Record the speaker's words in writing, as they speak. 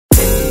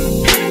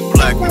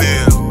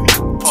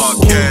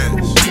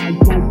podcast.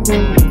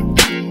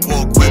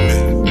 Walk with me.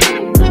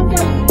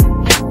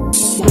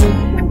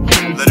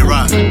 Let it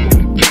ride.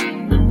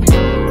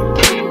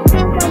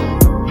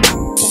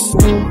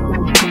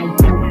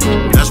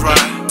 That's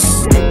right.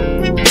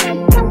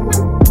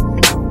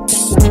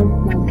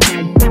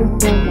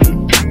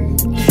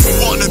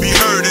 Wanting to be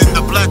heard in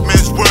the black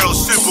man's world,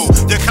 simple,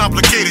 they're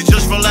complicated,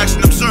 just relax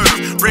and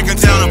observe. Breaking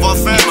down of our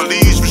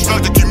families,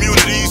 restructured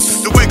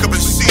communities. To wake up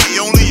and see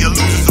only your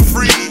losers are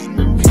free.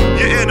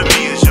 Your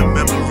enemy is your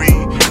memory.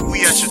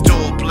 We at your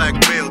door, black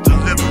mail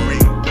delivery.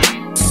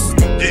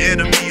 Your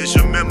enemy is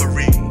your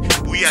memory.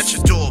 We at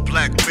your door,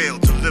 black mail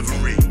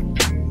delivery.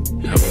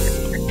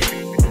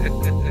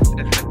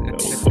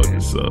 Fuck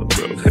this up,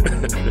 bro.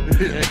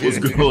 What's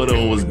going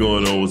on? What's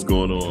going on? What's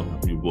going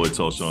on? Your boy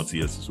TALLSHON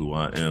TS is who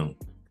I am.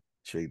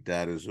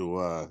 Tre-Dot is who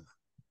I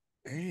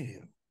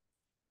am.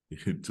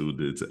 You tuned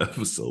in to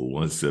episode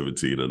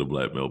 117 of the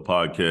Black Male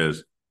Podcast.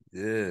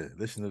 Yeah,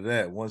 listen to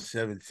that.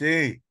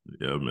 117.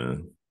 Yeah,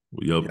 man.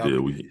 We up there.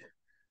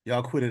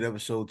 Y'all quit at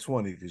episode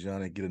 20 because y'all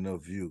didn't get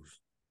enough views.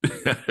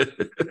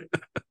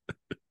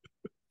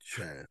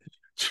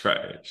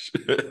 Trash.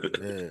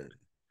 Yeah.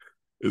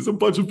 There's a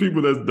bunch of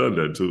people that's done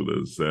that too.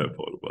 That's the sad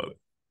part about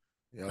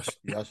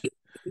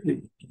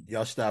it.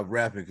 Y'all stopped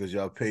rapping because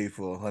y'all paid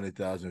for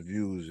 100,000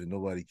 views and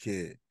nobody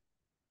cared.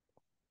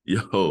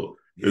 Yo,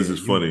 this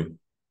is funny.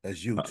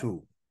 That's you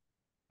too.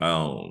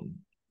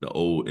 The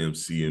old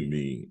MC in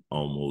me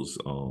almost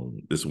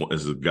this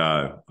is a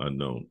guy I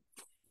know.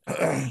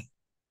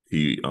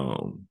 He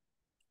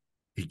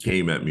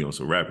came at me on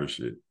some rapper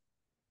shit.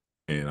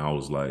 And I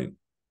was like,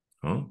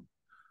 huh?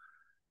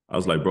 I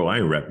was like, bro, I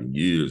ain't rapping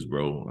years,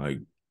 bro. Like,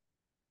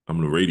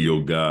 I'm the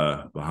radio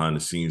guy, behind the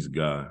scenes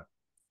guy.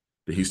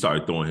 Then he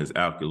started throwing his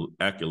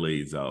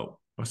accolades out.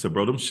 I said,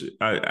 bro, them shit.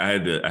 I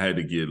had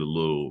to get a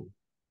little.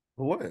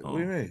 What? What do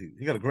you mean?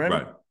 You got a Grammy?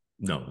 Right.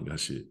 No, I got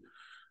shit.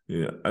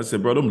 Yeah. I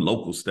said, bro, them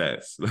local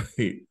stats.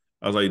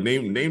 I was like,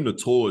 name the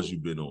tours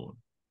you've been on.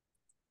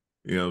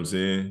 You know what I'm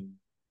saying?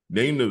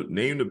 Name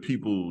the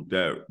people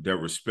that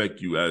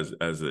respect you as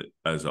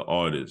an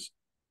artist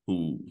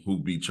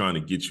who be trying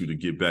to get you to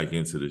get back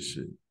into this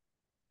shit.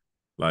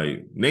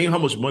 Like, name how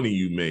much money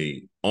you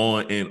made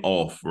on and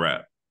off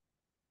rap.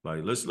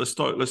 Like, let's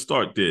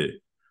start there.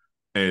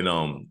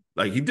 And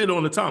like, he did it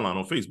on the timeline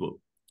on Facebook.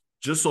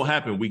 Just so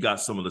happened we got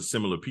some of the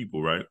similar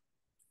people, right?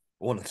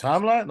 On the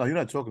timeline? No, you're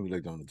not talking to me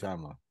like that on the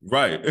timeline.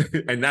 Right.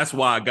 And that's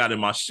why I got in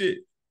my shit.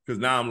 Because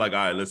now I'm like, all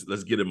right,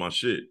 let's get in my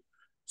shit.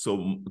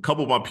 So a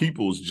couple of my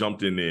peoples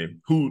jumped in there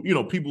who,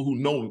 people who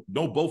know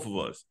both of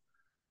us.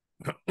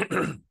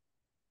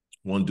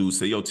 One dude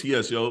said, yo,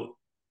 TS, yo,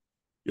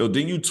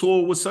 didn't you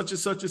tour with such and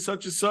such and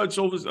such and such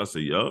over? I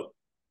said, yup.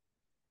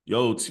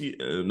 Yo,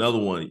 another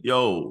one,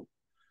 yo,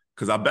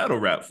 because I battle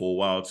rap for a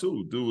while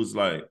too. Dude was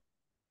like,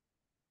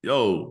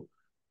 yo,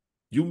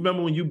 you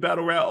remember when you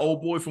battle rap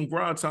old boy from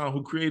Grind Time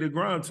who created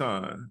Grind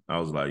Time? I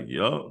was like,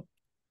 yup.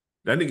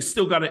 That nigga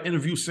still got an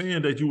interview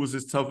saying that you was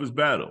his toughest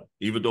battle,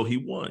 even though he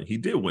won. He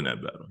did win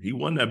that battle. He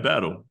won that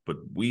battle, but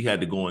we had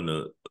to go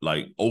into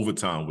like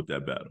overtime with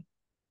that battle.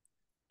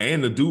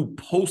 And the dude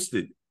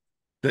posted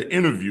the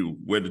interview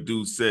where the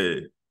dude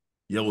said,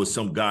 yo, it's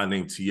some guy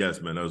named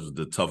TS, man. That was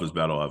the toughest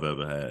battle I've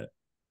ever had.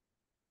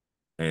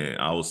 And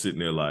I was sitting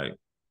there like,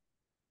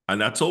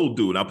 and I told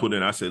dude,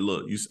 I said,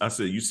 look,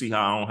 you see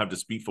how I don't have to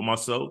speak for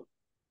myself?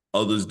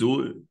 Others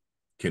do it.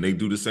 Can they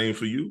do the same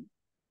for you?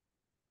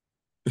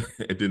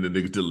 And then the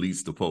nigga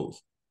deletes the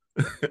post.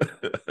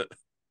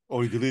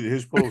 Oh, he deleted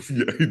his post?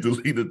 Yeah, he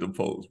deleted the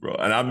post, bro.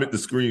 And I meant to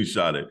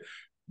screenshot it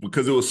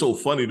because it was so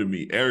funny to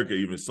me. Erica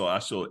even saw it. I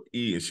showed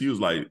E, and she was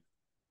like,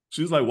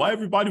 why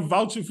everybody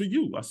vouching for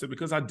you? I said,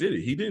 because I did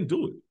it. He didn't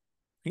do it.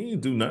 He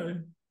didn't do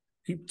nothing.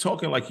 He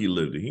talking like he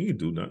lived it. He didn't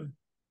do nothing.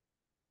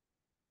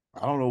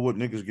 I don't know what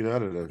niggas get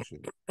out of that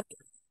shit.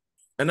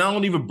 And I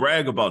don't even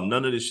brag about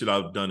none of this shit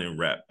I've done in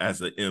rap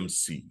as an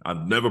MC. I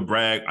never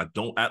brag. I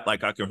don't act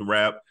like I can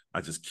rap.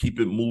 I just keep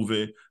it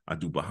moving. I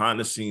do behind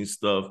the scenes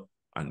stuff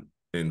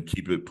and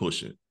keep it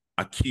pushing.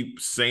 I keep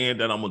saying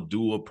that I'm going to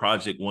do a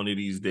project one of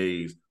these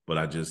days, but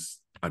I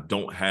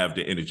don't have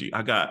the energy.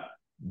 I got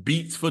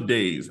beats for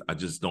days. I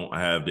just don't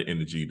have the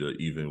energy to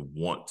even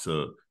want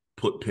to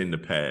put pen to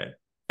pad,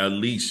 at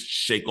least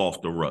shake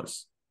off the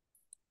rust.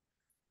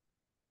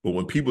 But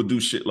when people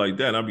do shit like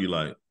that, I'll be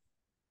like,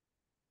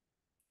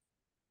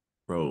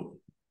 bro,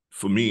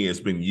 for me, it's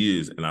been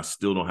years and I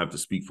still don't have to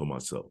speak for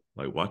myself.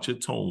 Like, watch your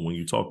tone when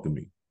you talk to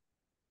me.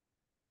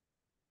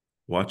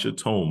 Watch your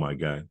tone, my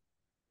guy.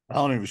 I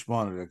don't even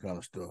respond to that kind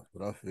of stuff,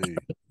 but I feel you.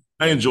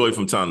 I enjoy it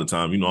from time to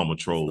time. You know I'm a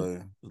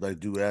troll.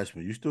 Like dude asked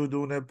me, you still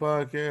doing that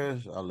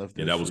podcast? I left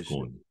that. Yeah, that was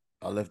corny.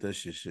 I left that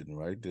shit sitting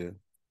right there.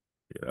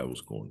 Yeah, that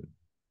was corny.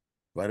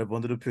 Right up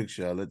under the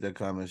picture. I let that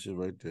comment sit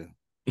right there.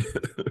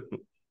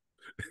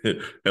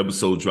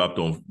 Episode dropped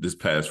on this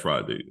past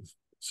Friday,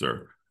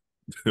 sir.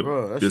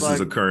 Bro, this is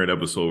a current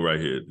episode right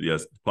here.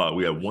 Yes,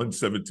 we have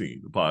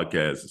 117. The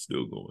podcast is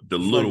still going. The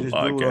little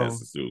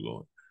podcast is still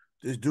going.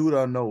 This dude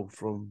I know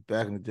from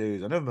back in the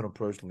days, I never met him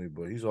personally,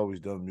 but he's always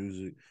done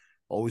music.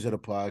 Always had a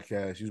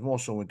podcast. He was more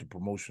so into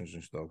promotions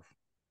and stuff.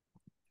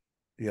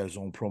 He had his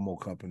own promo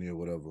company or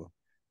whatever.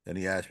 And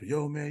he asked me,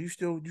 "Yo, man, you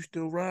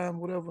still rhyme,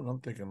 whatever?" And I'm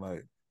thinking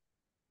like,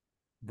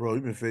 bro,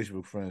 you've been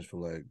Facebook friends for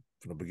like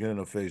from the beginning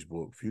of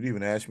Facebook. If you'd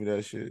even ask me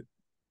that shit,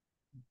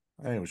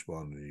 I ain't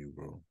responding to you,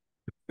 bro.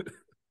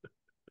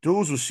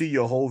 Dudes will see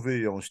your whole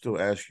video and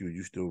still ask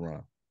you still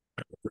rhyme.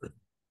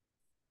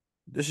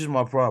 This is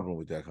my problem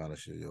with that kind of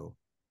shit, yo.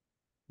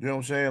 You know what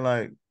I'm saying?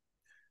 Like,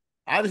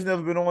 I just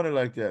never been on it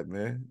like that,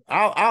 man.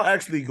 I'll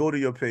actually go to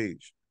your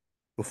page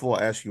before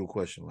I ask you a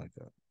question like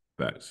that.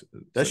 Facts.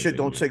 That Same shit thing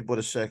don't here. take but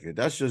a second.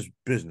 That's just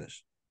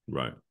business.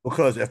 Right.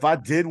 Because if I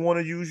did want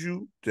to use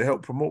you to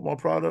help promote my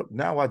product,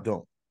 now I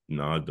don't.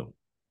 No, I don't.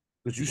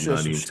 Because you I'm said not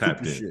some even tapped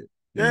stupid in. shit.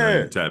 I'm not Yeah.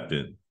 even tapped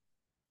in.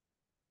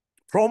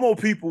 Promo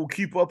people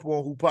keep up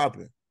on who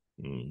popping.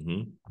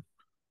 Mm-hmm.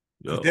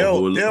 Yeah, They'll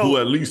who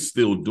at least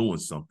still doing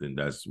something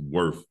that's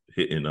worth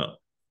hitting up.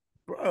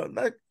 bro,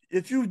 like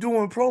if you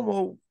doing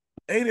promo,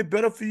 ain't it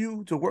better for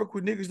you to work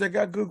with niggas that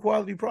got good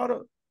quality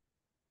product?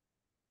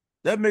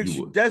 That makes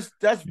you that's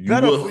You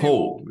better will for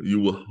hope. you. You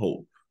will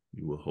hope.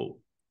 You will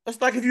hope. That's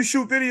like if you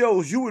shoot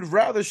videos, you would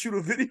rather shoot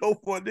a video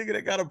for a nigga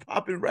that got a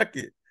popping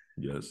record.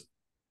 Yes.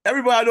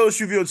 Everybody I know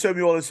shoot video tell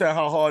me all the time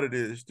how hard it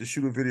is to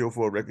shoot a video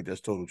for a record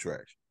that's total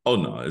trash. Oh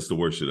no, it's the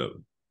worst shit ever.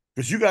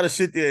 Because you got to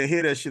sit there and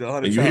hear that shit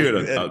 100 And times. you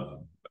hear that,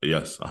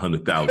 yes,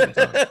 100,000 times,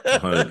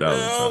 100,000 times. You know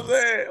what I'm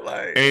saying?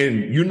 Like,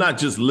 and you're not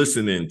just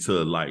listening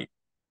to like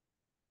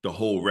the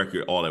whole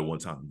record all at one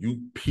time.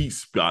 You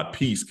piece by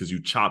piece because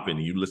you chopping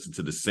and you listen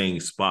to the same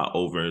spot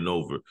over and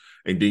over,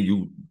 and then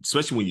you,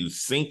 especially when you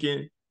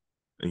sinking,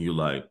 and you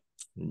like,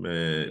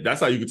 man, that's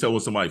how you can tell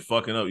when somebody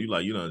fucking up. You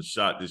like, you done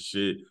shot this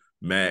shit,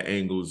 mad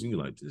angles, and you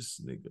like, this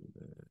nigga,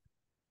 man.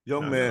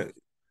 Young man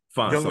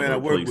I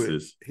work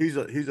with, he's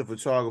a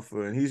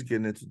photographer and he's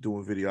getting into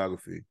doing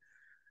videography.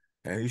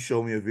 And he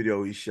showed me a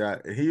video he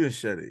shot, and he even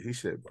said it. He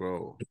said,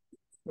 bro,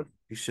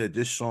 he said,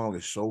 this song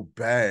is so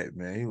bad,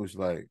 man. He was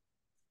like,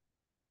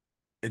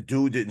 the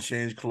dude didn't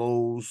change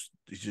clothes.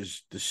 It's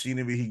just the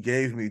scenery he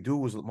gave me.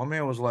 My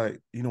man was like,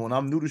 you know, when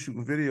I'm new to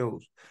shooting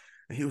videos,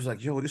 and he was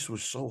like, yo, this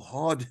was so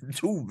hard to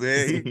do,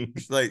 man.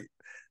 He's like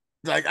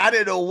I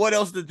didn't know what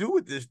else to do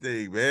with this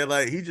thing, man.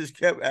 Like, he just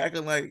kept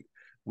acting like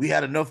we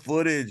had enough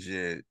footage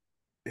and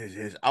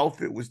his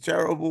outfit was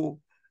terrible.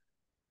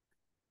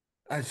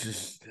 I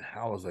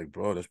was like,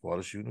 bro, that's part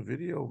of shooting a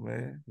video,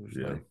 man. It was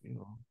like, you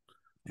know,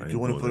 you're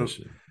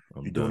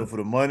doing it for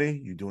the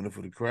money, you're doing it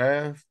for the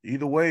craft.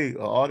 Either way,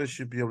 an artist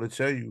should be able to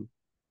tell you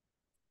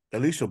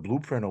at least a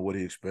blueprint of what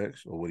he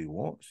expects or what he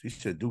wants. He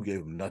said dude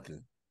gave him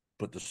nothing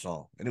but the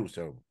song, and it was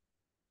terrible.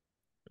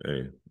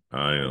 Hey,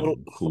 I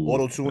am cool.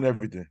 Auto-tune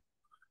everything.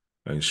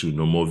 I ain't shoot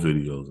no more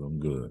videos. I'm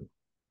good.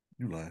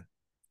 You lying.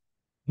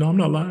 No, I'm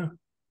not lying.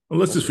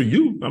 Unless it's for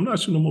you. I'm not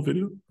shooting no more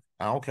videos.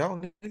 I don't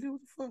count, nigga.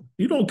 What the fuck?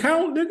 You don't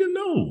count, nigga?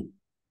 No.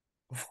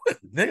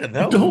 Nigga,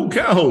 no. You don't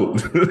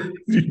count.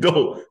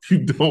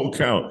 You don't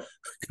count.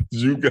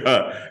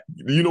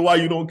 You know why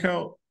you don't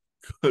count?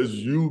 Because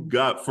you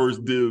got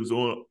first dibs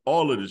on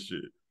all of this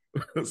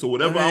shit. So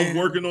whatever I'm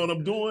working on,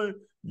 I'm doing,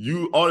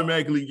 you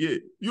automatically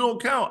get. You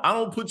don't count. I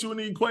don't put you in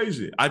the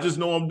equation. I just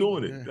know I'm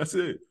doing it. That's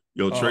it.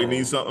 Yo, Trey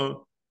needs something.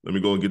 Let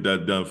me go and get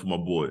that done for my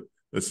boy.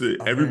 That's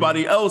it.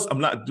 Everybody else, I'm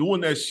not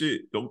doing that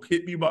shit. Don't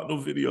hit me about no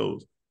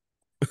videos.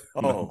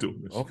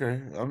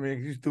 Okay. I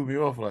mean, you threw me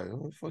off like,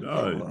 what the fuck?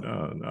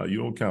 Nah, you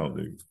don't count,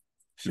 nigga.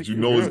 Because you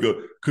know it's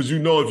good. Because you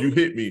know if you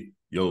hit me,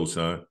 yo,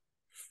 son,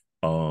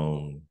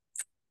 you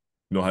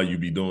know how you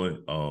be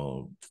doing?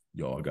 Yo,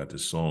 I got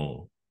this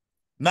song.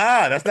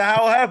 Nah, that's not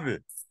how it happened.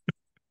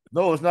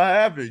 No, it's not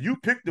happening. You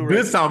picked the record.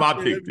 This time I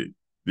picked it.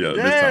 Yeah,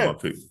 this time I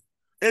picked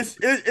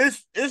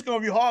it. It's gonna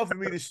be hard for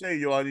me to say,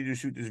 yo, I need you to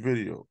shoot this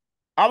video.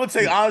 I'm gonna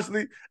tell you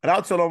honestly, and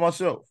I'll tell on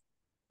myself.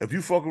 If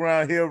you fuck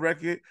around, hear a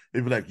record,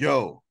 they'd be like,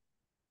 yo,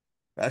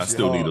 I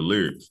still need the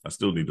lyrics. I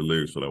still need the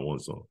lyrics for that one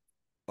song.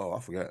 Oh,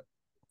 I forgot.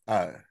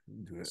 All right,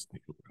 do that.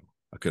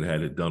 I could have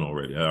had it done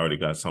already. I already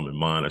got something in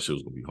mind. That shit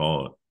was gonna be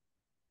hard.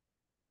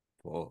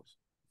 Pause.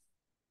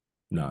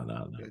 Nah.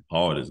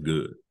 Hard is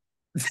good.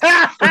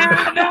 No.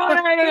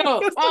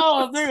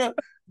 Oh, nigga.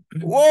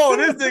 Whoa,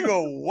 this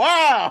nigga,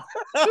 wow.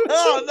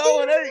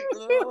 No, it ain't.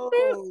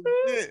 Oh,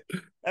 shit.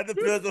 That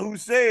depends on who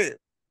said it.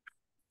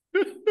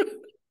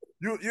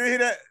 You hear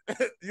that?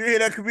 You hear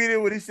that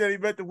comedian when he said he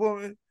met the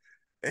woman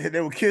and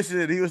they were kissing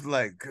and he was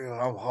like, girl,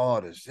 I'm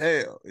hard as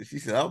hell. And she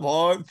said, I'm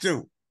hard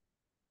too.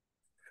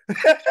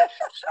 I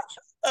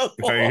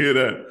ain't hear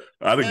that.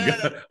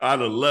 I'd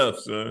have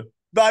left, son.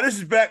 Nah, this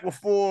is back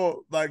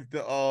before like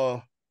the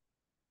I'm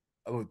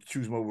gonna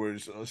choose my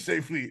words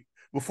safely,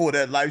 before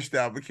that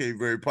lifestyle became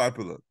very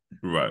popular.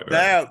 Right.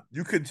 Now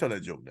you couldn't tell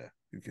that joke now.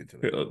 You couldn't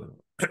tell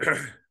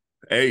that.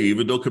 Hey,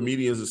 even though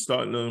comedians are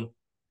starting to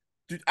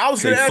Dude, I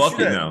was say gonna ask fuck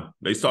you it that. now.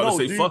 They start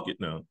to say fuck it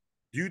now.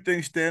 Do you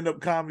think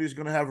stand-up comedy is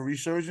gonna have a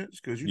resurgence?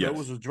 Because know it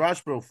was a dry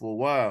spell for a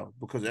while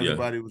because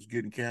everybody was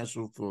getting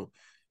canceled for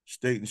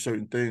stating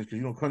certain things.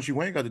 Because Country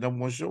Wayne got the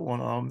 #1 show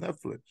on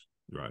Netflix.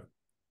 Right.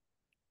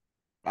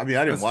 I mean,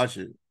 I didn't watch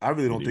it. I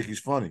really don't Me think neither. he's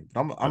funny.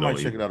 I might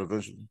check it out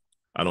eventually.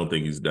 I don't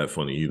think he's that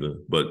funny either.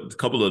 But a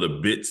couple of the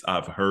bits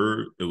I've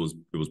heard, it was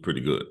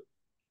pretty good.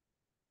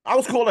 I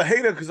was called a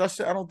hater because I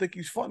said I don't think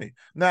he's funny.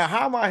 Now,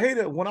 how am I a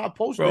hater when I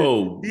posted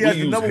Bro, he we has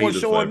the use number one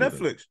haters show for on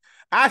everything. Netflix?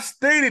 I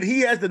stated he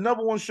has the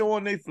number one show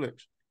on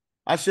Netflix.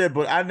 I said,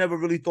 but I never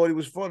really thought he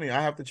was funny.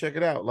 I have to check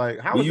it out. Like,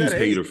 how We is use that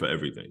hate? hater for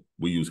everything.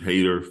 We use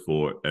hater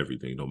for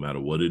everything. No matter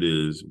what it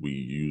is, we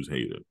use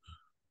hater.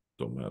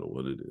 Don't matter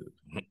what it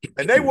is.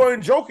 And they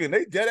weren't joking.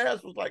 They dead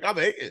ass was like, I'm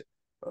hating.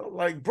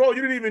 Like, bro,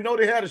 you didn't even know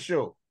they had a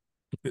show.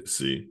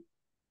 See,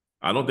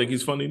 I don't think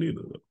he's funny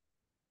neither.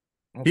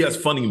 Okay. He has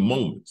funny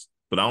moments,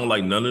 but I don't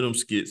like none of them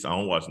skits. I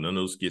don't watch none of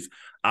those skits.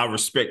 I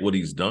respect what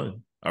he's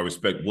done. I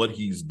respect what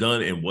he's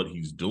done and what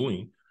he's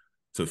doing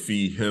to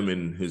feed him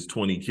and his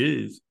 20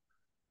 kids.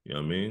 You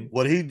know what I mean?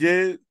 What he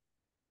did,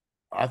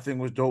 I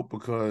think was dope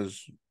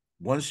because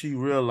once he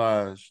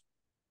realized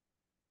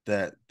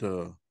that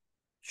the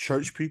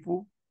church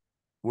people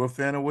were a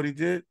fan of what he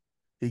did,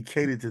 he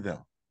catered to them.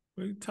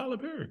 Like Tyler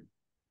Perry.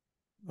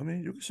 I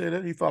mean, you can say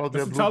that. He followed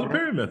That's that the Tyler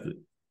blueprint. Perry method.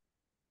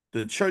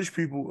 The church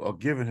people are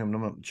giving him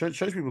them. Church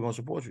people are going to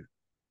support you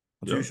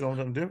until you show them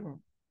something different.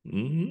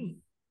 Mm-hmm.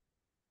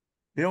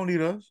 He don't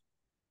need us.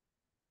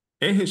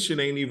 And his shit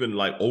ain't even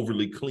like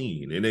overly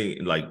clean. It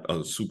ain't like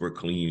a super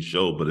clean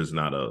show, but it's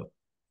not a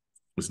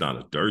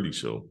dirty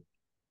show.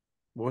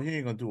 Well, he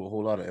ain't gonna do a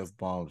whole lot of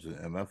F-bombs and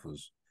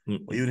MFs.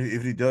 Even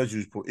if he does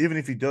use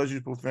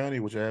profanity,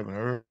 which I haven't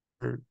heard,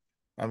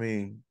 I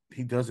mean,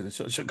 he does it in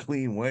such a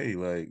clean way.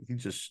 Like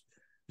it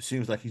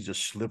seems like he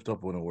just slipped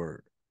up on a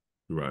word.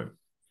 Right.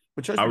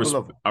 But church people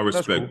love him. I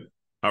respect. Cool.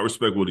 I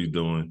respect what he's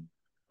doing.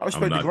 I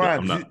respect the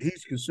grind.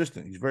 He's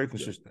consistent. He's very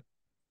consistent.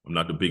 I'm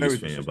not the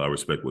biggest fan, but I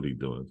respect what he's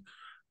doing.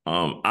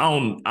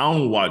 I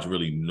don't watch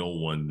really no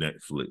one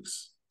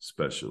Netflix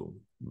special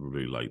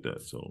really like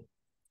that. So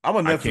I'm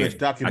a Netflix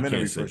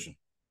documentary person.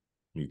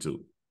 Me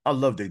too. I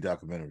love their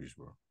documentaries,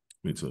 bro.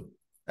 Me too.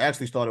 I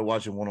actually started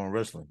watching one on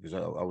wrestling because I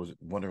was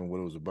wondering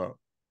what it was about.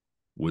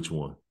 Which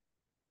one?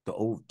 The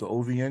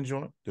OVN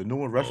joint, the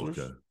newer wrestlers.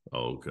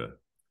 Oh, okay.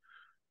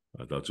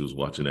 I thought you was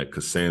watching that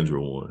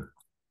Cassandra one.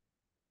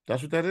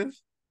 That's what that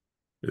is?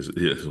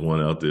 There's one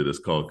out there that's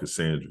called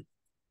Cassandra.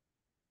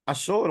 I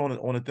saw it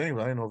on the thing,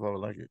 but I didn't know if I would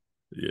like it.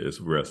 Yeah,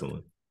 it's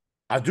wrestling.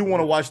 I do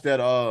want to watch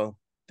that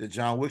the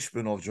John Wick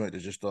spinoff joint that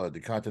just started, the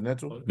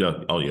Continental.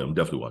 Yeah, I'm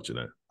definitely watching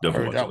that.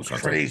 Definitely watching that was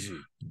crazy.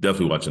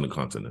 Definitely watching the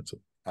Continental.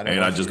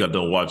 I just got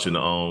done watching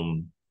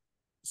the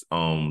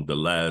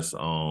last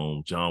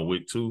John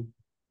Wick 2.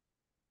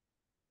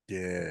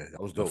 Yeah,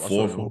 that was dope. The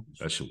fourth one,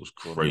 that shit was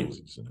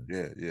crazy.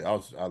 Yeah.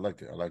 I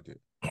liked it.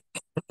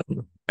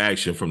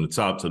 Action from the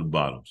top to the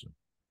bottom. Son.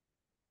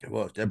 It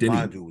was. That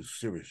blind dude was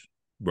serious.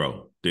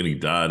 Bro, then he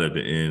died at the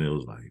end. It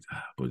was like,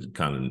 but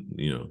kind of,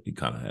 he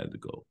kind of had to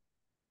go.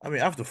 I mean,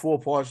 after 4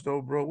 parts,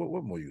 though, bro,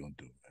 what more you gonna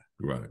do,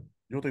 man? Right.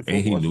 You don't think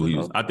 4 parts knew he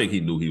was. I think he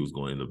knew he was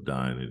going to end up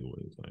dying anyway.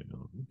 It's like,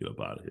 get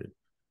up out of here.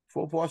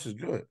 4 parts is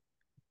good.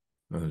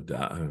 But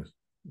the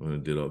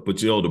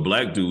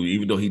black dude,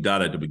 even though he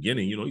died at the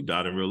beginning, he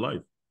died in real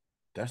life.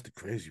 That's the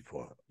crazy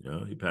part.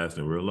 Yeah, he passed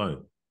in real life.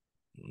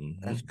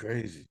 Mm-hmm. That's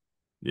crazy.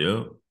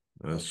 Yeah,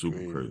 that's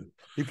super crazy.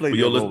 He played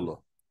that role,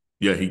 though.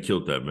 Yeah, he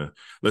killed that, man.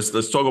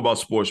 Let's talk about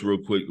sports real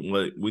quick.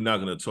 We're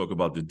not going to talk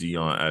about the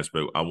Deion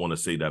aspect. I want to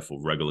say that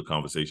for regular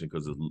conversation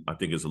because I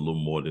think it's a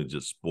little more than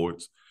just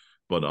sports.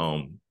 But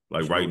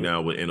right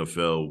now with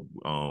NFL,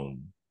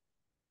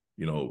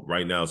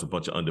 right now it's a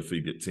bunch of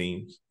undefeated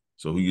teams.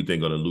 So who you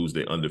think are going to lose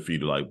their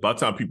undefeated? Like by the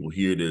time people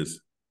hear this,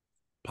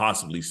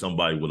 possibly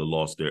somebody would have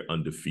lost their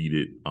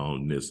undefeated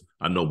on this.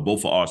 I know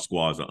both of our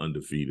squads are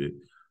undefeated.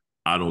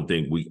 I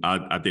think we're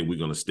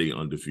going to stay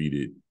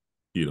undefeated,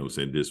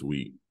 this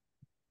week.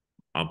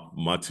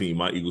 My team,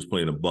 my Eagles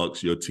playing the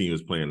Bucks. Your team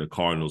is playing the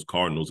Cardinals.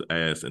 Cardinals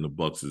ass and the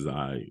Bucks is all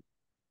right.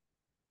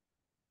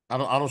 I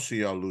don't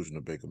see y'all losing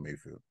to Baker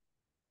Mayfield.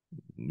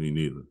 Me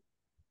neither.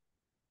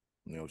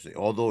 You know what I'm saying?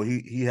 Although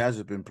he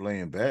hasn't been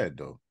playing bad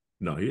though.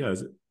 No, he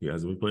hasn't. He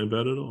hasn't been playing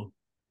bad at all.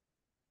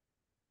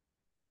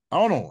 I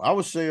don't know. I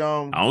would say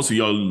I don't see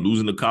y'all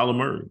losing to Kyler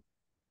Murray.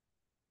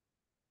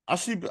 I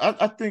think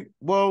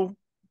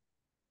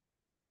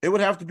it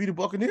would have to be the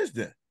Buccaneers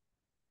then.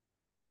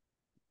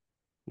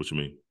 What you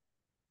mean?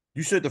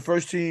 You said the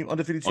first team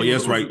undefeated team. Oh, yeah,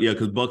 that's right. Yeah,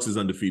 because Bucks is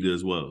undefeated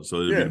as well.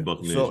 So it'd be the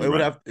Buccaneers. So it would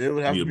have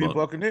to be the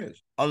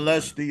Buccaneers.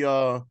 Unless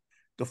the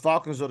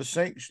Falcons or the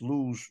Saints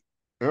lose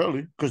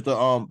early. Because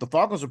the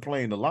Falcons are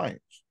playing the Lions.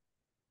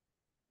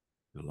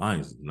 The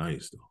Lions is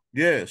nice though.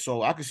 Yeah,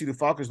 so I can see the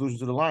Falcons losing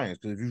to the Lions.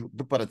 Because if you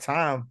by the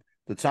time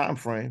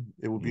frame,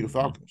 it would be the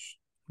Falcons.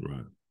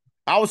 Right.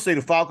 I would say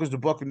the Falcons, the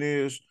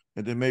Buccaneers,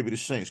 and then maybe the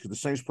Saints, because the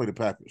Saints play the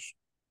Packers.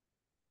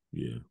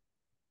 Yeah.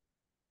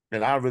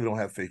 And I really don't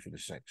have faith in the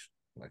Saints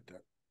like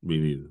that. Me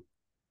neither.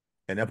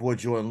 And that boy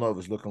Jordan Love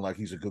is looking like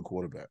he's a good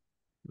quarterback.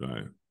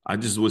 Right. I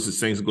just wish the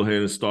Saints go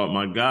ahead and start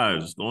my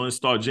guys. Don't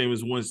start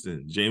Jameis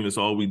Winston. Jameis,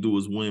 all we do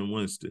is win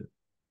Winston.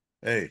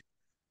 Hey,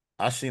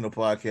 I seen a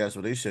podcast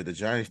where they said the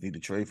Giants need to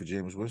trade for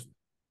Jameis Winston.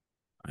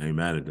 I ain't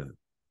mad at that.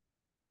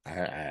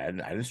 I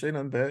didn't say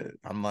nothing bad.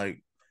 I'm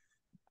like,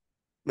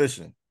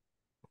 listen.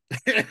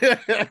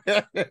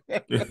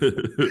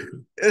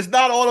 It's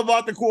not all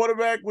about the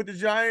quarterback with the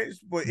Giants,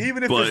 but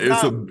even if but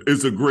it's not,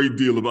 it's a great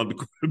deal about the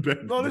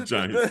quarterback no, for the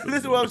Giants.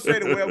 listen what I'm saying.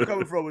 The way I'm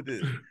coming from with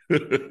this,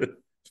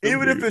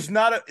 even if it's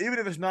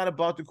not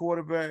about the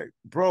quarterback,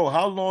 bro.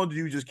 How long do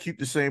you just keep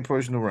the same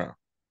person around?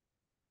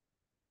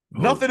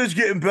 Nothing is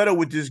getting better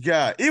with this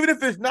guy, even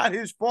if it's not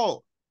his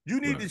fault. You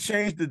need to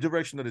change the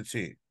direction of the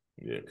team.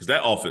 Yeah, because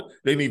that offense,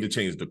 they need to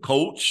change the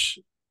coach.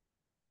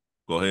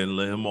 Go ahead and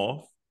let him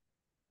off.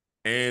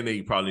 And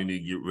they probably need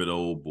to get rid of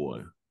old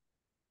boy.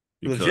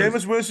 Because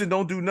Jameis Winston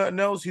don't do nothing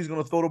else, he's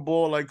going to throw the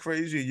ball like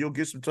crazy and you'll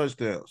get some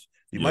touchdowns.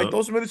 You might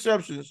throw some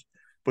interceptions,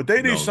 but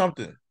they need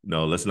something.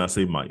 No, let's not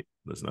say Mike.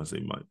 Let's not say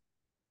Mike.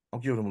 I'm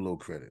giving him a little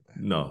credit,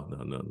 man. No.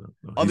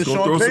 Under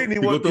Sean Payton, he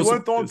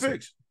wasn't throwing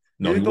picks.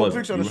 No, he didn't throw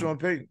picks under Sean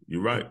Payton.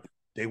 You're right.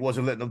 They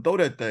wasn't letting him throw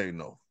that thing,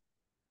 though.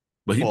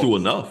 But he threw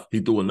enough.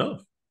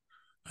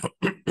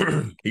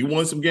 He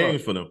won some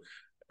games for them.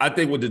 I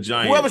think with the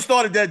Giants, whoever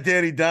started that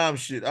Danny Dime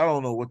shit, I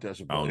don't know what that's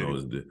about. I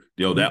don't know.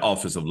 Yo, that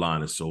offensive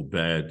line is so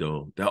bad,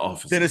 though. That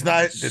offensive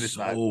line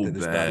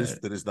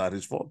is not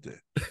his fault. Then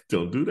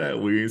don't do that.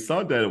 We ain't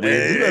saw that. We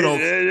ain't do that on.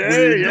 We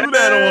ain't do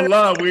that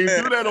online. We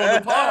ain't do that on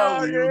the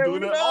pod. We do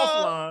that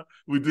offline.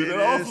 We do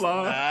that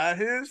offline. Not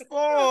his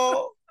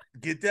fault.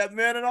 Get that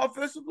man an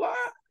offensive line.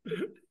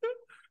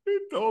 He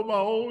throw my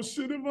own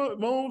shit in my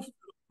own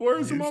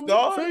words in my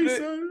face.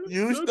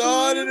 You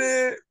started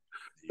it.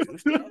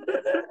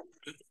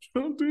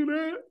 Don't do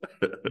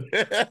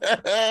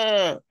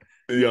that.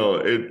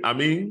 Yo,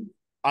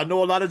 I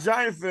know a lot of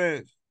Giant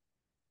fans.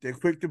 They're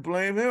quick to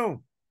blame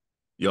him.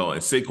 Yo,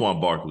 and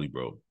Saquon Barkley,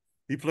 bro.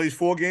 He plays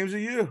 4 games a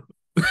year.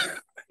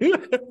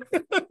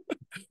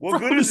 What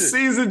good is it? The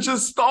season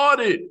just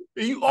started.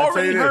 You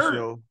already hurt.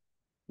 Yo.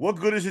 What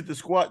good is it to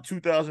squat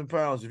 2,000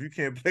 pounds if you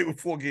can't play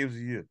with 4 games a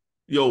year?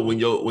 Yo,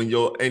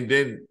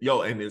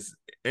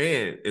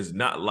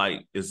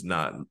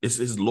 it's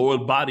his lower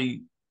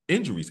body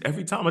injuries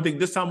every time. I think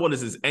this time, what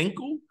is his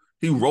ankle?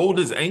 He rolled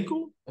his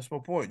ankle. That's my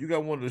point. You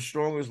got one of the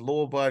strongest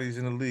lower bodies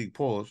in the league,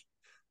 pause,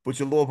 but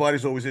your lower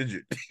body's always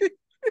injured.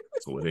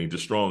 So it ain't the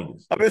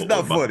strongest. I mean, it's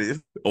not funny.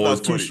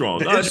 It's too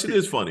strong. No, that shit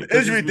is funny.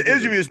 The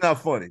injury is not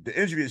funny. The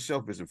injury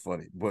itself isn't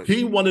funny. But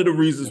he one of the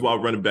reasons why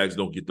running backs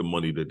don't get the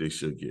money that they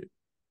should get.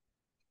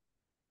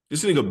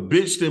 This nigga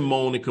bitched and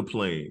moaned and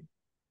complained.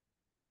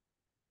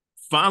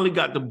 Finally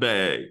got the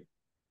bag.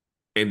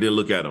 And then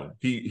look at him.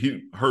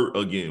 He hurt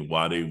again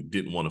why they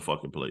didn't want to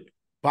fucking play.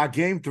 By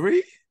game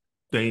 3?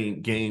 They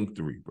ain't game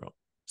 3, bro.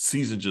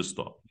 Season just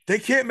started. They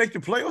can't make the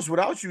playoffs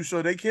without you,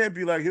 so they can't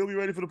be like, he'll be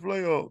ready for the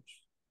playoffs.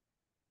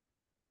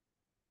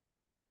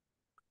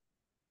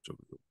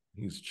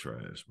 He's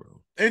trash,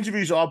 bro.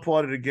 Injuries are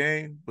part of the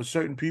game, but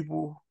certain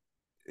people,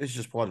 it's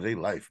just part of their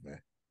life,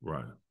 man.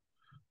 Right.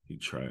 He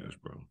trash,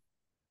 bro.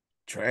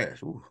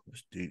 Trash. Ooh,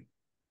 that's deep.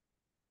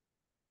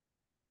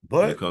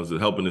 But when it comes to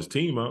helping his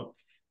team out,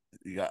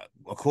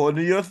 according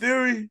to your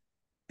theory,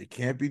 it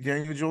can't be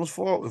Daniel Jones'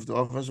 fault if the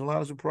offensive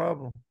line is a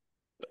problem.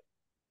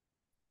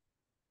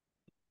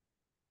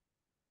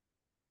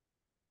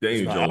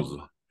 Daniel Jones,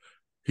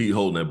 he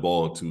holding that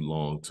ball too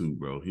long too,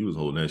 bro. He was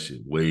holding that shit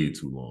way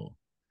too long.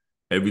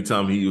 Every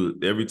time he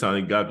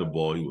got the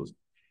ball, he was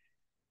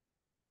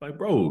like,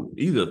 bro,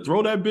 either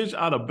throw that bitch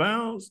out of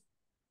bounds,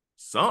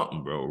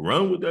 something, bro.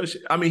 Run with that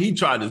shit. I mean, he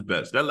tried his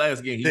best. That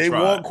last game, they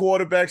want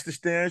quarterbacks to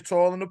stand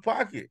tall in the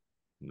pocket.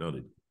 No,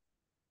 they.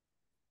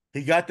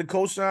 He got the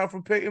cosign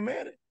from Peyton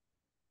Manning.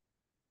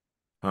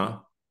 Huh?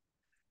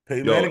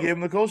 Peyton Manning gave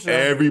him the cosign.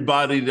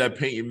 Everybody that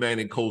Peyton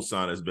Manning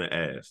cosign has been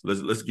asked.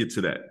 Let's get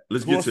to that.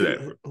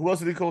 Who else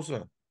did he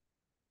cosign?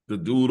 The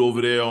dude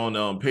over there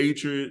on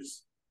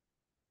Patriots.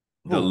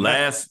 Did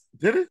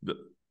it?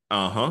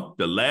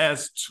 The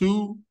last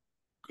 2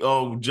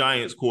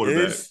 Giants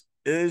quarterbacks.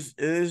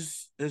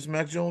 Is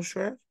Mac Jones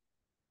trash?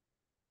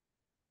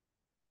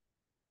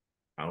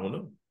 I don't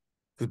know.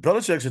 Because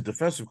Belichick's a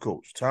defensive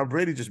coach. Tom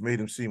Brady just made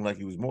him seem like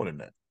he was more than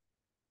that.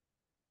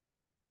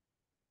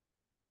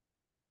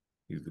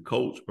 He's the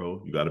coach,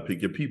 bro. You got to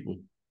pick your people.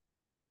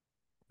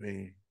 I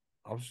mean,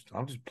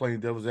 I'm just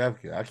playing devil's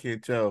advocate. I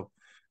can't tell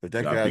if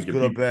that guy's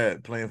good or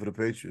bad playing for the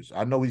Patriots.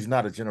 I know he's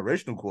not a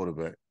generational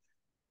quarterback.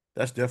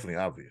 That's definitely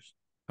obvious.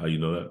 How you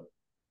know that?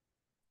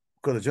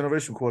 Because a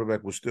generational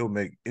quarterback will still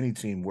make any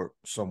team work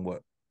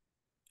somewhat.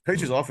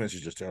 Patriots' offense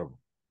is just terrible.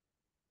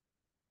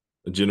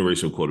 A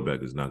generational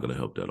quarterback is not going to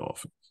help that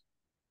offense.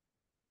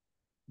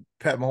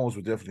 Pat Mahomes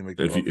would definitely make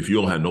that if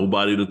you don't have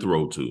nobody to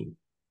throw to,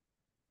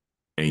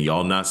 and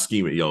y'all not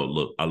scheming,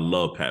 look, I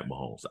love Pat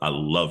Mahomes. I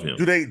love him.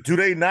 Do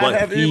they not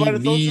have anybody to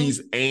throw to? He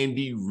needs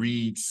Andy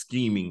Reid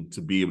scheming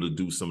to be able to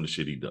do some of the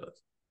shit he does.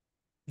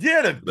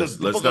 Yeah, let's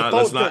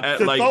not act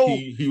like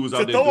he was out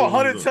there to throw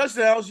 100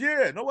 touchdowns.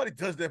 Yeah, nobody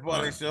does that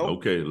by themselves.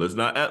 Okay, let's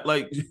not act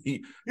like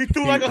he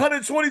threw like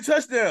 120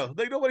 touchdowns.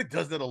 Like nobody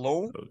does that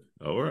alone.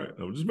 All right,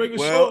 I'm just making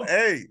sure. Well,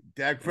 hey,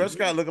 Dak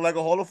Prescott looking like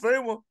a Hall of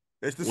Famer.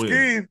 It's the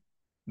scheme.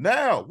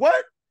 Now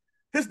what?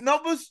 His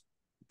numbers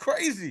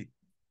crazy.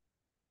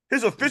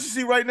 His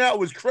efficiency right now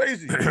was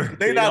crazy.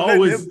 They not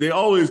letting him. They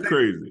always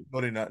crazy.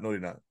 No, they're not. No, they're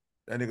not.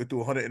 That nigga threw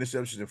 100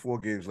 interceptions in 4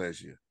 games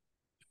last year.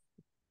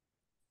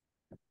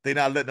 They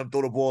not letting him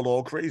throw the ball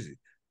all crazy.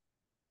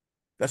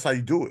 That's how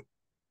you do it.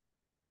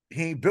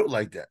 He ain't built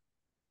like that.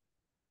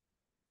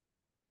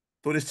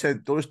 Throw this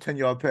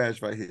 10-yard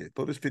pass right here.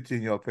 Throw this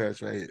 15-yard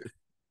pass right here.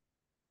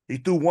 He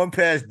threw one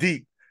pass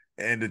deep,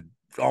 and the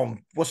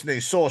what's his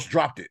name? Sauce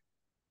dropped it.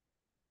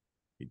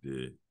 He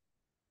did.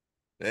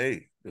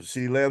 Hey, the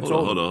CeeDee Lamb Hold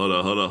told on.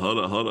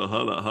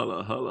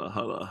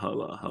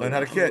 Learn how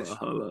to catch.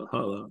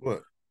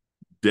 What?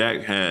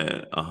 Dak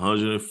had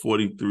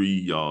 143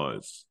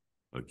 yards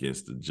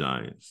against the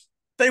Giants.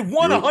 They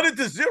won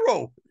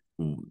 100-0.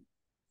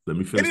 Let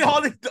me finish.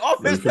 The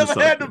offense never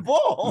had the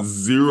ball.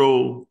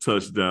 0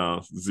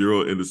 touchdowns,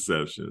 0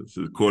 interceptions.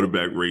 His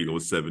quarterback rating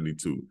was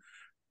 72.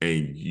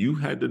 And you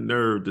had the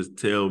nerve to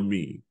tell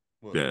me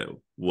that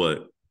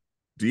what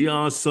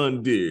Deion's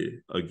son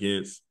did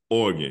against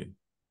Oregon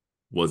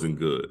wasn't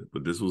good,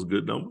 but this was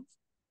good numbers?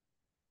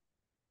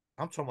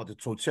 I'm talking about the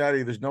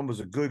totality of his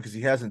numbers are good because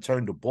he hasn't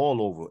turned the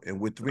ball over,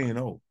 and we're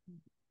 3-0.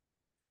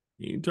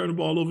 He ain't turned the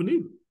ball over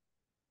neither.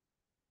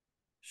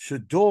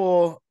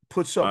 Shador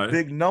puts up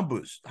big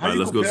numbers. All right,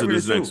 let's go to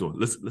this next one.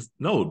 Let's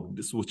no,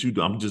 this is what you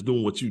do. I'm just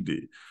doing what you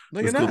did.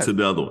 No, let's go to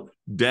the other one.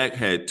 Dak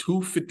had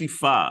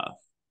 255.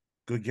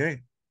 Good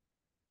game.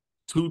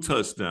 2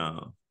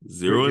 touchdowns,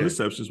 0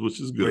 interceptions,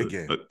 which is good.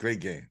 Great game. Great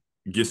game.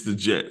 Against the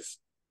Jets.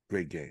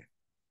 Great game.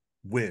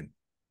 Win.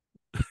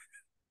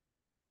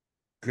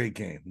 Great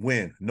game.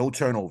 Win. No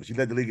turnovers. He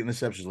led the league in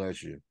interceptions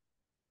last year.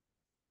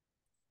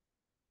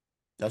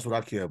 That's what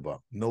I care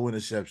about. No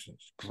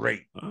interceptions.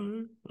 Great. All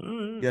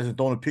right. He hasn't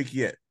thrown a pick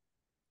yet.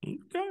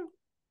 Okay.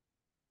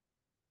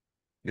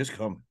 It's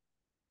coming.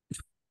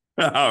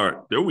 All right.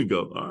 There we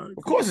go. All right.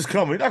 Of course it's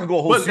coming. You're not going to go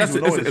a whole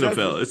season with no interceptions.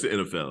 NFL. It's the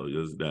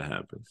NFL. That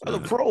happens. The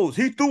pros.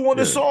 He threw one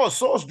to Sauce.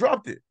 Sauce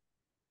dropped it.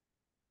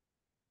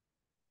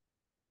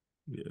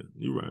 Yeah,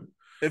 you're right.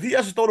 If he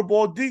has to throw the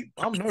ball deep,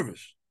 I'm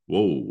nervous.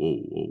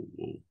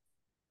 Whoa.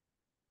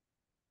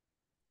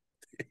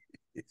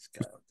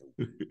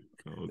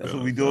 That's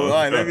what we doing. All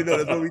right, let me know.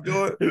 That's what we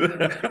doing.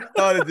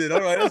 Started it.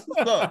 All right, that's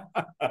what's up.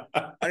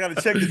 I gotta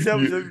check the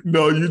temperature.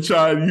 You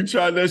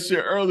tried that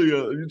shit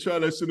earlier. You tried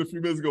that shit a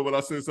few minutes ago when I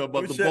said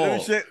something about the ball.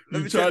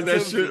 You tried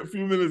that shit a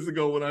few minutes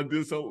ago when I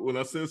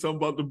said something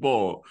about the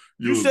ball.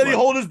 You said he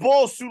hold his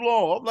balls too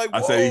long. I'm like, whoa.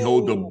 I said he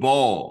hold the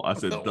ball. I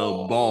said the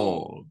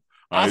ball.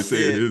 I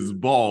said his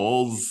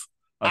balls.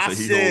 I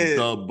said he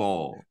hold the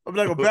ball. I'm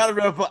like a battle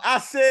rapper. I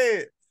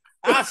said,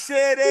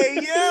 hey,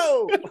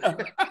 yo.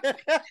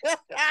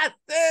 I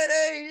said,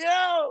 hey,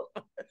 yo.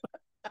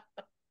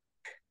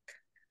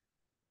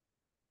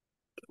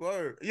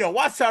 Word. Yo,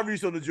 watch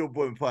Tyrese on the Joe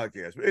Budden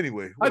podcast. But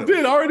anyway. Whatever.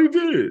 I already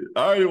did. I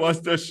already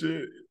watched that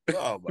shit.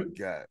 Oh, my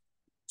God.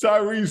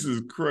 Tyrese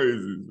is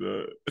crazy,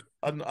 man.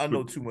 I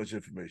know too much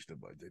information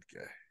about that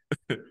guy.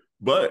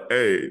 But,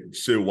 hey,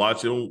 shit,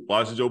 watching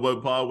Joe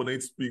Budden pod when they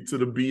speak to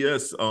the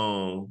BS,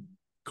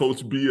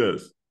 Coach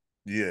BS.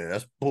 Yeah,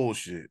 that's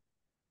bullshit.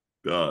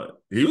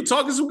 He was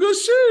talking some good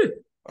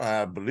shit.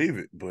 I believe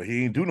it, but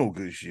he ain't do no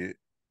good shit.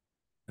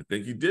 I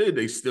think he did.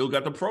 They still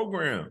got the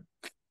program.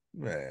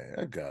 Man,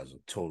 that guy's a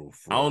total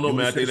fraud. I don't know,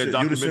 man. I think that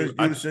documentary. You'd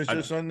have sent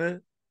your son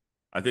there?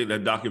 I think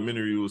that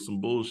documentary was some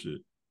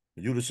bullshit.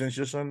 You'd have sent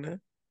your son there?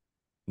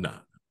 Nah.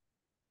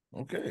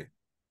 Okay.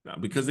 Nah,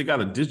 because they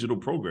got a digital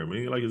program.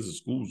 It ain't like it's a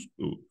school.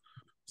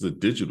 It's a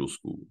digital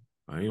school.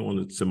 I ain't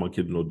want to send my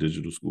kid to no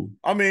digital school.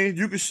 I mean,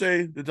 you could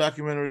say the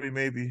documentary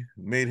maybe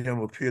made him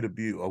appear to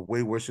be a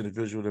way worse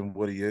individual than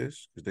what he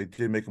is, because they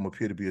did make him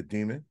appear to be a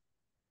demon.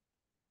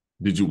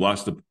 Did you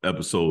watch the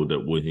episode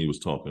that when he was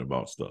talking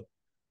about stuff?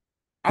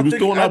 He was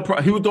throwing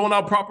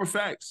out proper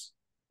facts.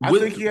 I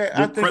think he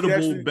had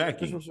credible backing.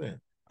 That's what I'm saying.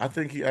 I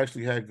think he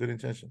actually had good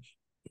intentions.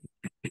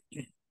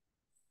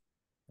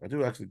 I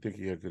do actually think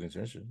he had good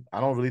intentions. I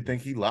don't really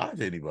think he lied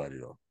to anybody,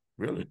 though.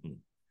 Really. Mm-hmm.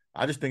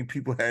 I just think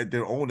people had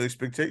their own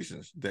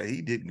expectations that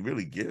he didn't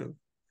really give.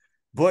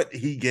 But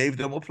he gave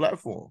them a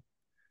platform.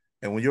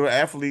 And when you're an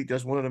athlete,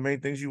 that's one of the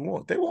main things you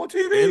want. They want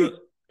TV.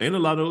 And a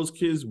lot of those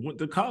kids went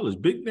to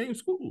college, big name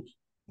schools.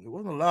 It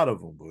wasn't a lot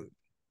of them, but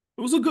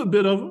it was a good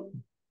bit of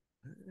them.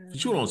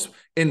 But you don't,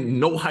 in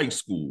no high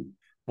school,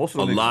 most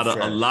of a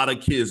lot of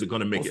kids are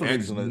going to make it.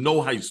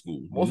 No high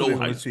school. Most of the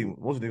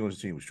niggas on the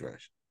team was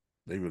trash.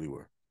 They really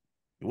were.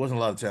 There wasn't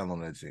a lot of talent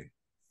on that team.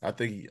 I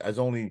think there's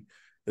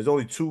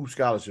only 2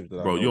 scholarships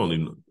that Bro,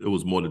 it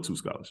was more than 2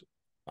 scholarships.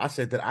 I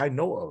said that I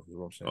know of, is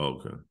what I'm saying.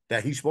 Okay.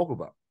 That he spoke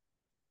about.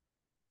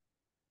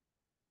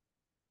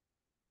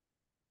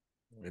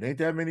 It ain't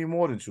that many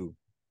more than 2.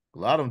 A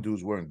lot of them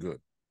dudes weren't good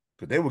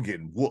because they were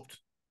getting whooped.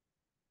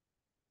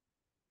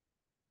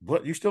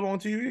 But you still on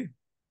TV.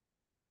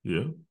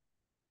 Yeah.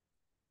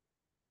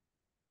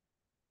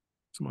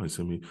 Somebody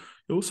sent me,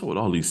 yo, what's up with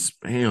all these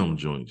spam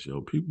joints,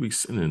 yo? People be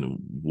sending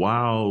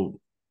wild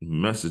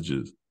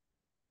messages.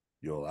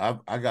 Yo,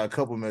 I got a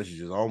couple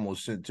messages I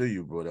almost sent to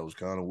you, bro. That was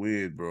kind of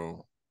weird,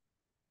 bro.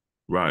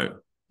 Right.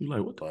 You're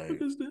like, what the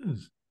fuck is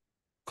this?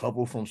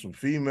 couple from some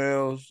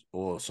females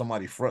or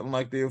somebody fronting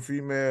like they're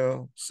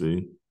female.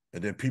 See?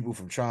 And then people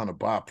from trying to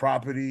buy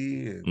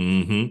property.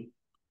 And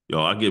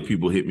Yo, I get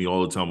people hit me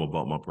all the time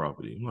about my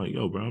property. I'm like,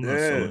 yo, bro, I'm not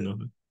selling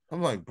nothing.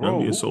 I'm like, bro,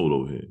 nothing being sold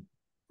over here.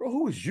 Bro,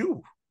 who is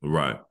you?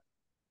 Right.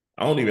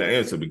 I don't even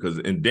answer because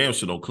and damn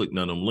sure don't click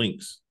none of them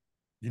links.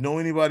 You know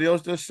anybody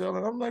else that's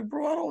selling? I'm like,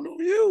 bro, I don't know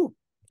you.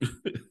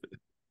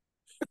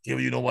 Give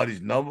you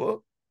nobody's number.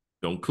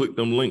 Don't click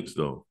them links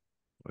though.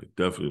 Like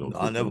definitely don't.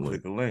 I never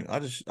click a link. I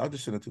just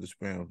send it to the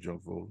spam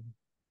junk folder.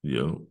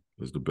 Yeah,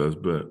 that's the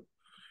best bet.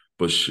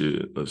 But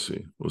shit, let's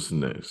see. What's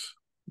next?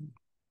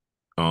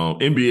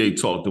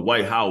 NBA talk.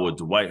 Dwight Howard.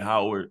 Dwight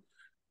Howard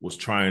was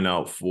trying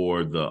out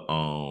for the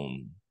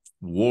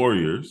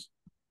Warriors.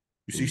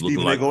 You see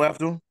Stephen A go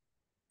after him?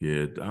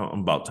 Yeah,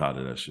 I'm about tired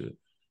of that shit.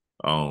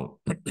 I'm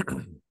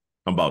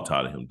about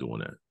tired of him doing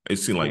that. It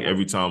seemed like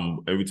every time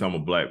a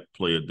black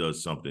player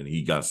does something,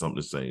 he got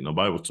something to say.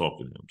 Nobody was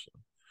talking to him. So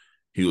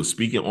he was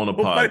speaking on a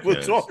podcast.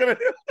 Was talking to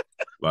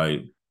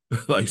him.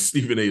 like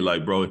Stephen A.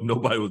 Like, bro,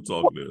 nobody was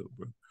talking to him,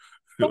 bro.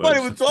 Nobody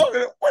was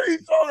talking. What are you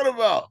talking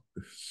about?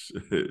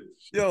 Shit.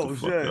 Yo, shut the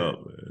fuck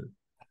up, man.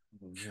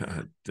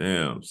 God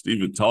damn,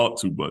 Stephen talk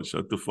too much.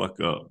 Shut the fuck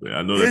up, man.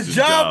 I know that's his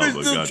your job is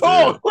to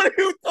talk. What are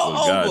you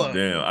talking about? God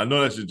damn, I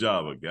know that's your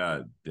job, but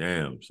god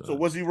damn. Son. So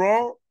was he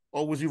wrong,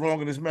 or was he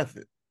wrong in his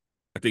method?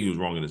 I think he was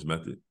wrong in his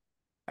method.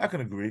 I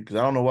can agree because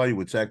I don't know why you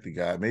would attack the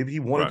guy. Maybe he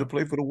wanted to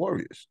play for the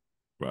Warriors.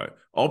 Right.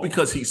 All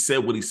because he said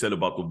what he said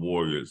about the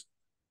Warriors,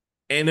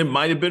 and it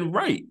might have been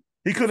right.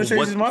 He couldn't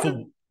change his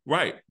mind.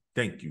 Right.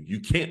 Thank you. You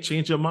can't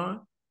change your mind.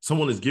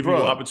 Someone is giving you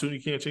an opportunity.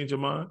 You can't change your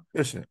mind.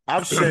 Listen,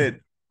 I've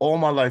said all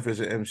my life as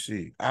an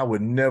MC, I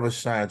would never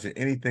sign to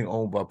anything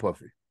owned by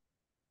Puffy.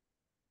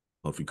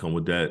 Puffy come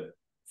with that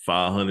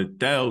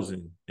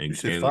 500,000. You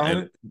said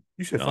 500?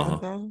 You said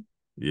 500,000?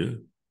 Yeah.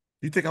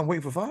 You think I'm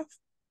waiting for 5?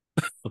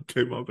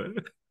 Okay, my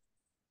bad.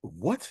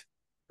 What?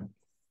 They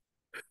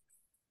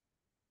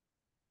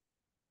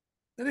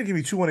didn't give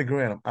me 200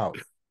 grand. I'm out.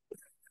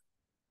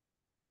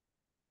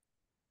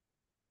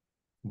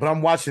 But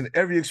I'm watching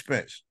every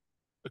expense.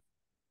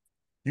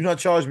 You're not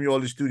charging me all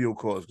the studio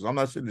calls because I'm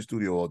not sitting in the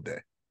studio all day.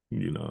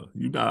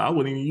 I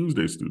wouldn't even use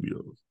their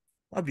studios.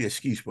 I'd be a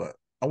ski spot.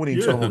 I wouldn't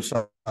even tell them I'm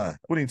sign. I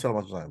wouldn't even tell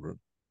them I'm sign,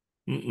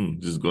 bro.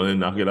 Just go ahead and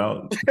knock it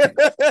out.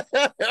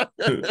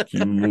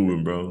 Keep it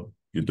moving, bro.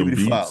 Get them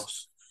beats.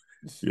 Files.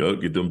 Yo,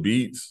 get them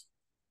beats.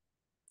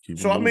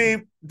 I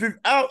mean,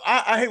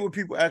 I hate when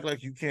people act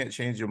like you can't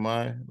change your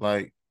mind.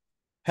 Like,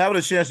 having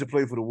a chance to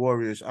play for the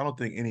Warriors, I don't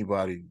think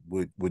anybody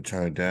would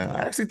turn down.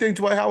 I actually think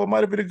Dwight Howard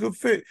might have been a good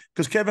fit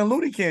because Kevin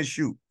Looney can't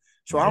shoot.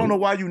 So I don't know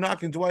why you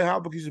knocking Dwight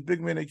Howard because he's a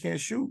big man that can't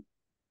shoot.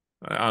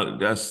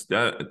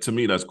 That to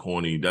me, that's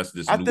corny. That's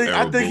this new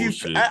era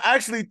bullshit. I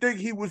actually think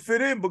he would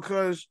fit in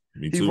because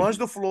he runs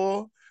the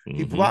floor,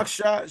 he blocks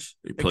shots.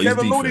 He plays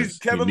Kevin Looney is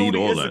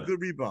a good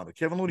rebounder.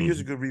 Kevin Looney is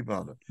a good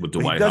rebounder. But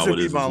Dwight Howard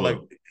is as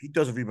well. He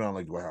doesn't rebound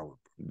like Dwight Howard.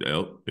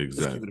 Yep,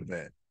 exactly. Let's keep it a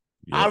man.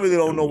 I really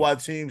don't know why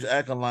teams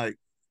acting like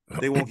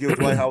they won't give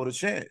Dwight Howard a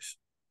chance.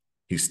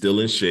 He's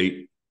still in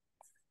shape.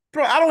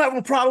 Bro, I don't have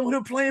no problem with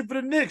him playing for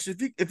the Knicks.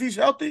 If he's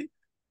healthy,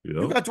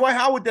 you got Dwight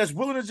Howard that's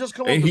willing to just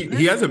come on. And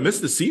he hasn't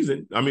missed the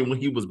season. I mean, when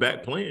he was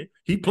back playing,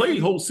 he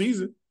played whole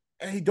season.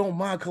 And he don't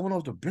mind coming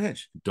off the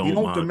bench. He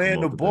don't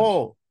demand the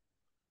ball.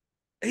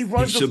 He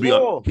runs the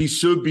floor. He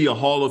should be a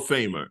Hall of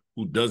Famer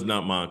who does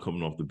not mind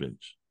coming off the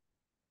bench.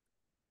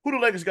 Who the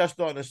Lakers got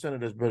starting at center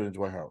that's better than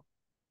Dwight Howard?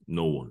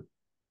 No one.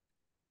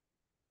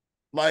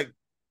 Like,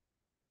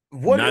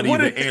 not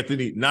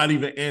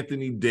even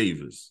Anthony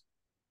Davis.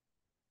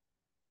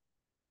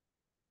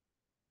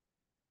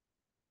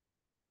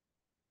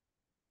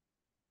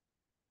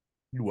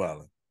 You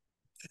wildin'.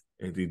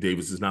 Anthony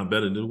Davis is not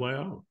better than Dwight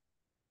Howard.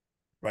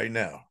 Right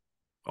now.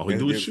 All he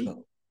do is shoot.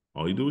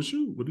 All he do is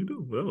shoot. What do he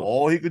do? Well,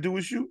 all he could do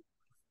is shoot.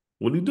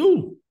 What do he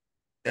do?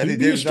 He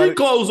be in street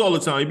clothes all the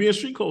time. He be in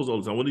street clothes all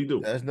the time. What do he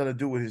do? That has nothing to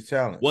do with his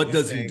talent. What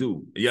does he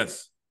do?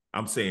 Yes,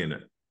 I'm saying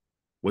that.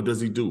 What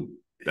does he do?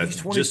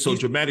 That's just so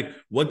dramatic.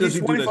 What does he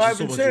do? That's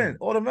just so much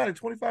automatic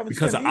 25 and 10.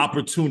 Because of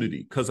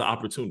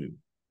opportunity.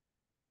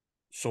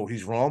 So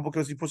he's wrong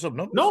because he puts up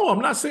numbers? No, I'm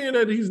not saying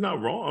that he's not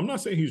wrong. I'm not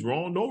saying he's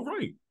wrong. No,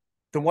 right.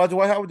 Then why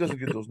Dwight Howard doesn't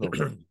get those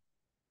numbers?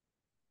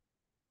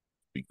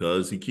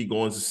 Because he keep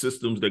going to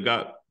systems that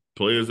got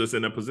players that's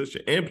in that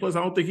position. And plus,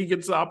 I don't think he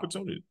gets the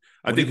opportunity.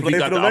 I think if he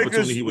got the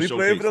opportunity, he would showcase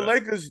that. He played for the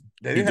Lakers.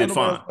 They didn't have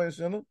nobody else playing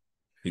center.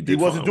 He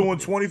wasn't doing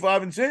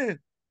 25 and 10.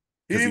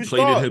 He didn't even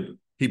start.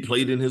 He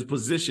played in his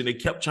position. They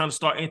kept trying to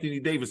start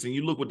Anthony Davis, and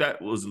you look what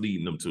that was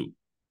leading them to.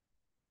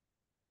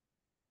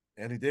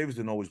 Anthony Davis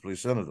didn't always play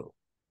center, though.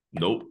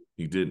 Nope,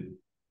 he didn't.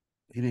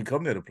 He didn't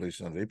come there to play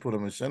center. They put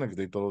him in center because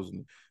they thought it was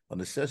a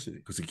necessity.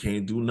 Because he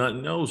can't do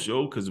nothing else,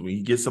 yo. Because when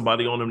he gets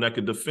somebody on him that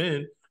can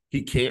defend,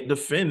 he can't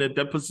defend at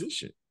that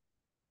position.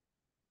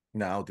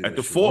 No, at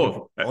the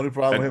four. Only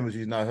problem with him is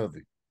he's not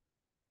healthy.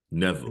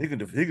 Never. He can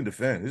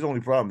defend. His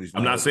only problem is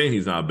I'm not saying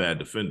he's not a bad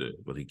defender,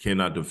 but he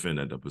cannot defend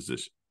at that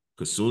position.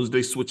 Because as soon as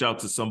they switch out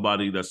to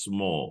somebody that's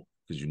small,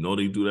 because you know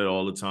they do that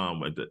all the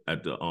time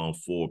at the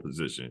 4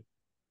 position,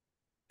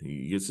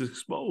 He gets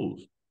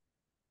exposed.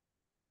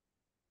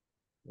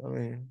 I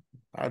mean,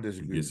 I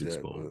disagree with that,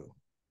 exposed.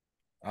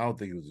 but I don't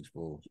think he was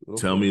exposed.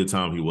 Tell me a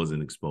time he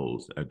wasn't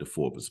exposed at the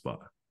 4th spot.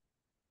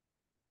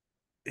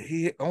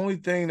 Only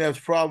thing that's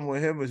problem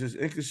with him is his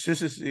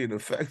inconsistency and the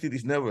fact that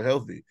he's never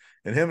healthy.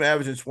 And him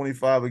averaging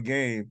 25 a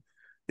game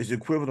is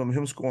equivalent to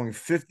him scoring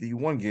 50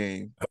 one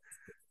game.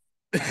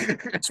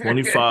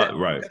 25,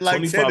 right? Like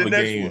 25 a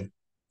game. One.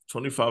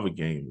 25 a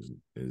game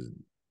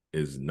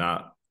is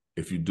not.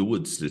 If you do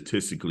it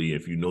statistically,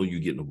 if you know you're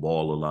getting the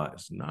ball a lot,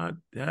 it's not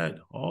that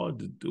hard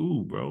to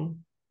do, bro.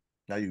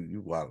 Now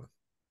you wild.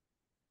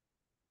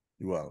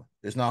 You wild.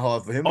 It's not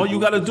hard for him. All you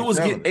got to do is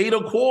get 8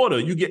 a quarter.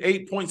 You get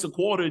 8 points a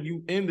quarter, and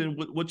you end in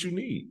with what you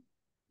need.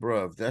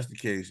 Bro, if that's the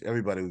case,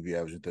 everybody would be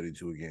averaging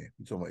 32 a game.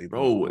 You're talking about 8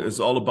 Bro, it's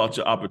all about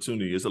your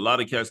opportunity. It's a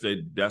lot of cats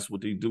that's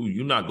what they do.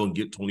 You're not going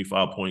to get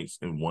 25 points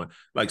in one.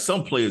 Like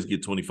some players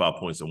get 25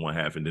 points in one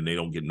half, and then they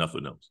don't get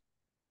nothing else.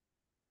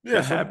 Yeah,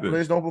 that happens.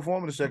 Players don't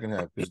perform in the second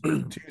half.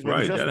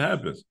 Right, that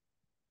happens.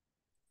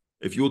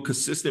 If you're a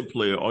consistent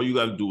player, all you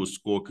got to do is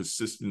score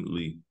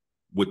consistently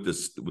with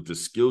the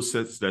skill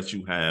sets that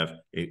you have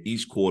in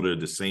each quarter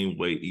the same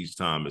way each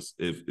time.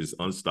 It's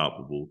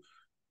unstoppable.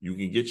 You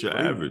can get your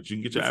average. You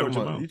can get your average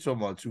amount. You're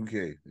talking about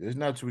 2K. There's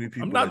not too many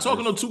people. I'm not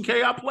talking on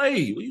 2K. I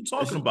play. What are you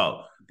talking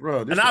about?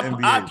 Bro, and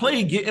I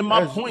play getting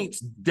my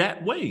points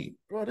that way.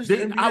 Bro,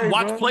 I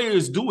watch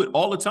players do it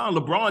all the time.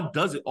 LeBron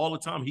does it all the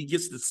time. He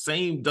does the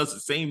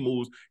same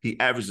moves. He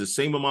averages the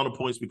same amount of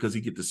points because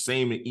he gets the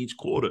same in each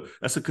quarter.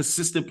 That's a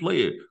consistent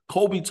player.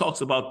 Kobe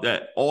talks about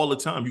that all the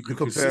time. You can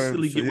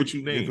consistently get what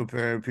you name. You're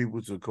comparing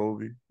people to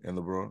Kobe and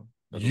LeBron?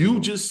 You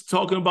just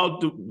talking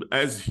about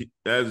as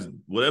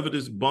whatever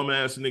this bum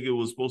ass nigga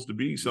was supposed to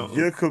be. Something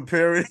you're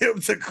comparing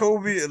him to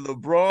Kobe and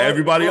LeBron.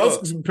 Everybody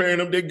else is comparing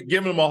him. They're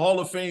giving him a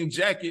Hall of Fame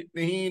jacket,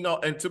 and he ain't.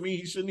 And to me,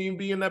 he shouldn't even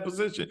be in that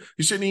position.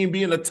 He shouldn't even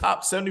be in the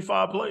top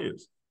 75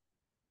 players.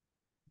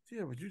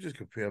 Yeah, but you just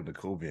compare him to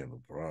Kobe and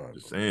LeBron.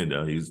 Just saying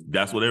that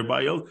that's what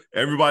everybody else.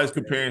 Everybody's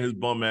comparing his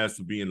bum ass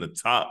to being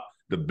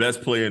the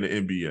best player in the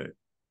NBA.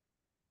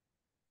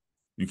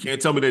 You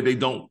can't tell me that they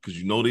don't, because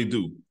you know they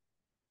do.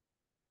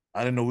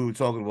 I didn't know we were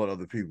talking about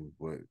other people,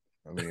 but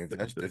I mean,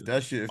 if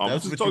that's shit, I'm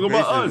just talking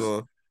about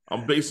us.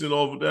 I'm basing it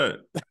off of that.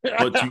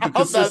 But you can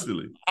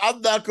consistently. I'm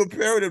not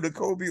comparing him to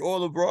Kobe or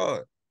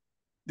LeBron.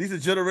 These are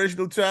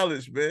generational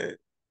talents, man.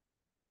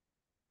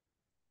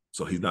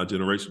 So he's not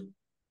generational?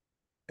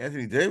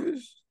 Anthony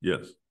Davis?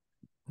 Yes.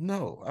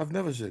 No, I've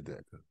never said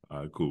that.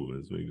 All right, cool.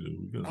 Let's make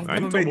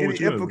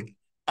it.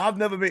 I've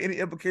never made any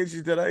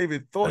implications that I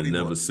even thought. I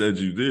never said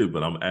you did,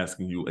 but I'm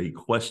asking you a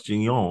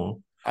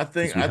question. I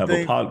think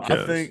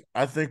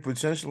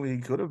potentially he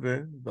could have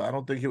been, but I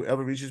don't think he'll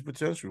ever reach his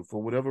potential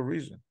for whatever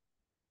reason.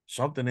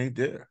 Something ain't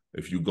there.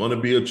 If you're gonna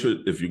be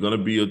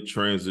a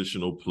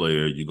transitional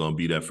player, you're gonna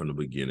be that from the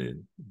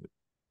beginning.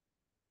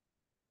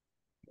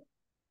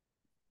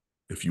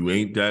 If you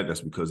ain't that,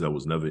 that's because that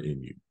was never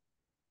in you.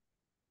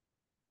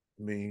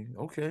 I mean,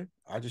 okay.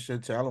 I just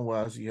said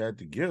talent-wise, he had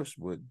the gifts,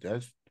 but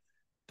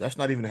that's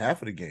not even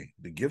half of the game.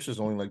 The gifts is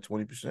only like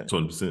 20%.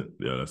 20%.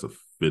 Yeah, that's a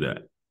fit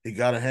at. He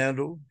got a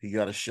handle. He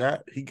got a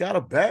shot. He got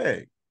a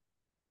bag.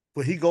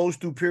 But he goes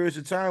through periods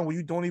of time where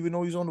you don't even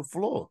know he's on the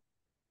floor.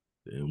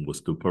 And what's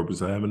the purpose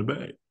of having a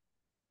bag?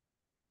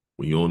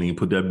 When you don't even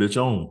put that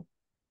bitch on.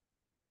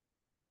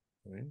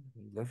 I mean,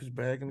 he left his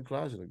bag in the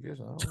closet, I guess.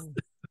 I don't know.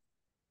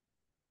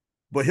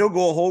 But he'll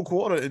go a whole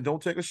quarter and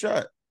don't take a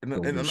shot. And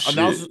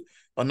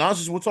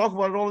announcers will talk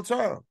about it all the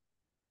time.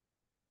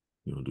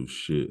 You don't do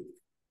shit.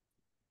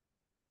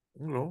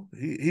 You know,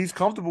 he's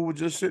comfortable with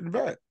just sitting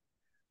back.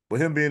 But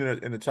him being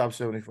in the top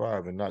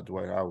 75 and not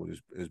Dwight Howard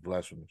is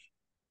blasphemous.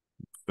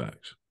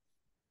 Facts.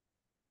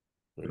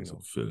 That's a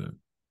fit.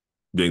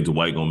 Think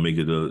Dwight gonna make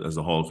it as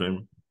a Hall of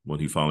Famer when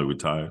he finally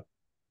retire?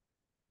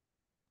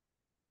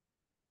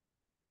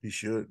 He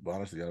should, but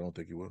honestly, I don't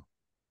think he will.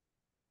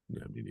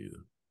 Yeah, me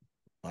neither.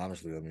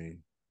 Honestly, I mean,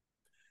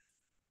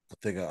 I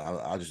think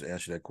I'll just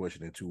answer that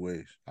question in two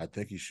ways. I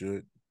think he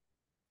should.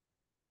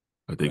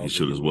 I think he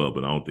should as well,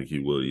 but I don't think he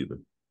will either.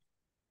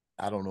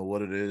 I don't know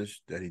what it is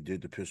that he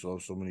did to piss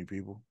off so many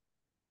people.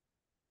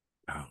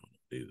 I don't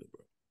know either,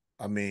 bro.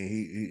 I mean,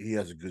 he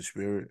has a good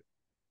spirit.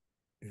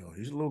 You know,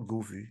 he's a little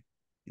goofy.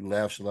 He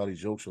laughs a lot. He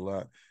jokes a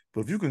lot.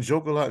 But if you can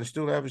joke a lot and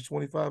still average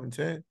 25 and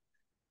 10,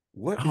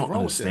 what is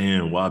wrong with that? I don't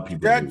understand why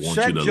people want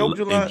you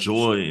to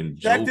enjoy and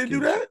joke. Shaq didn't do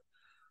that?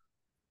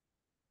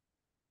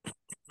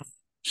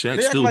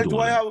 Shaq's still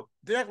doing it.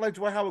 They act like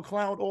Dwight Howard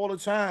clowned all the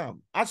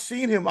time. I've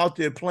seen him out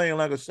there playing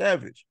like a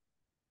savage.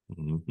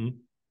 Mm-hmm.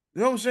 You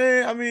know what I'm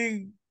saying? I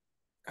mean,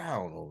 I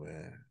don't know,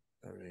 man.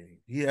 I mean,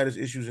 he had his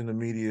issues in the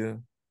media,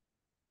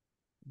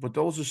 but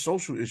those are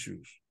social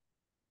issues.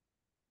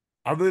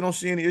 I really don't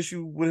see any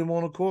issue with him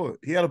on the court.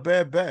 He had a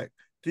bad back.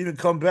 To even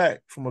come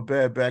back from a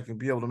bad back and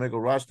be able to make a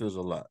roster is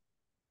a lot.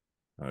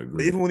 I agree.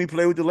 But even when he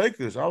played with the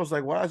Lakers, I was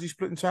like, why is he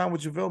splitting time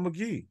with JaVale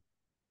McGee?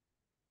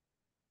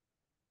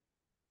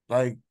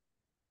 Like,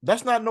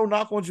 that's not no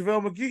knock on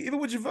JaVale McGee. Even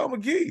with JaVale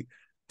McGee,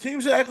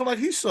 teams are acting like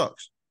he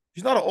sucks.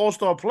 He's not an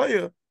all-star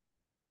player,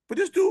 But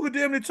this dude could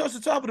damn near touch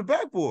the top of the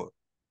backboard.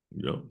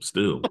 Yep,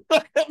 still.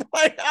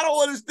 Like, I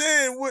don't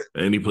understand what.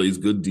 And he plays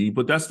good D,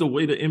 but that's the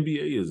way the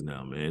NBA is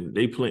now, man.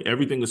 They play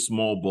everything is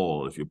small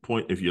ball.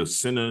 If your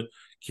center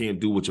can't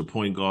do what your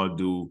point guard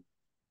do,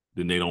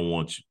 then they don't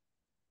want you.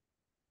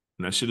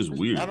 And that shit is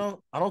weird. I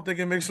don't think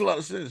it makes a lot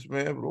of sense,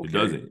 man. But okay.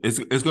 It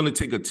doesn't. It's going to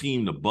take a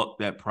team to buck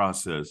that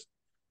process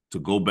to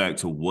go back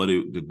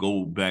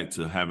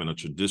to having a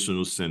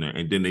traditional center,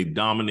 and then they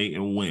dominate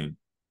and win.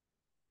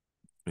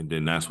 And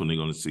then that's when they're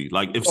going to see.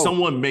 Like if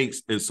someone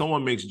makes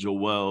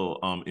Joel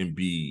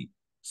Embiid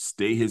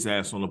stay his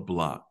ass on the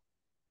block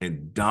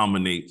and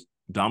dominate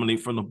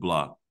from the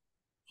block,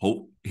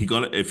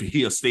 if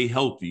he'll stay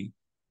healthy,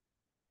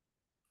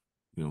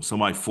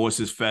 somebody force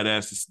his fat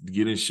ass to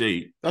get in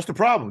shape. That's the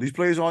problem. These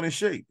players aren't in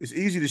shape. It's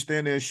easy to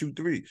stand there and shoot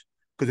threes.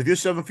 Because if you're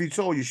 7 feet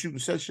tall, you're shooting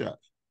set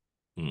shots.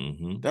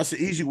 Mm-hmm. That's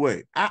the easy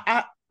way.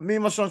 Me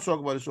and my son talk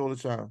about this all the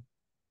time.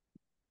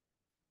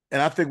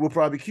 And I think we'll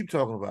probably keep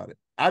talking about it.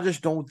 I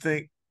just don't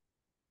think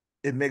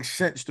it makes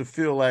sense to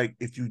feel like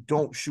if you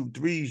don't shoot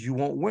threes, you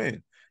won't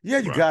win. Yeah,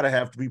 you got to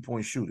have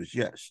 3-point shooters,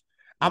 yes.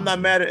 I'm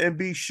not mad at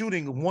Embiid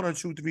shooting 1 or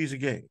 2 threes a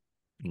game.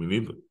 Me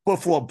neither.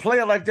 But for a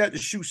player like that to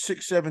shoot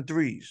 6, 7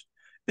 threes,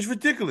 it's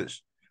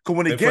ridiculous. Because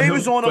when the game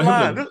is on the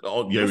line, that's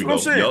what I'm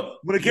saying. Yep.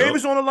 When the game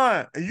is on the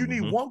line and you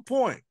need 1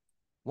 point,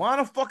 why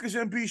the fuck is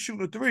Embiid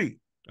shooting a 3?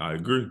 I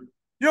agree. You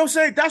know what I'm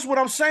saying? That's what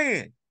I'm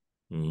saying.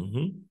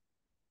 Mm-hmm.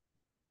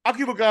 I'll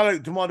give a guy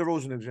like DeMar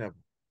DeRozan an example.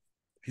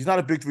 He's not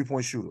a big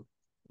 3-point shooter.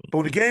 But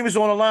when the game is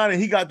on the line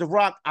and he got the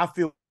rock, I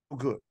feel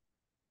good.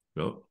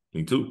 Yep,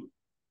 me too.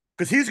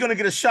 Because he's going to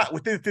get a shot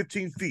within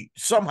 15 feet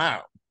somehow.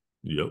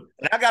 Yep.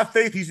 And I got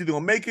faith he's either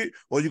going to make it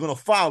or you're going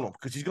to foul him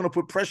because he's going to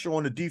put pressure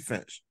on the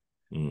defense.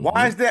 Mm-hmm.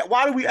 Why is that?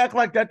 Why do we act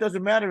like that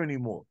doesn't matter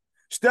anymore?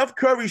 Steph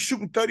Curry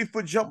shooting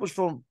 30-foot jumpers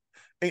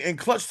in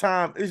clutch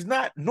time is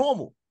not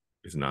normal.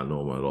 It's not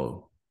normal at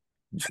all.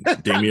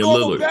 Damian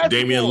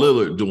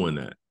Lillard doing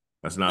that.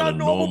 That's not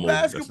normal.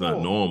 That's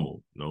not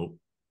normal. Nope.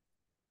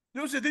 You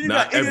know what I'm saying? Then you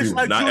got idiots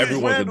like not Julius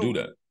everyone Randle. can do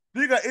that.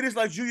 Then you got idiots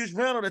like Julius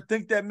Randle that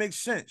think that makes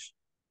sense.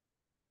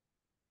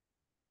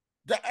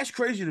 That's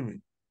crazy to me.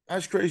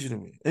 That's crazy to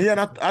me. And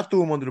yeah, I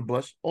threw him under the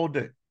bus all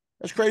day.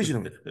 That's crazy to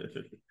me.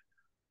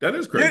 That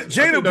is crazy.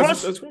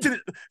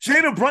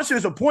 Jalen Brunson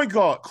is a point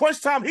guard.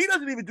 Crunch time, he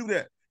doesn't even do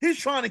that. He's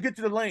trying to get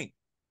to the lane.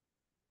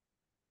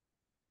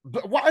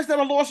 But why is that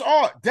a lost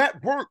art?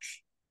 That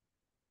works.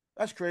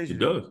 That's crazy. It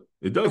does.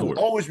 It does work.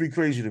 Always be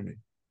crazy to me.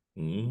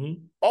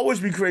 Mm-hmm. Always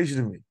be crazy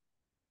to me.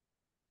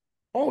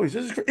 Always.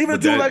 This is crazy. Even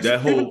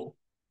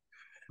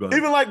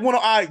like when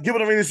I give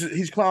it a ring,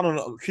 he's clowning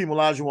Hakeem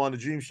Olajuwon, the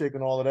Dream Shake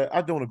and all of that.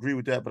 I don't agree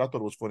with that, but I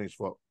thought it was funny as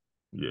fuck.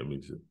 Yeah,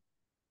 me too.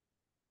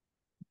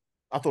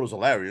 I thought it was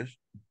hilarious.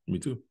 Me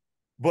too.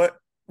 But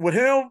with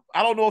him,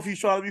 I don't know if he's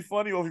trying to be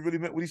funny or if he really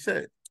meant what he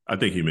said. I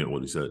think he meant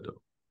what he said,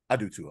 though. I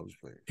do too. I'm just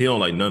playing. He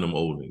don't like none of them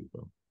old niggas,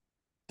 bro.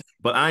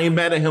 But I ain't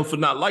mad at him for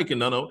not liking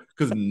none of them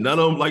because none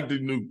of them like the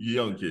new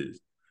young kids.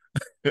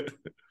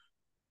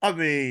 I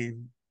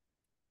mean,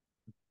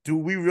 do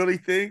we really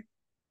think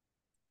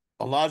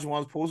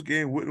Olajuwon's post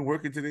game wouldn't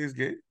work in today's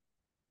game?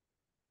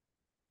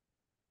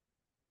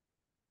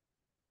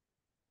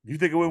 You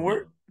think it wouldn't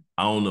work?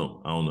 I don't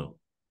know.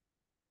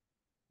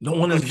 No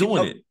one is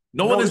doing it.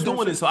 No one is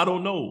doing it, so I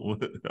don't know.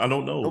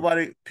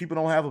 People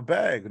don't have a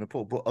bag in the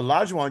post. But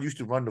Olajuwon used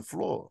to run the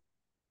floor.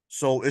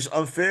 So it's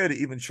unfair to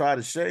even try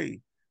to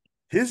say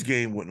his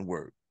game wouldn't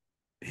work.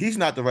 He's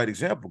not the right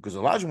example because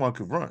Olajuwon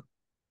could run.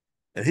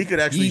 And he could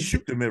actually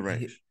shoot the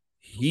mid-range.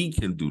 He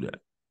can do that.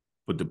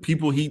 But the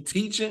people he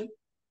teaching,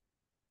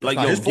 that's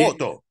not his fault,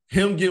 though.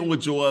 Him getting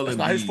with Joel That's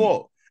not his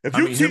fault. If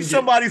you teach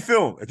somebody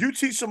film, if you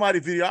teach somebody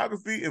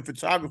videography and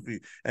photography,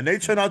 and they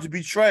turn out to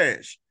be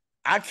trash,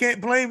 I can't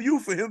blame you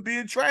for him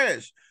being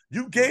trash.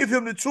 You gave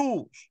him the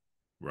tools.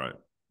 Right.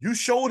 You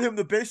showed him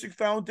the basic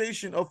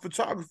foundation of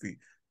photography.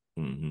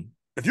 Mm-hmm.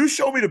 If you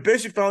show me the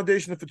basic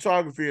foundation of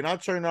photography and I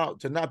turn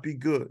out to not be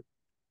good,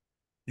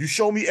 you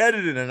show me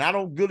editing and I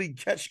don't really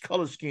catch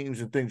color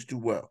schemes and things too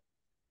well,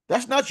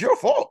 that's not your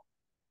fault.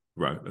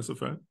 Right. That's a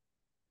fact.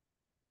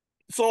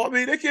 So, I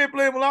mean, they can't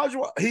blame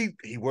Olajuwon.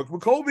 He worked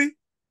with Kobe.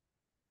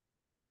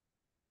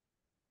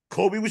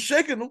 Kobe was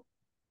shaking him.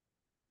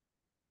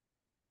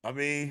 I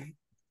mean,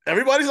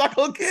 everybody's not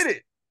going to get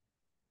it.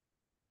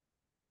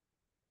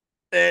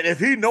 And if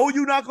he know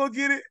you're not going to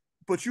get it,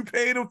 but you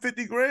paid him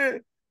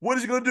 $50,000, what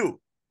is he going to do?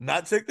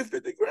 Not take the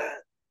 $50,000?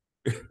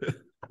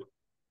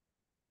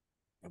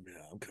 I mean,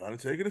 I'm kind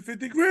of taking the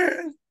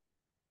 $50,000.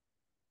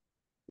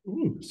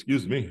 Ooh,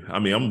 excuse me. I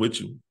mean, I'm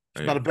with you.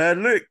 It's not a bad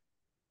lick.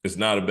 It's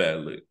not a bad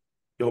lick.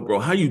 Yo, bro,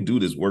 how you do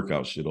this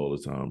workout shit all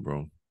the time,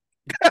 bro?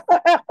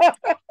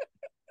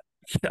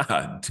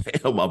 God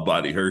damn, my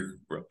body hurts,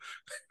 bro.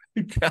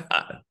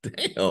 God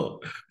damn.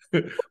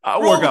 I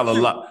work out a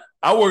lot.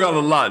 I work out a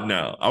lot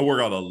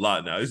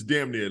now. It's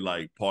damn near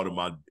like part of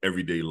my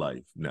everyday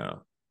life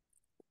now.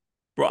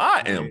 Bro,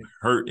 I am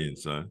hurting,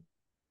 son.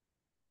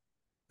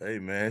 Hey,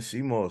 man,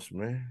 CMOS,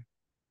 man.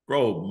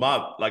 Bro,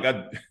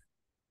 let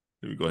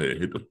me go ahead and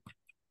hit them.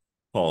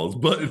 pause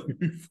button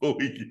before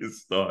we get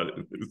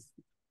started.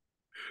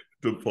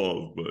 The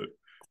pause button.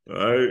 All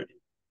right.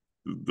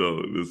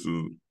 No, this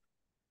is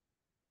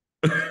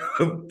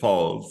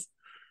pause.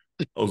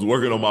 I was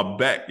working on my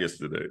back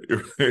yesterday,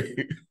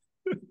 right?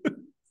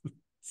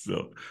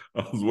 So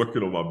I was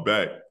working on my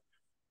back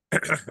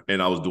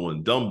and I was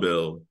doing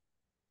dumbbell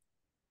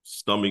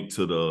stomach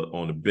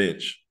on the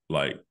bench,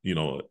 like,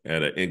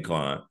 at an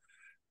incline.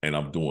 And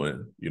I'm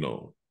doing,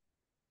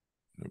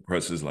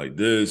 presses like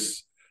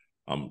this.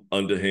 I'm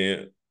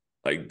underhand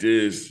like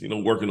this,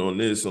 working on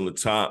this on the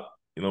top,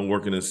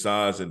 working in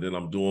sides. And then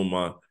I'm doing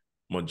my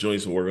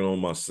joints and working on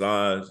my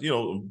sides.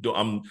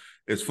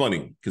 It's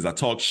funny because I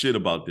talk shit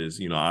about this.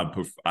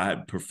 I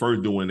prefer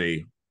doing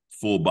a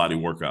full body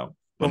workout.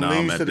 But From now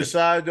leans to the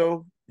side,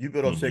 though, you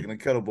better off Mhm. taking a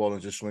kettlebell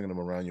and just swinging them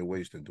around your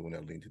waist and doing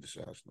that lean to the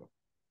side stuff.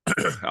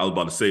 I was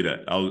about to say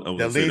that. I was That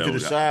gonna say lean that to the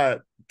was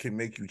side can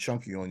make you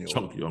chunky on your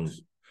chunky.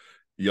 obliques.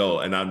 Yo,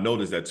 and I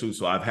noticed that too.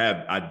 So I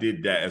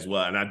did that as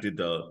well, and I did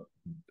the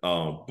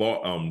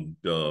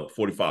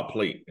 45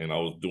 plate, and I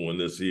was doing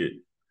this here,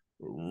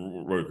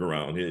 work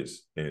around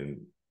his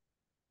and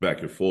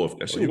back and forth.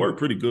 That shit worked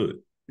pretty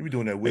good. You be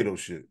doing that widow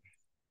shit.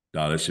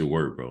 Nah, that shit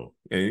work, bro.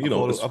 And I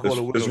call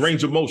it's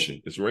range of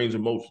motion. It's range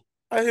of motion.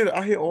 I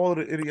hear all of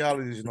the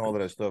ideologies and all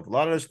of that stuff. A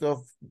lot of that stuff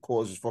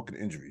causes fucking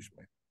injuries,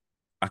 man.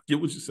 I get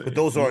what you're saying. But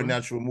those aren't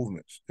natural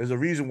movements. There's a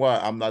reason why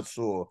I'm not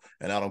sore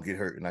and I don't get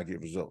hurt and I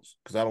get results.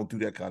 Because I don't do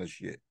that kind of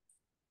shit.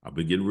 I've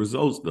been getting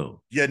results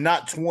though. You're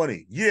not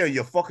 20. Yeah,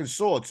 you're fucking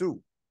sore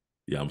too.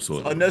 Yeah, I'm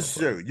sore. It's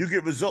unnecessary. You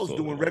get results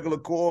doing regular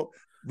compound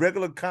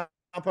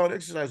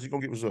exercise, you're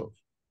gonna get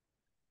results.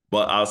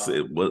 But I'll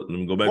say, let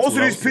me go back most to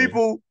of these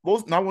people,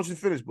 I want you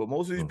to finish, but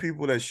most of these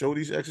people that show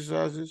these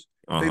exercises,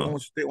 they on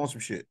some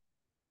shit.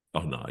 Oh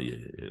no, yeah.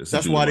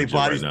 That's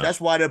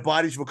why their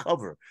bodies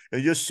recover.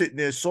 And you're sitting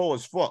there sore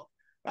as fuck.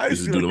 I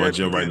used to do my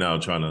gym right now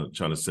trying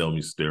to sell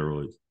me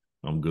steroids.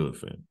 I'm good,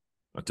 fam.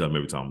 I tell them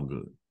every time I'm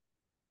good.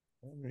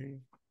 I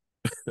mean,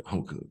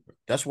 I'm good. Bro.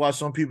 That's why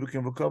some people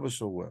can recover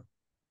so well.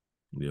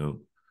 Yeah.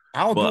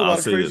 I don't do a lot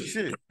of crazy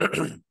shit.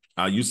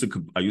 I used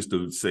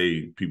to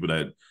say people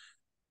that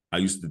I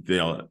used to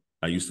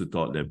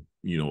thought that,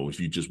 if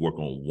you just work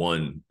on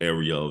one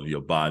area of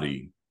your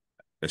body,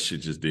 that shit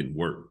just didn't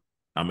work.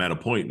 I'm at a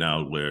point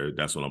now where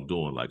that's what I'm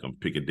doing. Like I'm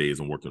picking days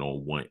and working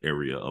on one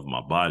area of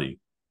my body.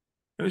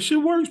 And the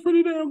shit works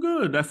pretty damn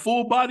good. That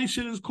full body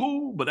shit is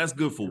cool, but that's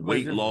good for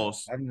weight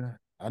loss.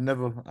 I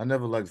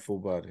never liked full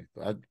body.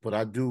 But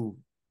I do.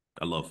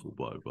 I love full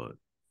body, but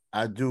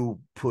I do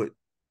put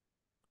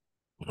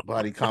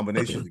body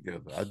combinations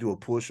together. I do a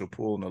push, a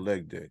pull, and a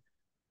leg day.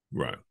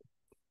 Right.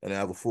 And I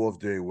have a fourth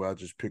day where I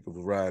just pick a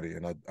variety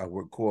and I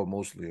work core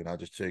mostly and I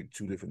just take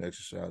 2 different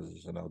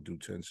exercises and I'll do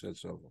 10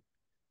 sets of them.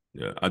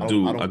 Yeah, I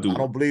do. I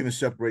don't believe in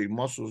separating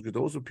muscles because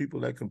those are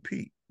people that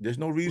compete. There's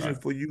no reason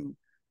for you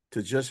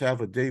to just have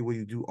a day where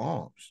you do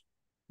arms.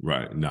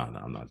 Right. No,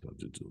 I'm not going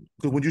to do.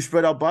 Because when you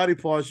spread out body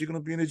parts, you're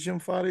going to be in the gym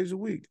 5 days a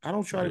week. I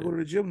don't try to go to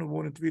the gym no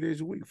more than 3 days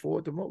a week, 4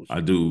 at the most.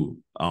 I do. You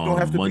don't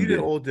have to be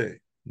there all day.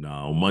 No,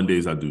 on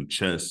Mondays I do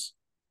chest,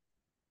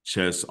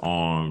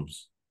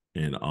 arms,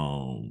 and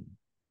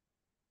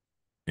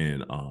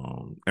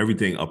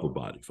everything upper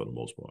body for the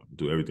most part.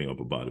 Do everything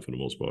upper body for the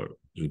most part.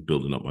 Just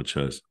building up my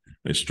chest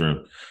and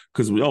strength.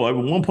 Because at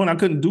one point I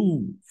couldn't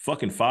do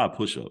fucking 5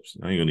 push-ups.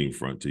 I ain't gonna even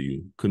front to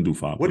you. Couldn't do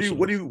 5 push-ups.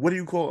 What do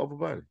you call upper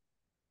body?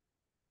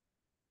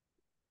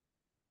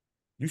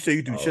 You say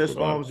you do chest,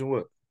 arms, and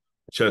what?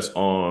 Chest,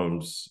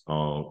 arms,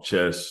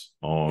 chest,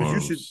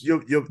 arms.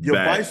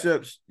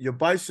 Your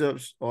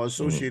biceps are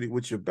associated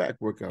with your back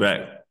workout.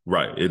 Back,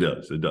 right? It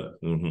does.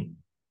 Mm-hmm.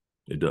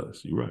 It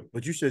does. You're right.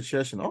 But you said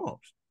chest and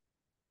arms.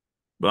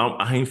 But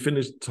I ain't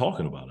finished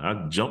talking about it.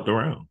 I jumped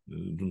around.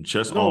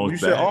 Chest, no, arms, you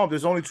said arm.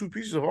 There's only 2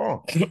 pieces of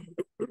arm.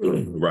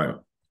 Right.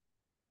 Of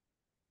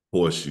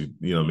course, you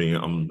know what I mean.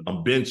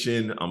 I'm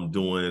benching. I'm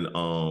doing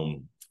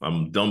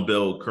I'm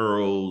dumbbell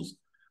curls.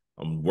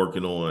 I'm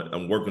working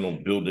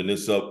on building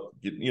this up.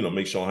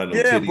 Make sure I have no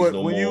titties but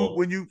no when more.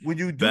 when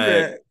you do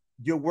that,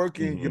 you're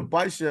working your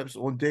biceps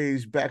on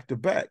days back to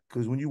back.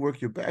 Because when you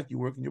work your back, you're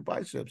working your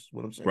biceps.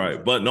 What I'm saying,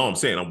 right? But no, I'm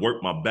saying I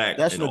work my back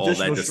and all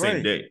that the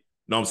same day.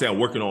 No, I'm saying I'm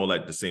working all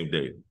that the same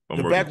day. I'm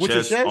the working back with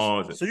chest, your chest.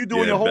 Arms, so you're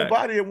doing your whole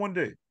body in one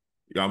day.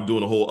 Yeah, I'm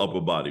doing the whole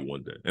upper body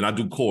one day, and I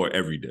do core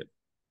every day.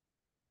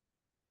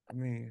 I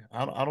mean,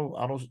 I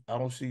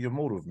don't see your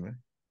motive, man.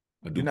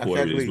 I do core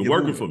every day. It's been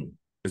working for me.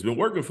 It's been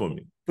working for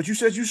me. But you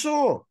said you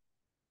sore.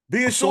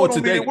 Being sore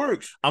don't mean it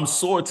works. I'm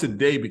sore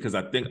today because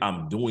I think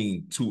I'm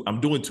doing too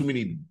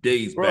many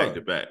days back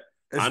to back.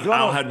 I'm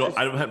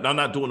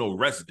not doing no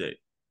rest day.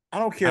 I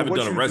don't care. I haven't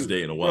done a rest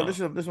day in a while.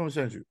 Listen what I'm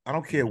saying to you. I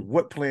don't care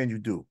what plan you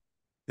do.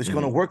 It's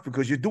gonna work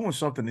because you're doing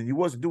something and you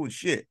wasn't doing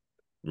shit.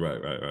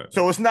 Right.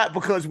 So it's not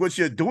because what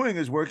you're doing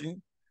is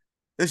working.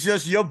 It's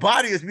just your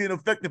body is being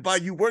affected by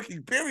you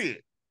working,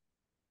 period.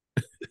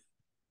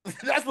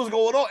 That's what's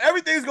going on.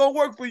 Everything's gonna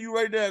work for you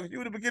right now. You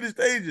in the beginning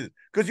stages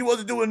because you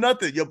wasn't doing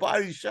nothing. Your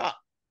body's shot.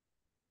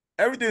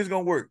 Everything's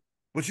gonna work,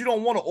 but you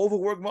don't want to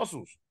overwork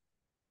muscles.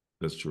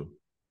 That's true.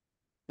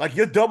 Like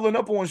you're doubling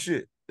up on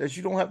shit that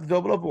you don't have to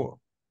double up on.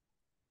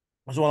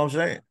 That's what I'm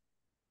saying.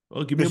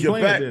 Oh, give me a Your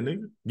plan back, then,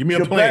 nigga. Give me a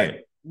your plan. back.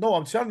 No,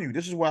 I'm telling you,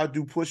 this is why I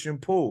do push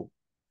and pull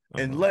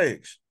and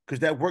legs, because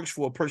that works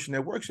for a person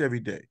that works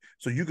every day.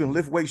 So you can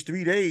lift weights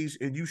 3 days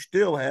and you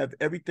still have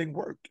everything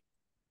worked.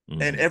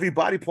 And every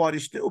body part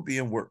is still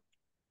being worked.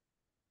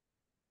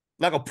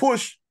 Like a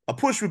push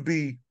would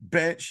be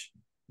bench.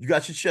 You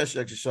got your chest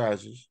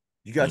exercises.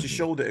 You got your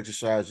shoulder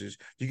exercises.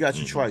 You got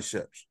your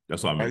triceps.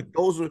 That's what I mean. Right?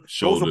 Those are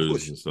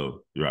shoulders and stuff.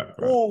 Right.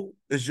 Pull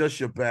is just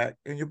your back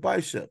and your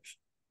biceps.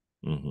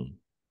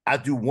 I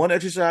do one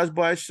exercise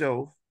by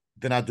itself,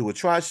 then I do a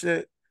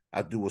tricep,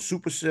 I do a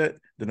superset,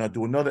 then I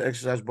do another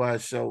exercise by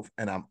itself,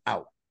 and I'm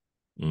out.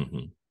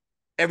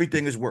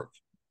 Everything is worked.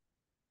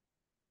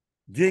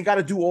 You ain't got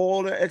to do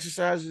all the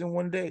exercises in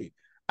one day.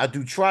 I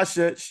do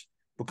triceps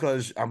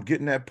because I'm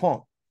getting that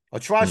pump. A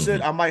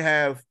tricep,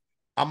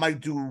 I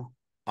might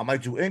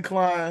do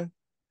incline,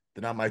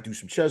 then I might do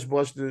some chest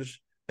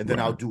busters, and then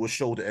I'll do a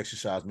shoulder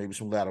exercise, maybe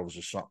some laterals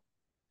or something.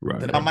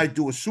 Then I might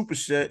do a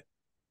superset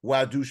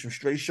where I do some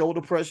straight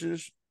shoulder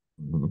presses,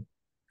 and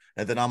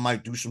then I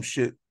might do some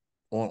shit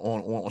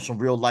on some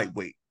real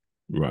lightweight.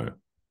 Right. You know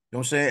what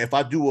I'm saying? If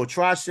I do a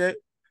tricep,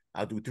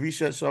 I do 3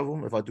 sets of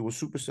them. If I do a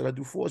superset, I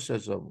do 4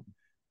 sets of them.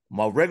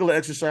 My regular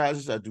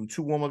exercises, I do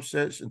 2 warm-up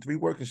sets and 3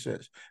 working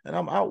sets. And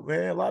I'm out,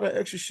 man. A lot of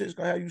extra shit's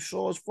gonna have you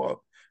sore as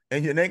fuck.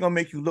 And it ain't gonna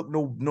make you look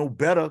no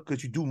better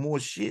because you do more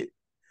shit.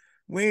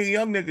 We ain't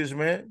young niggas,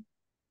 man.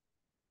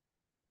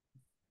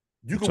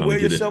 You can wear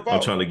yourself out.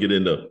 I'm trying to get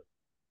in the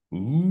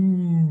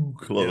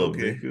club,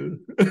 nigga.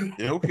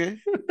 Yeah, okay.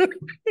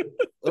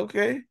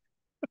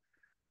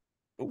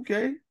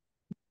 Okay.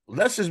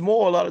 Less is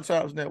more a lot of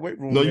times in that weight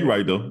room. No, you're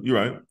right, though. You're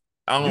right.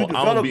 I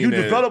don't be in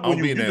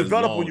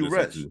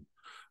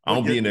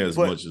there as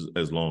much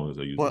as long as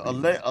I used to. But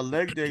a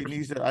leg day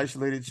needs that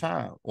isolated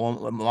time.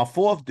 On my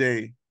 4th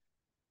day,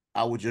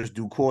 I would just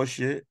do core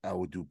shit. I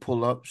would do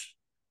pull-ups.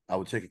 I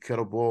would take a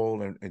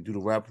kettlebell and do the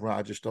wraparound.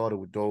 I just started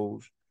with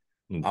those.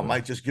 I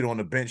might just get on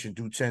the bench and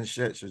do 10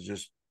 sets or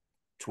just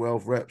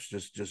 12 reps,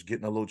 just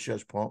getting a little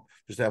chest pump,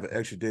 just have an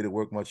extra day to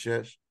work my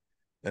chest.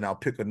 And I'll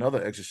pick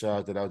another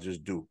exercise that I'll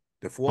just do.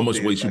 How much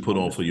weight you put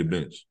on for your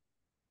bench?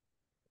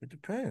 It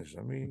depends.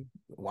 I mean,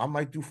 I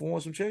might do 4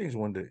 and some change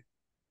one day.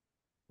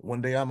 One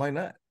day I might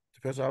not.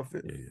 Depends how I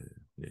feel.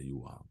 Yeah, you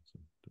wild.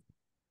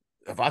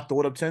 If I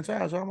throw it up 10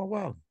 times, I'm a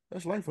wild.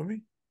 That's life for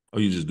me. Oh,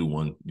 you just do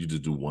one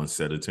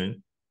set of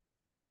 10?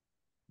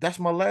 That's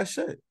my last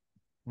set.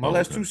 My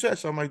last 2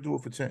 sets, I might do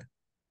it for 10.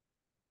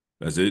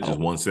 That's it? Just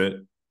one set?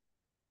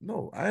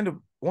 No, I end up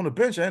on the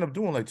bench. I end up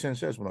doing like 10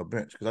 sets when I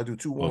bench because I do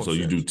 2 warm-up sets.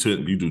 So you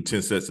do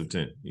 10 sets of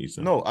 10.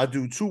 No, I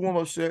do 2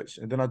 warm-up sets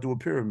and then I do a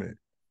pyramid.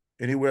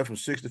 Anywhere from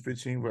 6 to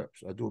 15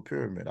 reps. I do a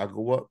pyramid. I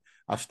go up.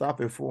 I stop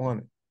at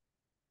 400.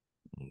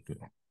 Okay.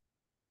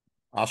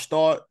 I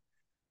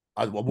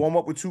warm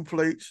up with 2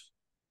 plates.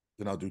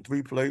 Then I'll do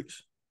 3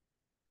 plates.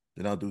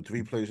 Then I'll do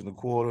 3 plates in a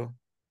quarter.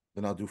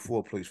 Then I'll do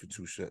 4 plates for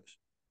 2 sets.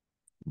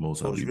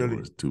 Most of people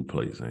is 2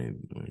 plates.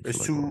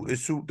 It's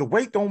too. The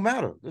weight don't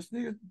matter.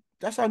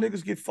 That's how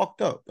niggas get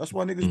fucked up. That's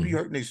why niggas be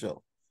hurting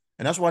themselves,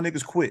 and that's why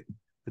niggas quit.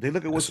 But they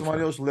look at what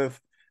somebody else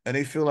lift, and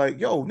they feel like,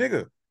 yo,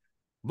 nigga.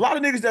 A lot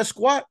of niggas that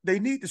squat, they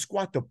need to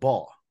squat the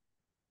bar.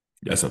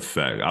 That's a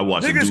fact. I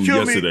watched a dude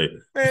yesterday.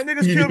 Man,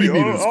 niggas kill me.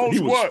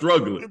 He was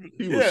struggling.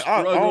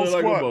 I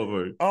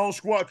don't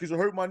squat because it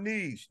hurt my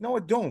knees. No,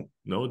 it don't.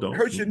 No, it don't. It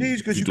hurts your knees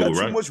because you got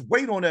too much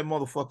weight on that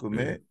motherfucker,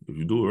 man. If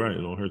you do it right,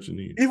 it don't hurt your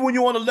knees. Even when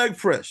you're on a leg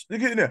press, they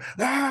get in there.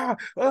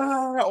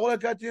 All that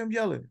goddamn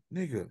yelling.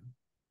 Nigga.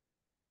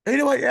 Ain't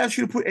nobody ask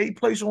you to put 8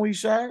 plates on each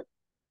side?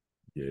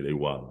 Yeah, they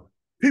wild.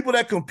 People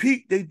that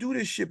compete, they do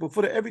this shit. But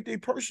for the everyday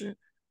person,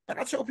 like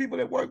I tell people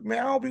that work,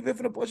 man, I don't be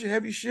lifting a bunch of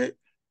heavy shit.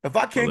 If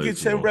I can't get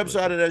 10 reps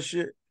out of that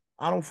shit,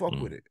 I don't fuck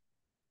with it.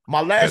 My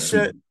last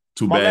set,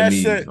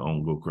 I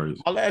don't go crazy.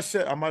 My last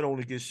set, I might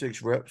only get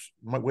 6 reps.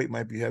 My weight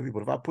might be heavy,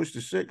 but if I push to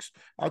 6,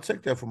 I'll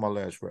take that for my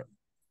last rep.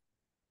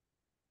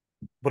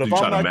 But if you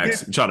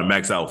try to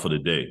max out for the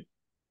day.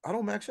 I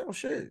don't max out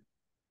shit.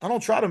 I don't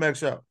try to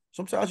max out.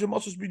 Sometimes your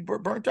muscles be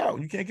burnt out.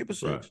 You can't get a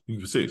 6. Right. You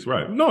get 6,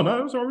 right? No,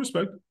 that's all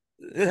respect.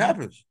 It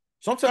happens.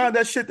 Sometimes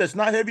that shit that's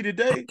not heavy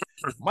today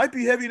might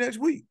be heavy next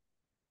week.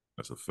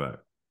 That's a fact.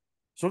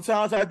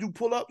 Sometimes I do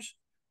pull-ups.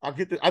 I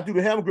do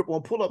the hammer grip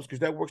on pull-ups because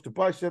that works the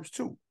biceps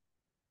too.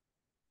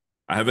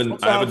 I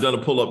haven't done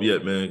a pull-up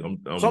yet, man.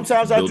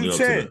 Sometimes I do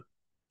 10.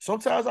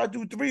 Sometimes I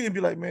do 3 and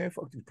be like, man,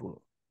 fuck these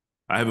pull-ups.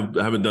 I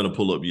haven't done a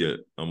pull-up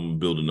yet. I'm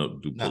building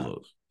up to do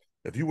pull-ups.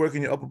 If you work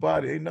in your upper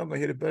body, ain't nothing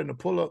gonna hit it better than a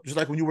pull-up. Just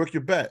like when you work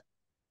your back.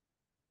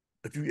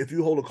 If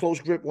you hold a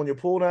close grip on your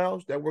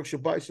pull-downs, that works your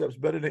biceps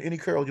better than any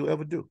curl you'll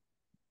ever do.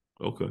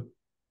 Okay.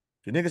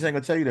 The niggas ain't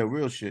gonna tell you that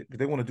real shit because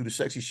they want to do the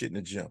sexy shit in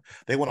the gym.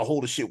 They want to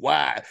hold the shit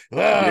wide.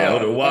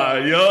 Hold it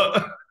wide, yo.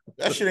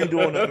 That shit ain't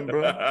doing nothing,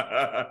 bro.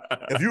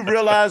 If you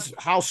realize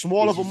how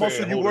small of a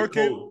muscle you work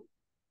in,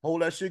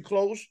 hold that shit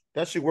close.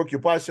 That shit work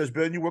your biceps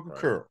better than you work a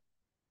curl.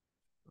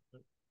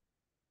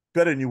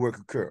 Better than you work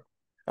a curl.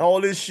 And all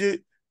this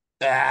shit,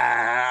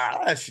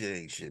 That shit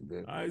ain't shit,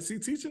 man. I see,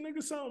 teach a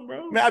nigga something,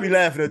 bro. Man, I be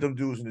laughing at them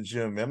dudes in the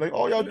gym, man. I'm like,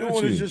 all y'all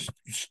doing is just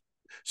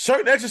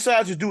certain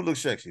exercises do look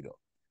sexy though.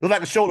 Look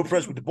like a shoulder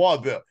press with the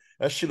barbell.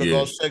 That shit look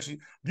all sexy.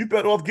 You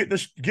better off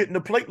getting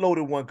the plate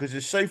loaded one because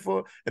it's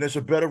safer and it's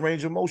a better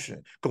range of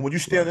motion. Because when you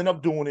standing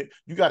up doing it,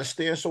 you got to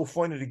stand so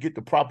funny to get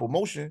the proper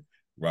motion.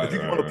 Right. If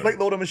you on a plate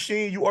loader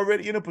machine, you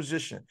already in a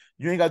position.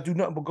 You ain't got to do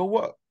nothing but go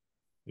up.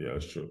 Yeah,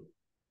 that's true.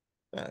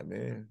 Nah,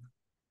 man.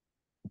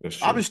 That's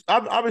true.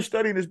 I've been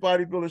studying this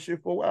bodybuilding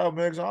shit for a while,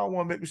 man, because I don't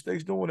want to make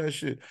mistakes doing that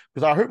shit.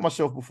 Because I hurt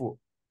myself before.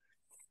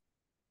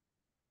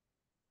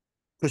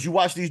 Because you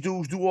watch these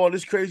dudes do all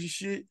this crazy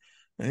shit,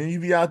 and then you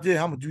be out there,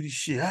 I'm gonna do this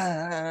shit.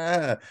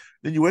 Then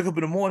you wake up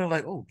in the morning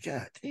like, oh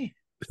god damn.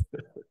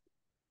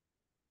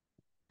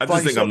 I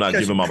just think I'm not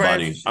giving my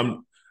body.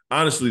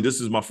 Honestly,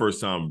 this is my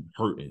first time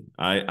hurting.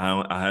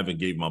 I haven't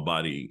gave my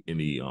body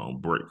any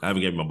break. I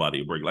haven't gave my body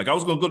a break. Like I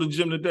was gonna go to the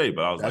gym today,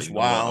 but I was that's like,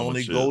 why I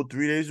only go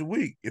 3 days a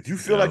week. If you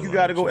feel like you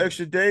got to go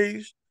extra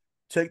days,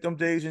 take them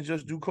days and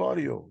just do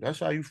cardio. That's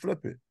how you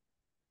flip it.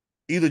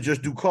 Either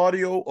just do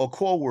cardio or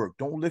core work.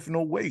 Don't lift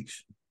no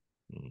weights.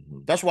 Mm-hmm.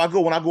 That's why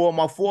when I go on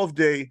my 4th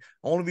day,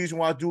 only reason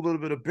why I do a little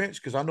bit of bench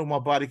because I know my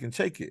body can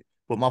take it.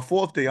 But my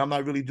 4th day, I'm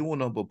not really doing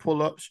them but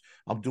pull-ups.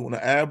 I'm doing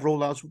the ab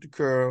rollouts with the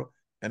curl,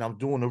 and I'm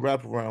doing the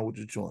wraparound with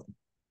the joint.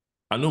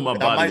 I knew my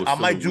body I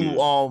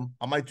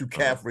might do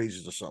calf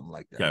raises or something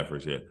like that. Calf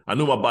raises, yeah. I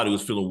knew my body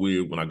was feeling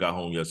weird when I got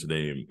home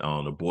yesterday,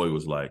 and the boy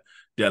was like,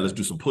 "Dad, let's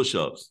do some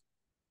push-ups."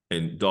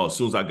 And dog, as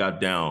soon as I got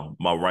down,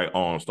 my right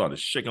arm started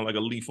shaking like a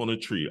leaf on a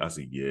tree. I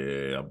said,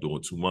 "Yeah, I'm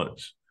doing too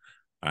much.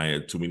 I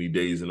had too many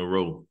days in a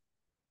row."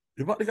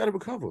 Your body got to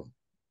recover.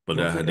 But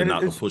I had to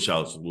knock the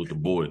push-outs with the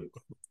boy.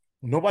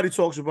 Nobody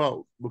talks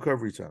about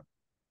recovery time.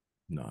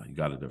 No, you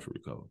got to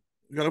definitely recover.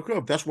 You got to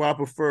recover. That's why I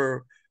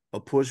prefer a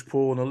push,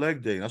 pull, and a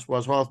leg day. That's why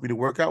it's hard for me to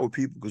work out with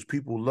people because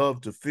people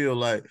love to feel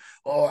like,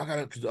 oh,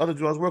 because the other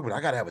dudes I was working with,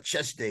 I got to have a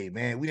chest day,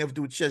 man. We never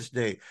do a chest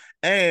day.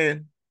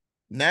 And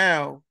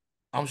now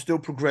I'm still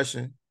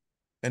progressing.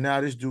 And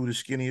now this dude is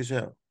skinny as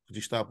hell because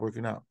he stopped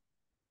working out.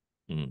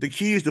 Mm-hmm. The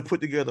key is to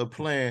put together a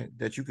plan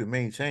that you can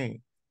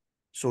maintain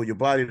so your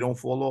body don't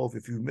fall off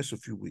if you miss a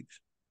few weeks.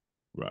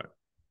 Right.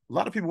 A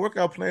lot of people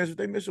workout plans, if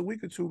they miss a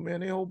week or two, man,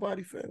 their whole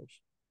body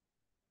fails.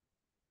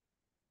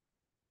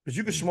 Because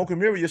you can smoke and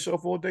mirror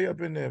yourself all day up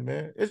in there,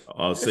 man.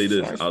 I'll say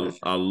this.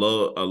 I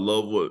love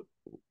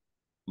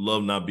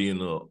not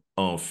being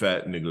a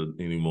fat nigga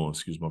anymore.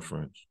 Excuse my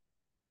French.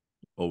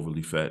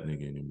 Overly fat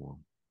nigga anymore.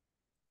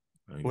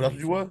 Well, that's what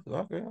you was?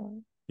 Okay.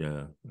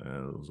 Yeah,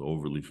 it was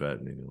overly fat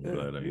nigga. I'm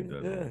glad I ate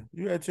that. Yeah,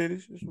 you had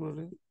titties. That's what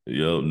it is.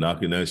 Yo,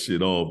 knocking that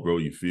shit off, bro.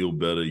 You feel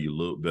better. You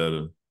look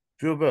better.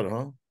 Feel better,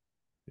 huh?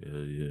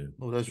 Yeah.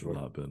 Oh, that's right. A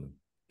lot better.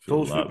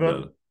 Feel a lot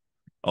better.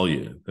 Oh,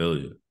 yeah. Hell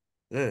yeah.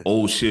 Yeah.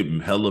 Old shit,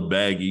 hella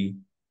baggy.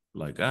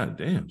 Like, god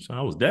damn, son,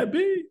 I was that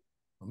big?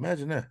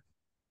 Imagine that.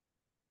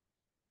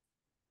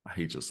 I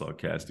hate your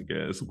sarcastic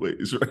ass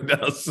ways right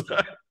now,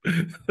 son.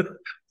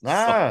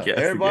 Nah,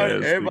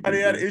 everybody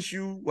had an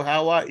issue with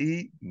how I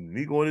eat.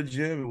 Me going to the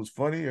gym, it was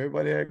funny.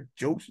 Everybody had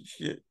jokes and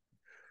shit.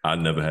 I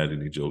never had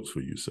any jokes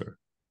for you, sir.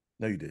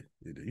 No, you did.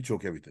 You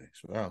joke everything.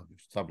 So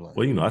stop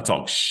lying. Well, I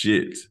talk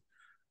shit.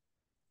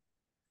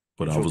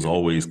 But I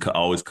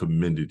always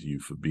commended you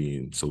for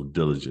being so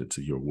diligent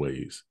to your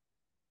ways.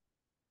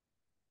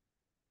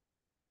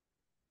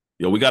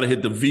 Yo, we gotta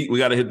hit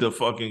the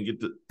fucking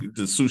get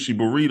the sushi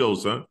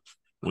burritos, huh?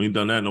 We ain't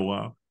done that in a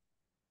while.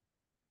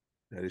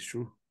 That is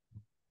true.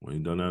 We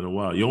ain't done that in a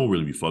while. You don't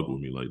really fuck with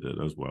me like that.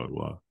 That's why.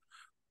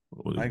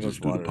 I ain't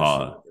just do the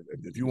pod.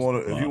 If you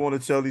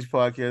want to tell these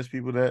podcast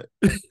people that,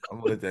 I'm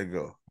gonna let that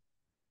go.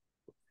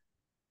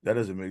 That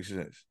doesn't make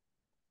sense.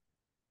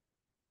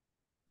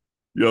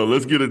 Yo,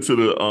 let's get into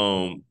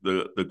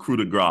the coup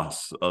de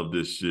grace of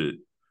this shit.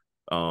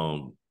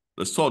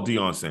 Let's talk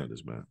Deion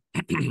Sanders, man.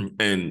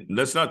 And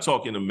let's not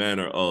talk in the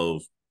manner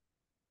of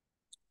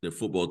their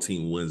football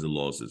team wins and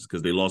losses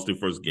because they lost their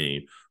first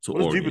game to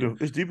Oregon.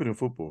 It's deeper than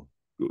football.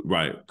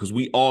 Right, because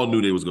we all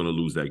knew they was going to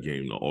lose that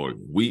game to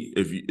Oregon.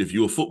 If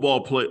you're a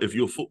football player, if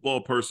you're a football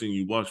person,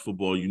 you watch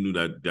football, you knew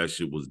that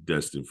shit was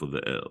destined for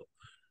the L.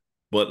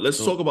 But let's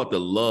talk about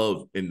the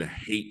love and the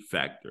hate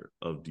factor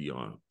of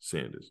Deion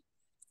Sanders.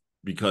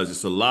 Because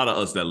it's a lot of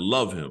us that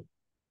love him,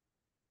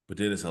 but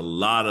then it's a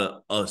lot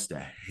of us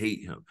that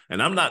hate him.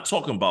 And I'm not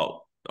talking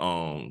about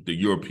the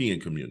European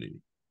community.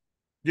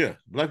 Yeah,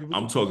 black people.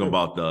 I'm talking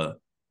about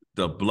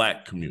the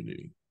black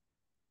community.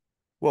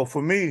 Well,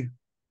 for me,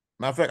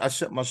 matter of fact, I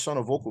sent my son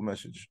a vocal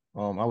message.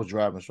 I was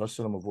driving, so I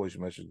sent him a voice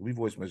message. We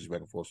voice message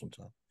back and forth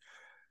sometimes.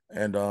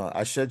 And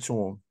I said to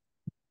him,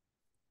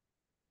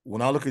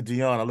 when I look at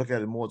Deion, I look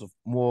at it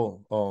more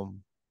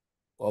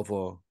of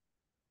a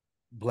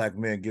black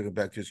man giving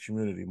back to his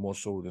community more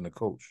so than a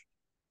coach.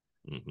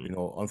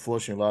 Mm-hmm.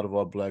 Unfortunately, a lot of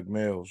our black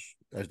males,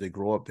 as they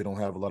grow up, they don't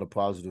have a lot of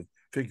positive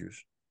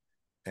figures,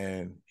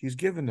 and he's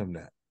giving them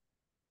that.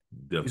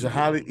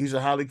 Definitely. He's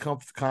a highly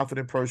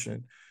confident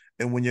person,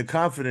 and when you're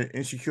confident,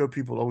 insecure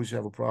people always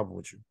have a problem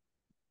with you.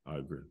 I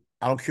agree.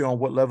 I don't care on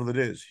what level it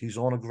is. He's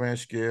on a grand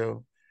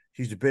scale.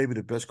 He's the baby,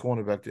 the best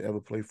cornerback to ever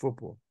play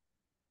football.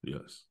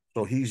 Yes.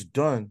 So he's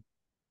done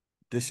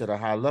this at a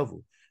high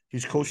level.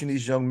 He's coaching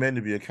these young men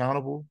to be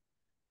accountable.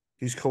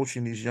 He's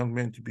coaching these young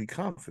men to be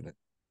confident.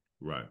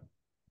 Right.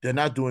 They're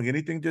not doing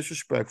anything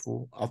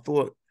disrespectful. I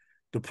thought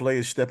the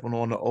players stepping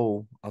on the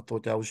O, I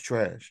thought that was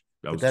trash.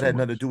 But that had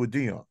nothing to do with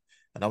Deion.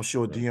 And I'm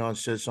sure Deion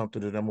said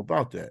something to them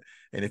about that.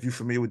 And if you're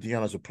familiar with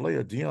Deion as a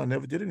player, Deion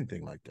never did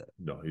anything like that.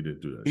 No, he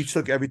didn't do that. He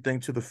took everything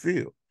to the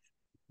field.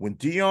 When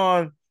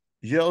Deion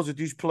yells at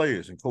these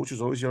players, and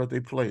coaches always yell at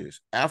their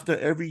players, after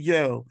every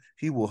yell,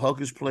 he will hug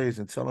his players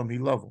and tell them he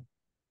loves them.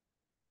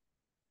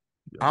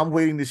 Yeah. I'm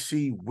waiting to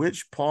see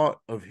which part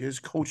of his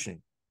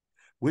coaching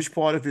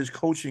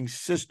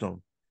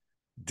system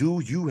do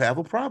you have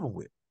a problem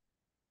with?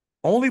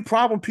 Only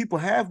problem people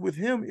have with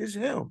him is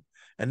him.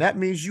 And that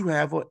means you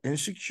have an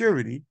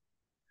insecurity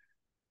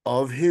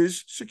of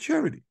his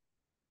security.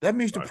 That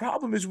means the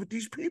problem is with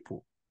these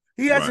people.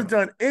 He hasn't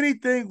done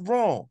anything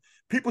wrong.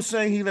 People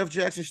saying he left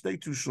Jackson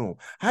State too soon.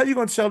 How are you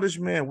going to tell this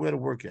man where to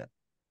work at?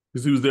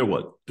 Because he was there,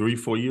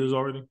 3-4 years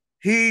already?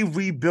 He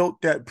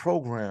rebuilt that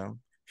program.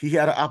 He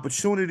had an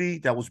opportunity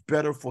that was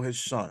better for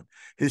his son.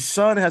 His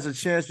son has a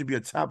chance to be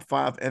a top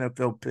 5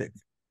 NFL pick.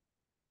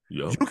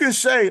 Yep. You can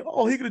say,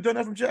 oh, he could have done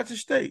that from Jackson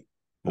State.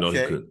 Okay. No,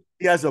 he could.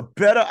 He has a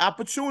better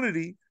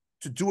opportunity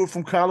to do it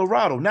from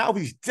Colorado. Now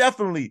he's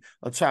definitely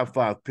a top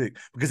 5 pick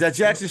because at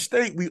Jackson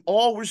State, we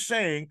all were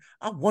saying,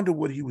 I wonder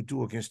what he would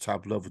do against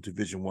top-level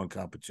Division I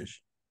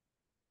competition.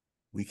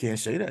 We can't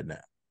say that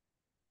now.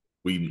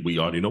 We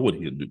already know what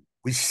he'll do.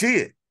 We see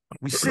it.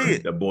 We see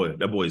it. That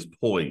boy is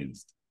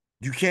poised.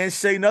 You can't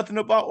say nothing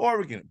about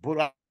Oregon.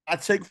 But I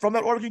take from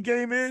that Oregon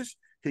game is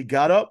he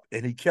got up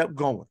and he kept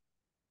going.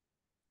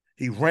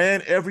 He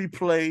ran every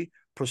play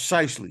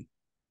precisely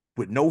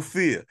with no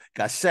fear.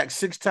 Got sacked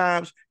 6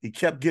 times. He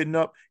kept getting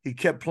up. He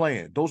kept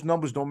playing. Those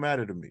numbers don't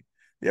matter to me.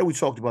 Yeah, we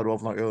talked about it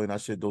offline earlier, and I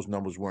said those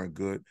numbers weren't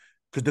good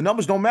because the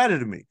numbers don't matter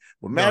to me.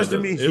 What matters to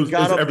me is he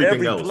got up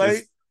every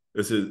play.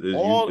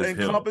 All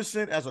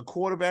encompassing as a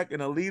quarterback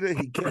and a leader.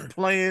 He kept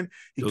playing.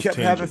 He kept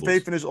having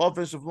faith in his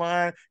offensive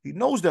line. He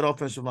knows that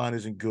offensive line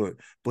isn't good,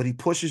 but he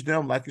pushes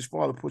them like his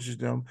father pushes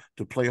them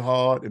to play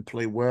hard and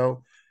play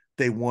well.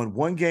 They won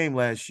 1 game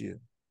last year,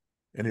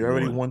 and they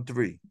already won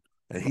 3,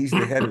 and he's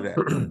the head of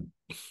that.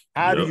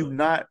 How do you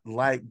not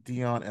like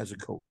Deion as a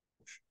coach?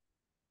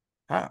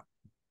 How?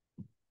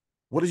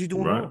 What is he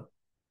doing wrong?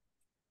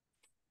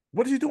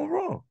 What is he doing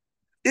wrong?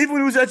 Even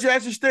when he was at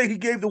Jackson State, he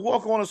gave the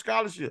walk-on a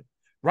scholarship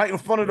right in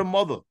front of the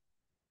mother.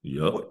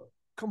 Yep.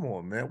 Come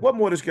on, man. What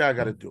more this guy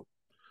got to do?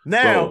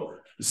 Now,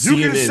 you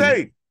can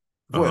say,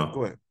 go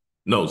ahead.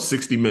 No,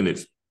 60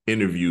 Minutes did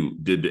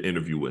the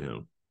interview with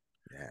him.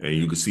 Yeah. And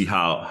you can see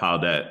how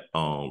that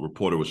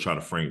reporter was trying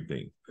to frame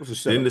things.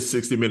 Then the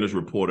 60 Minutes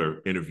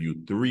reporter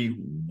interviewed 3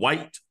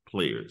 white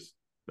players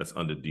that's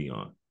under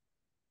Deion.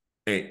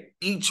 And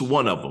each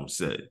one of them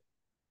said,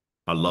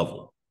 I love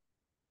him.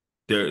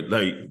 They're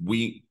like,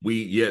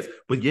 yes.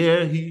 But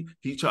yeah,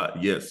 he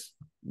tried. Yes,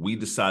 we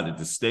decided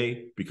to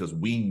stay because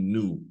we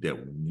knew that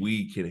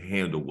we can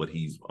handle what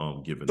he's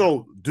giving.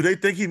 So do they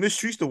think he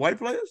mistreats the white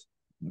players?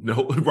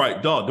 No,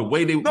 right, dog. The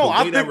way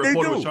that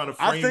reporter was trying to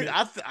frame it.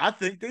 I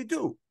think they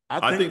do.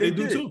 I think they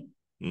do too.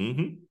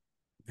 Mm-hmm.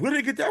 Where did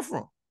they get that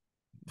from?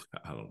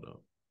 I don't know.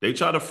 They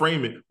try to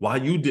frame it why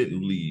you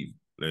didn't leave.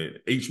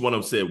 Each one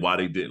of them said why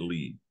they didn't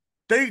leave.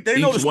 They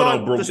know the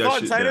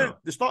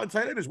starting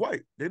tight end is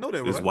white. They know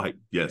that, right? It's white,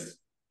 yes.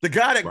 The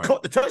guy that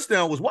caught the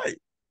touchdown was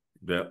white.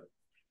 Yeah.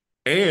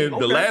 And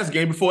the last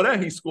game before that,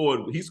 he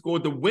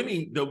scored the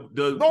winning,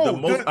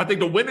 I think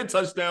the winning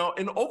touchdown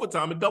in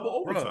overtime, in double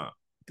overtime.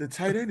 The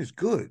tight end is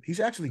good. He's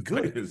actually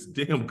good. It's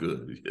damn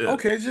good. Yeah.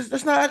 Okay,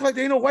 let's not act like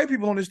there ain't no white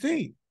people on this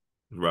team.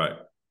 Right.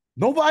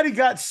 Nobody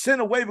got sent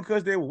away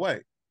because they were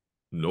white.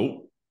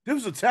 Nope. There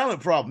was a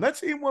talent problem. That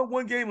team won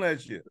 1 game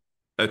last year.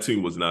 That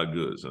team was not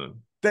good,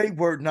 son. They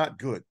were not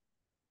good.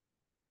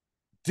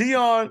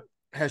 Deion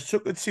has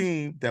took a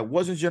team that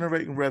wasn't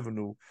generating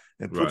revenue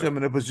and put them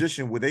in a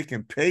position where they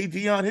can pay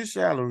Deion his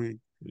salary.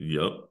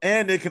 Yep.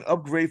 And they can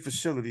upgrade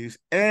facilities,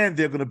 and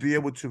they're going to be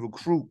able to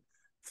recruit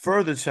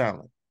further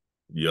talent.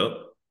 Yep.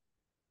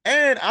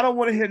 And I don't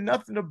want to hear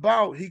nothing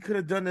about he could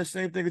have done the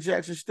same thing at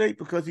Jackson State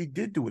because he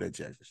did do it at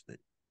Jackson State.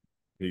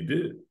 He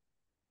did.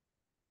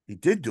 He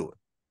did do it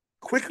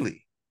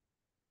quickly.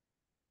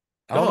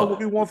 I don't know what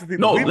we want from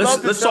people. No,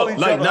 let's talk.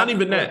 Like, not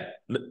even that.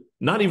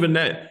 Not even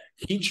that.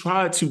 He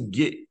tried to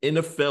get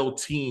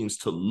NFL teams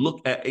to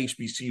look at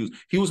HBCUs.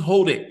 He was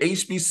holding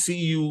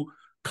HBCU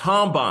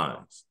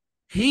combines.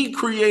 He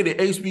created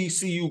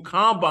HBCU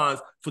combines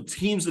for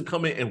teams to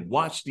come in and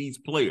watch these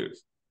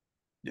players.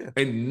 Yeah.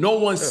 And no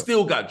one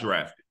still got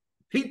drafted.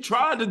 He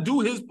tried to do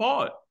his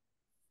part.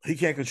 He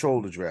can't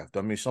control the draft.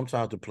 I mean,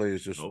 sometimes the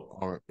players just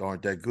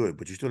aren't that good,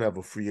 but you still have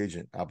a free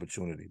agent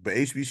opportunity. But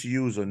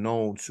HBCUs are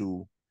known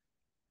to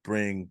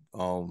bring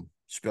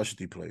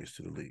specialty players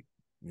to the league.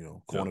 You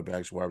know,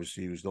 cornerbacks, wide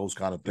receivers, those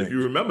kind of things. If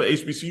you remember,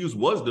 HBCUs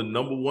was the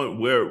number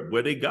one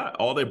where they got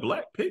all their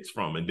black picks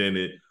from, and then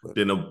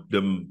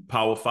the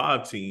Power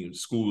 5 team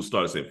schools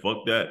started saying,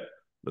 "Fuck that,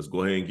 Let's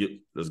go ahead and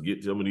let's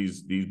get some of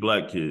these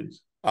black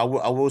kids. I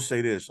will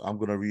say this. I'm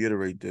going to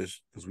reiterate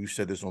this because we've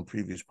said this on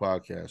previous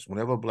podcasts.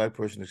 Whenever a black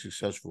person is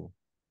successful,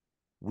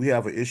 we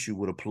have an issue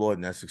with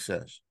applauding that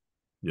success.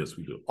 Yes,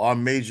 we do. Our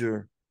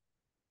major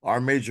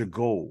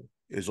goal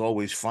is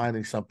always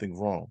finding something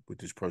wrong with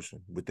this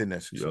person within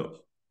that success.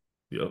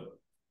 Yep. You know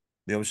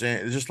what I'm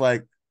saying? It's just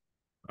like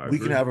we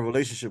can have a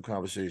relationship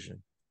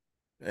conversation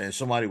and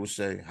somebody would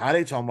say, how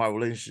they talking about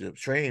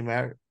relationships? Tre ain't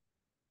married.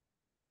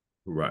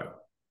 Right.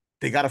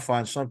 They got to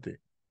find something.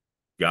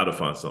 Got to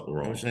find something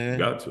wrong. You know what I'm saying?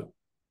 Got to.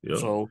 Yep.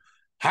 So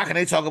how can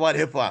they talk about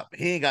hip hop?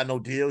 He ain't got no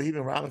deal. He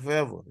been rocking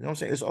forever. You know what I'm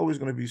saying? It's always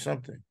going to be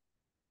something.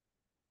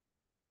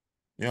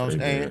 You know what I'm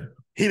saying? Man.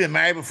 He been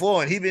married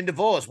before and he been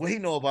divorced. What he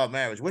know about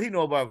marriage? What he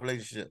know about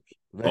relationships?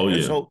 Man? Oh,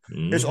 yeah. So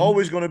it's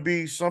always going to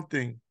be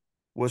something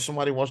where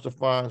somebody wants to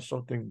find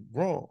something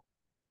wrong.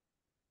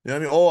 You know what I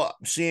mean? Or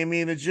seeing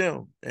me in the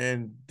gym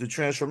and the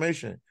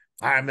transformation.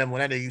 I remember when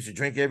that nigga used to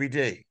drink every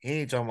day. He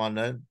ain't talking about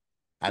nothing.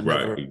 I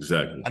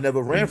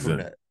never ran from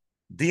that.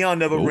 Deion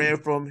never ran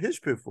from his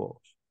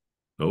pitfalls.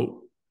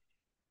 Nope.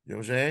 You know what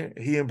I'm saying?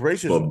 He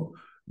embraces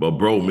But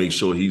bro, make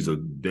sure he's a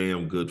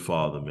damn good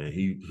father, man.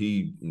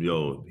 He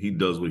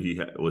does what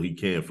he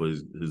can for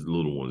his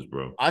little ones,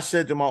 bro. I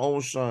said to my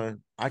own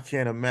son, I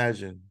can't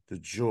imagine the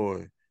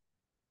joy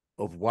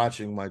of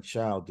watching my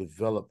child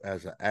develop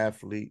as an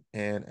athlete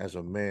and as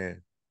a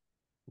man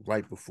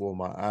right before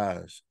my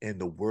eyes and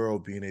the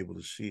world being able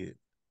to see it.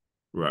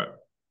 Right.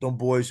 Them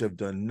boys have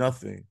done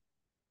nothing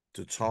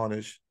to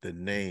tarnish the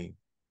name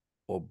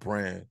or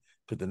brand,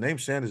 because the name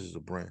Sanders is a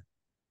brand.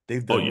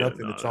 They've done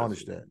nothing to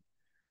tarnish that.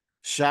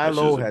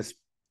 Shiloh has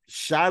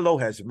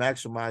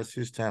maximized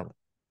his talent.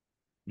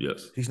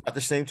 Yes. He's not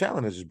the same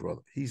talent as his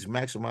brother. He's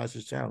maximized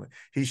his talent.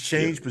 He's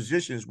changed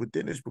positions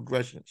within his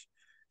progressions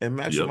and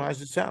maximized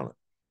his talent.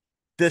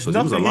 There's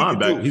nothing he can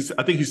do.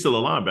 I think he's still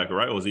a linebacker,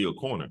 right? Or is he a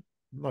corner?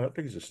 No, I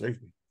think he's a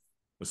safety.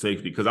 A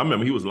safety, because I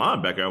remember he was a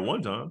linebacker at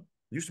one time.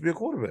 Used to be a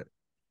quarterback.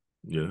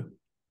 Yeah.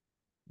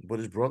 But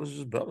his brothers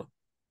is better.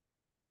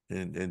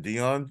 And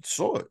Deion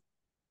saw it.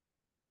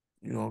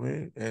 You know what I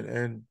mean?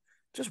 And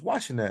just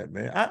watching that,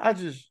 man, I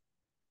just,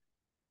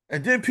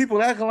 and then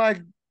people acting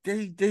like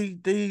they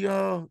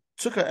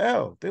took an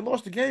L. They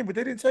lost the game, but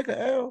they didn't take an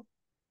L.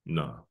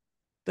 No.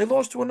 They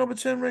lost to a number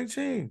 10 ranked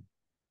team.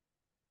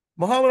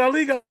 Muhammad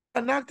Ali got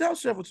knocked out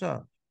several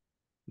times.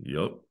 Yep. You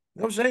know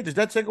what I'm saying? Does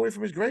that take away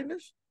from his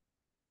greatness?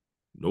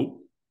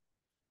 Nope.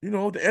 You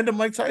know, the end of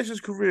Mike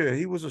Tyson's career,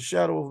 he was a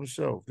shadow of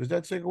himself. Does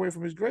that take away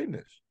from his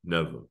greatness?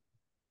 Never.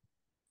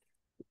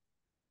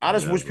 I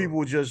just wish people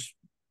would just,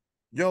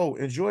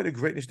 enjoy the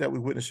greatness that we're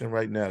witnessing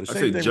right now. The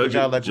same thing judge with a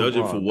guy like judge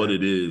LeBron, it for man. what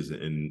it is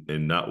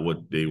and not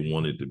what they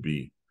want it to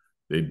be.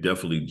 They're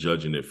definitely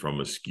judging it from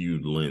a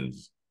skewed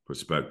lens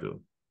perspective.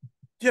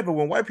 Yeah, but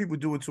when white people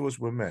do it to us,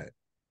 we're mad.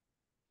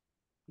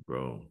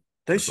 Bro.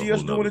 They see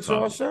us doing it to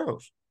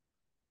ourselves.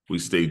 We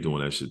stay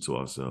doing that shit to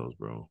ourselves,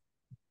 bro.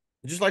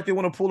 Just like they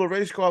want to pull a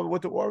race card,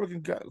 what the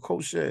Oregon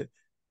coach said.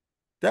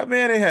 That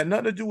man ain't had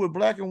nothing to do with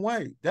black and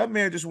white. That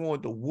man just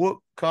wanted to whoop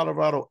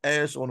Colorado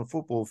ass on the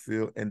football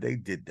field, and they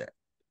did that.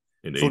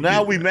 So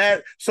now we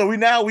mad. So we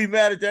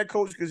mad at that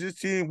coach because his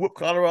team whooped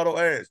Colorado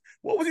ass.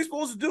 What was he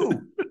supposed to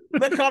do?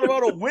 Let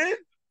Colorado win?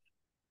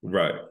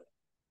 Right.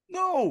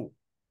 No.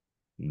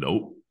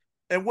 Nope.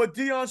 And what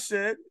Deion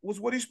said was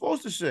what he's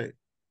supposed to say.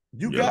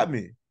 You got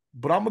me,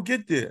 but I'm gonna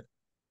get there.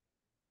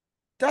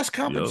 That's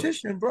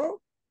competition, bro.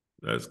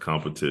 That's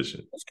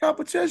competition. That's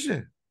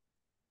competition.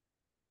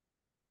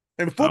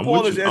 And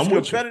football is as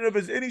competitive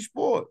as any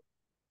sport.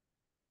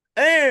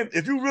 And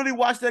if you really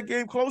watch that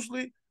game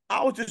closely,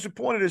 I was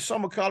disappointed in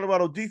some of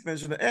Colorado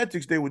defense and the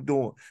antics they were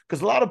doing.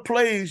 Because a lot of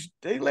plays,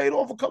 they laid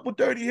off a couple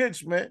dirty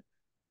hits, man.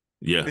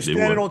 Yeah, and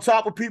standing on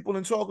top of people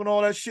and talking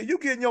all that shit. You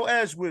getting your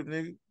ass whipped,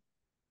 nigga.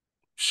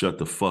 Shut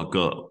the fuck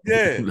up.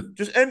 Yeah.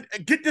 and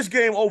get this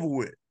game over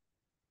with.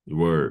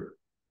 Word.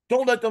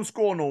 Don't let them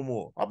score no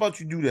more. How about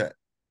you do that?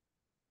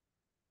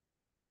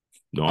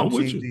 No, I'm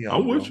with you. Deion,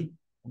 I'm with you.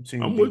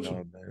 I'm with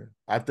you, man.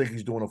 I think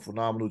he's doing a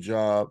phenomenal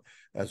job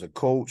as a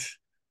coach,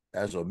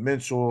 as a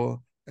mentor,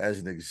 as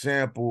an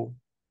example.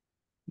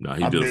 No,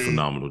 he did a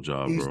phenomenal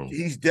job, bro.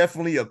 He's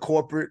definitely a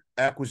corporate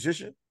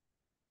acquisition,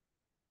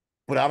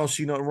 but I don't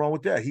see nothing wrong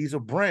with that. He's a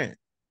brand.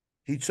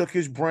 He took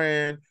his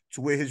brand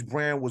to where his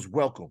brand was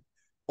welcome.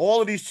 All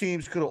of these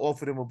teams could have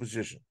offered him a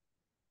position.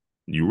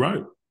 You're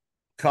right.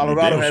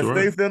 Colorado had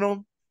faith in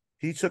him.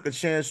 He took a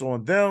chance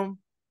on them.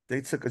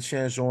 They took a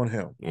chance on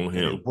him. Yep.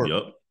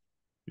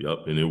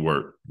 And it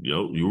worked.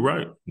 Yep. You're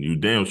right. You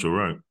damn sure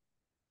right.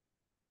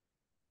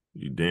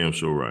 You damn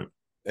sure right.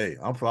 Hey,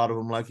 I'm proud of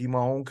him like he my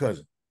own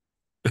cousin.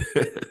 For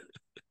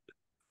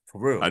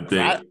real. I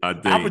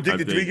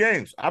predicted 3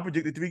 games. I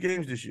predicted 3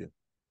 games this year.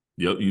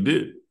 Yep, you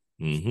did.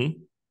 Mm-hmm.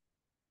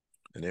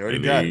 And they already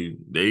got it.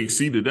 They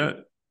exceeded that.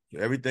 So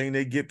everything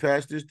they get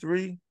past this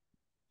 3, it's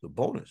a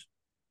bonus.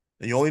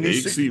 And you only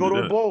need 6 to go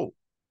to a bowl.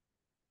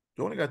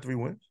 You only got 3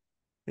 wins.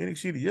 He ain't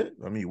exceeded yet.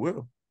 I mean, you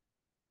will.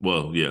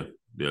 Well, yeah.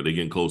 Yeah, they're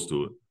getting close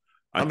to it.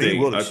 I mean, he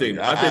will I exceed.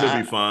 think they'll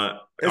be fine. I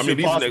It's mean,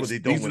 impossible they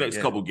don't these win next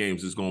again. couple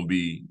games is going to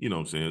be, you know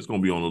what I'm saying? It's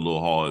going to be on a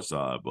little hard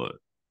side, but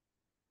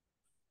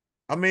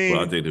I I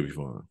mean, think they'll be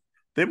fine.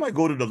 they might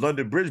go to the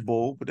London Bridge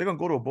Bowl, but they're gonna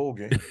go to a bowl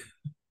game.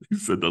 You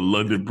said the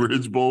London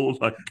Bridge Bowl?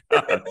 Like,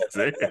 God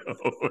damn.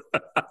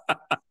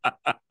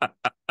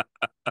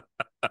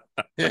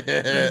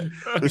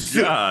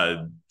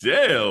 God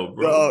damn,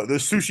 bro. The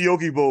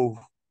Sushioki Bowl.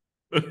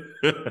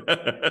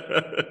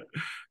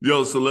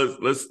 Yo, so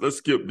let's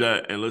skip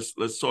that and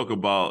let's talk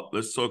about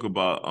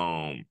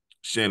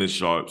Shannon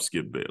Sharp,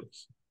 Skip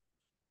Bayless.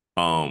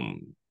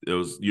 There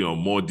was,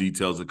 more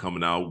details are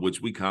coming out, which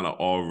we kind of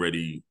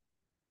already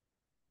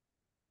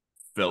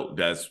felt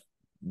that's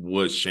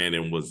what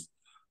Shannon was,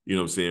 you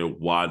know what I'm saying,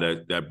 why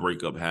that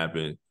breakup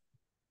happened.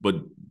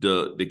 But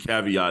the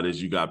caveat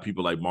is you got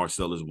people like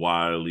Marcellus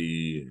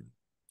Wiley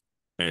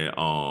and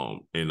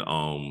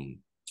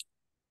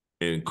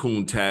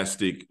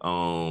Coontastic,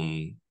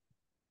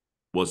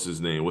 what's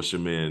his name? What's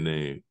your man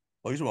name?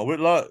 Oh, you talking about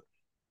Whitlock?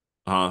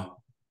 Huh?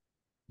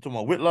 You talking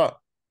about Whitlock?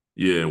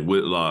 Yeah,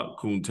 Whitlock,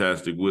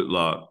 Coontastic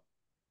Whitlock,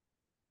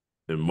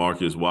 and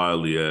Marcus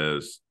Wiley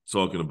as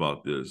talking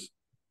about this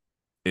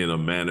in a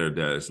manner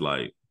that's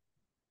like,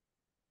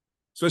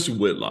 especially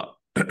Whitlock.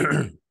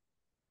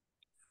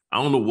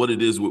 I don't know what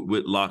it is with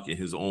Whitlock and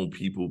his own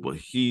people, but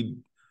he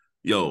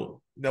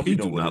do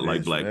not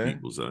like black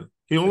people, son.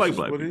 He don't like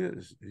black people. What it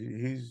is.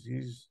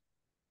 He's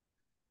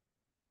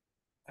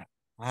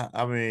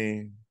I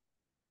mean,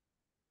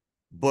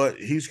 but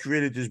he's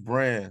created this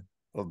brand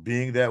of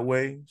being that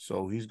way,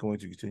 so he's going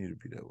to continue to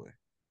be that way.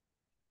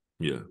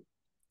 Yeah.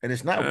 And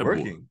it's not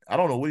working. Boy. I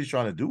don't know what he's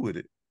trying to do with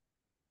it.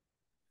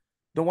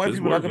 The white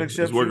people are not going to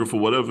accept It's working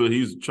for whatever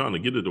he's trying to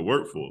get it to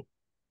work for.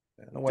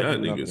 That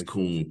nigga's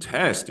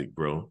coontastic,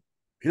 bro.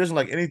 He doesn't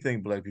like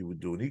anything black people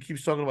do. And he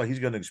keeps talking about he's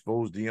going to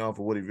expose Deion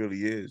for what he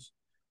really is.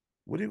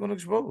 What are you going to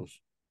expose?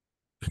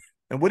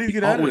 And what do you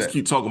get out of that? Always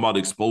keep talking about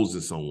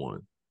exposing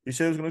someone. He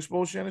said he was going to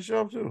expose Shannon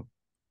Sharp, too.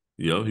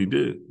 Yeah, he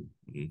did.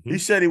 Mm-hmm. He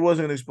said he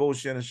wasn't going to expose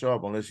Shannon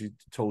Sharp unless he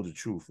told the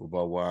truth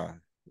about why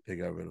they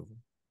got rid of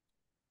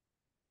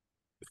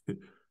him.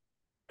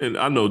 And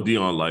I know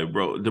Deion, like,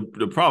 bro,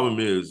 the problem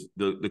is,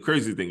 the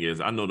crazy thing is,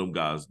 I know them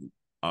guys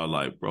are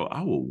like, bro,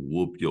 I will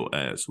whoop your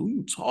ass. Who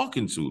you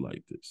talking to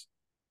like this?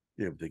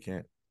 Yeah, but they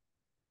can't.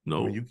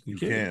 No, I mean, you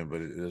can,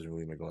 but it doesn't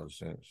really make a lot of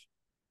sense.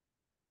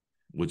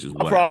 Which is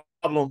my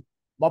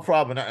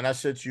problem, and I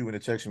said to you in a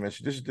text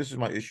message, this is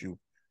my issue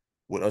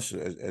with us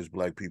as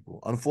black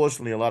people.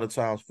 Unfortunately, a lot of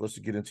times for us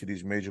to get into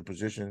these major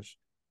positions,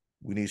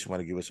 we need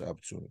somebody to give us an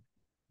opportunity.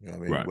 You know what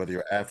I mean? Right. Whether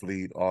you're an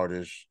athlete,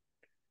 artist,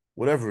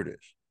 whatever it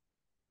is.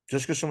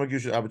 Just because someone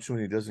gives you an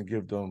opportunity doesn't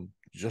give them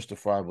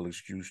justifiable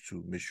excuse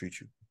to mistreat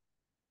you.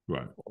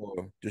 Right.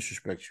 Or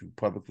disrespect you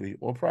publicly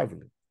or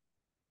privately.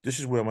 This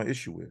is where my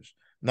issue is.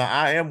 Now,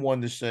 I am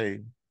one to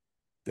say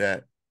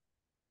that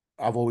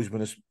I've always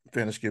been a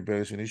fan of Skip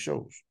Bayless in his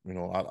shows. You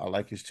know, I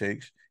like his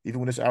takes.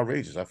 Even when it's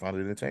outrageous, I find it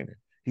entertaining.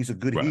 He's a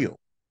good heel.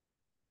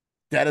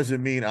 That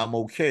doesn't mean I'm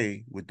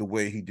okay with the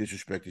way he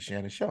disrespected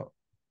Shannon Sharp.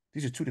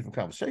 These are two different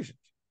conversations.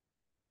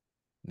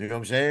 You know what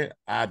I'm saying?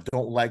 I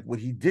don't like what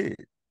he did.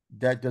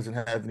 That doesn't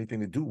have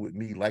anything to do with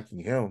me liking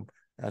him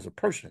as a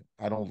person.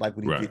 I don't like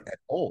what he did at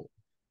all.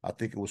 I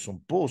think it was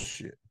some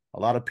bullshit. A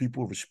lot of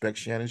people respect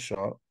Shannon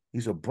Sharp.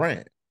 He's a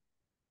brand.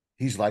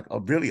 He's like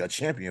really a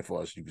champion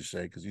for us, you could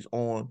say, because he's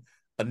on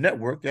a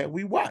network that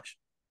we watch.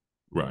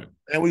 Right.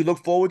 And we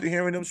look forward to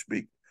hearing him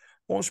speak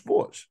on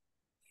sports.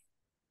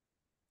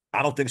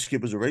 I don't think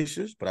Skip is a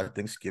racist, but I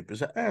think Skip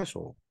is an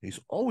asshole. He's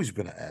always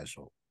been an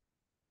asshole.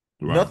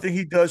 Right. Nothing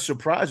he does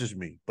surprises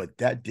me, but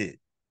that did.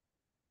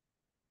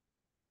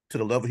 To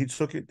the level he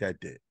took it, that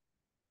did.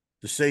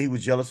 To say he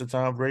was jealous of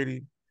Tom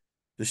Brady,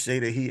 to say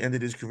that he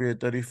ended his career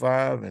at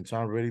 35 and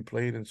Tom Brady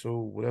played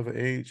until whatever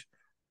age,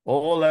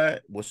 all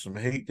that was some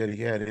hate that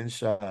he had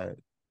inside.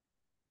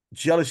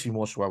 Jealousy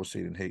more so, I would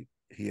say, than hate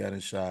he had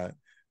inside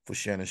for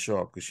Shannon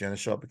Sharp, because Shannon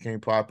Sharp became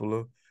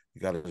popular. He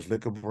got his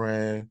liquor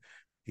brand.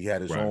 He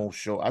had his own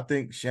show. I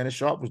think Shannon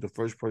Sharp was the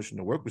first person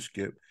to work with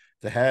Skip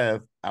to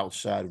have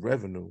outside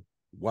revenue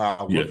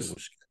while working with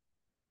Skip.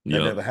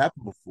 That never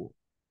happened before.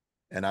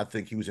 And I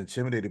think he was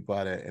intimidated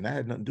by that. And that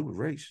had nothing to do with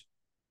race.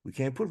 We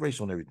can't put race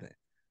on everything.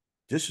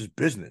 This is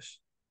business.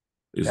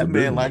 That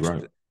man likes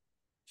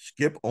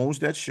Skip owns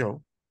that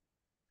show.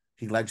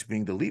 He likes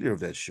being the leader of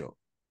that show.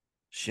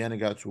 Shannon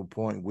got to a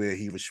point where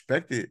he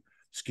respected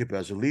Skip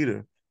as a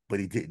leader, but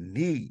he didn't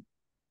need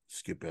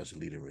Skip as a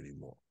leader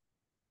anymore.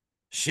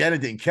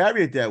 Shannon didn't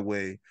carry it that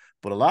way,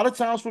 but a lot of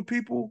times for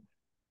people,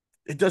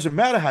 it doesn't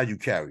matter how you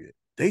carry it.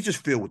 They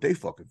just feel what they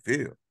fucking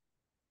feel.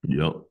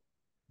 Yep.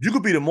 You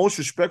could be the most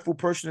respectful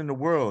person in the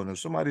world, and if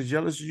somebody's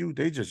jealous of you,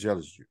 they just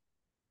jealous of you.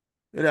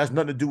 It has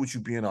nothing to do with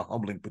you being a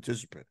humbling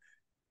participant.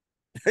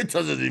 It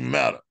doesn't even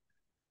matter.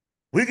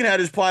 We can have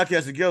this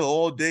podcast together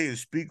all day and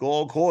speak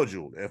all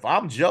cordial. If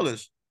I'm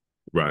jealous,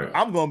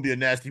 I'm going to be a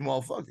nasty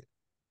motherfucker.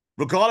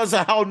 Regardless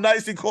of how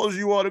nice and cordial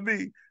you are to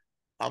me,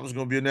 I'm just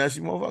going to be a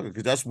nasty motherfucker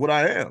because that's what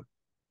I am.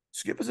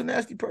 Skip is a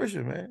nasty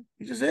person, man.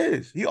 He just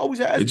is. He always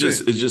has been.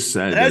 It's just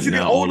sad And that as you get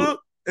now older,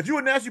 if you're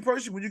a nasty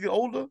person when you get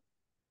older,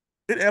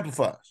 it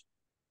amplifies.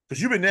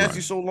 Because you've been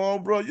nasty so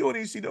long, bro, you don't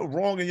even see the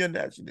wrong in your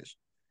nastiness.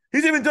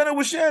 He's even done it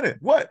with Shannon.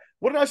 What?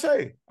 What did I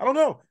say? I don't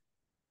know.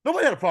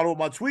 Nobody had a problem with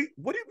my tweet.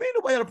 What do you mean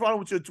nobody had a problem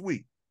with your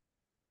tweet?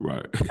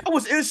 Right. I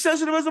was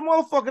insensitive as a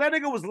motherfucker. That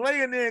nigga was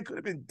laying there and could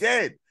have been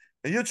dead.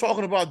 And you're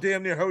talking about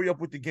damn near hurry up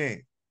with the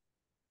game.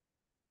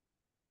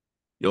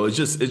 Yo, it's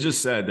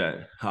just sad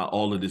that how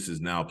all of this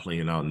is now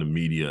playing out in the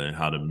media and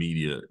how the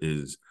media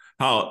is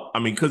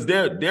because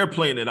they're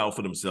playing it out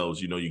for themselves.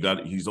 You know,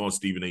 he's on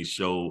Stephen A's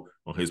show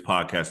on his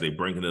podcast. They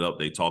bringing it up,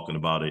 they talking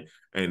about it,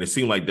 and it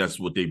seemed like that's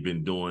what they've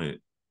been doing.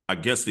 I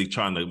guess they're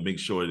trying to make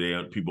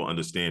sure people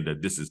understand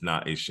that this is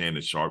not a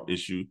Shannon Sharp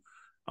issue,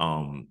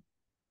 and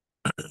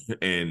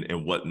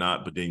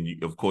whatnot. But then,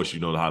 of course, you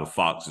know how the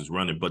Fox is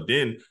running. But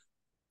then,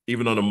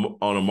 even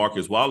on a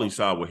Marcus Wiley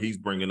side, where he's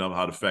bringing up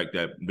how the fact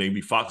that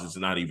maybe Fox is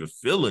not even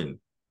feeling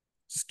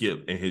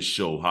Skip in his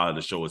show, how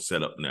the show is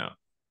set up now.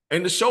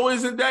 And the show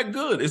isn't that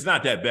good. It's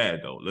not that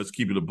bad, though. Let's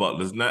keep it a buck.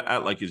 Let's not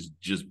act like it's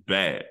just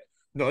bad.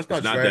 No, it's not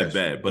It's not that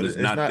bad, but it's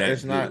not that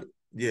good. Not,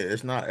 yeah,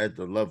 it's not at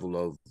the level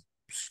of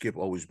Skip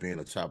always being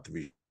a top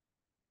 3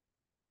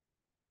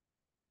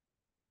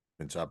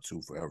 and top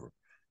 2 forever.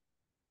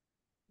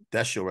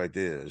 That show right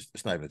there,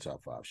 it's not even a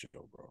top 5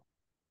 show, bro.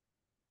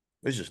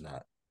 It's just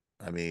not.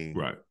 I mean,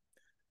 right.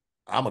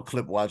 I'm a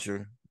clip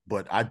watcher,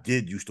 but I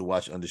did used to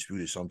watch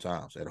Undisputed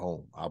sometimes at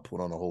home. I'll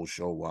put on a whole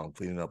show while I'm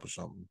cleaning up or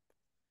something.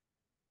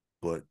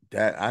 But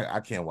that I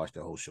can't watch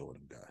that whole show with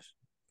them guys.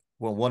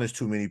 Well, one is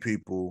too many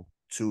people.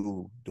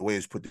 2, the way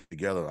it's put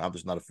together, I'm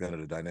just not a fan of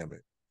the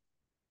dynamic.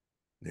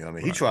 You know what I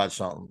mean? Right. He tried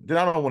something. Then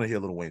I don't want to hear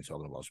Lil Wayne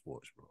talking about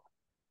sports, bro.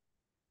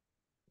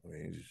 I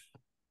mean,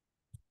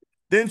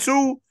 then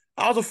 2,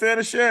 I was a fan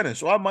of Shannon,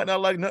 so I might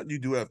not like nothing you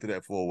do after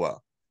that for a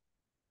while.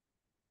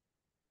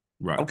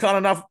 Right. I'm kind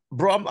of not,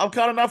 bro. I'm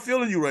kind of not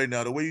feeling you right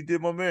now. The way you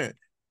did my man,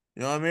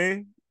 you know what I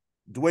mean?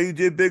 The way you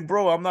did Big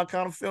Bro, I'm not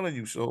kind of feeling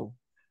you. So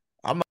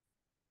I'm not.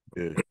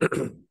 Yeah.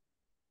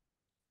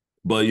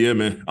 But yeah,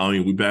 man. I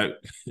mean, we back.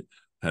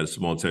 Had a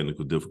small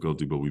technical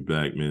difficulty, but we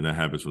back, man. That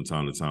happens from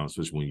time to time,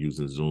 especially when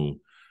using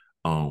Zoom.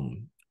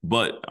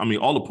 But I mean,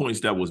 all the points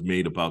that was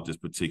made about this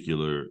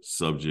particular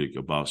subject,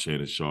 about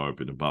Shannon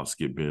Sharp and about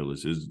Skip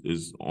Bayless,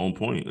 is on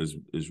point.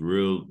 Is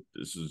real.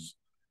 This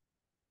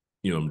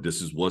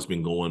is what's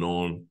been going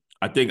on.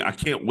 I think I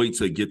can't wait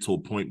to get to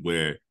a point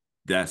where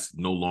that's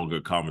no longer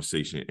a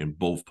conversation and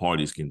both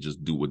parties can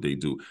just do what they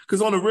do.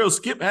 Because on the real,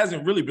 Skip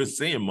hasn't really been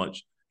saying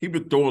much. He's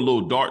been throwing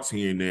little darts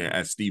here and there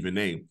at Stephen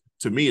A.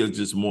 To me, it's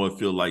just more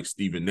feel like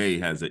Stephen A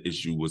has an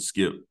issue with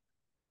Skip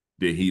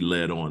that he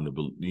led on to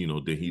believe. You know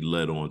what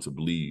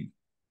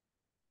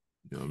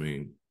I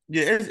mean?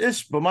 Yeah,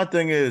 but my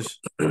thing is,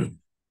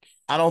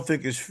 I don't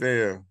think it's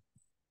fair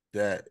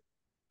that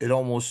it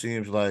almost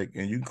seems like,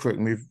 and you can correct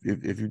me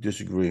if you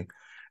disagree,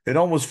 it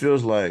almost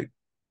feels like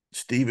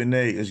Stephen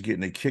A is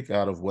getting a kick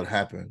out of what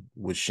happened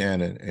with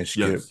Shannon and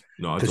Skip. Yes.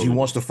 No, because he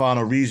wants to find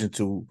a reason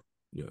to,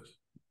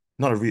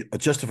 not a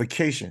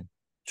justification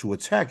to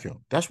attack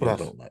him. That's what I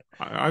don't like.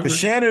 Because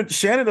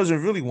Shannon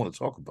doesn't really want to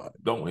talk about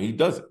it. He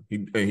doesn't.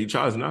 He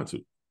tries not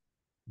to.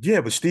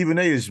 Yeah, but Stephen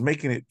A is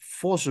making it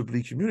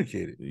forcibly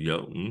communicated. Yep.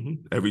 Mm-hmm.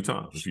 Every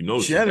time. If you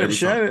notice,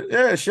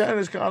 Shannon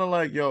is kind of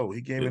like, yo,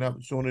 he gave me an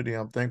opportunity.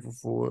 I'm thankful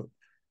for it.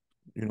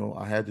 You know,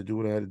 I had to do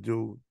what I had to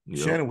do.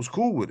 Yep. Shannon was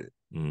cool with it.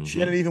 Mm-hmm.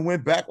 Shannon even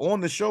went back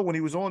on the show when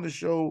he was on the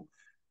show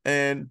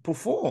and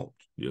performed.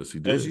 Yes, he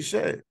did. As he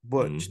said.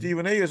 But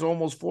Stephen A is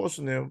almost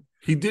forcing him.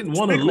 He didn't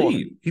want to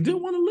leave. He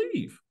didn't want to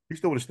leave. He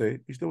still would have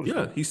stayed. He still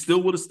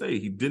would have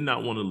stayed. He did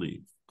not want to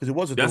leave. Because it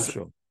was a dope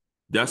show.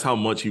 That's how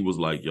much he was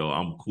like, yo,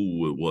 I'm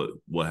cool with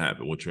what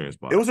happened, what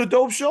transpired. It was a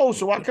dope show,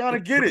 so I kind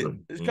of get it.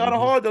 It's kind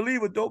of hard to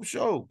leave a dope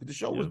show. The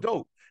show was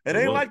dope. It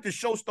ain't like the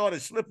show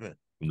started slipping.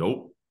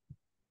 Nope.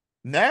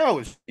 Now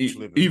it's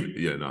slipping.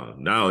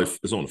 Now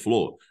it's on the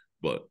floor.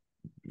 But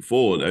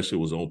before, that shit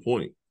was on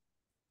point.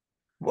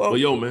 Well,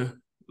 yo,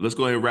 man, let's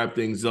go ahead and wrap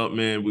things up,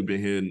 man. We've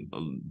been here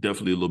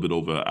definitely a little bit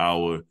over an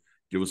hour.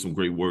 Give us some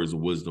great words of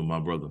wisdom, my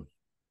brother.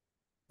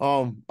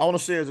 I want to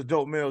say as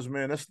adult males,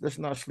 man, let's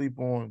not sleep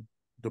on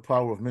the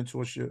power of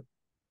mentorship.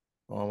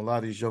 A lot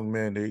of these young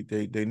men,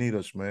 they need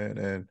us, man.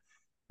 And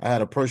I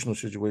had a personal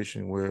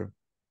situation where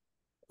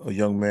a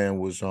young man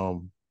was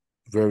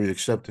very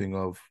accepting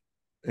of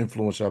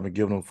influence I've been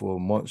giving him for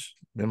months,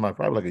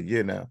 probably like a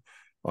year now.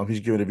 He's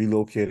given to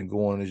relocate and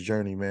go on his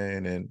journey,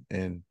 man.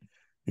 And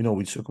you know,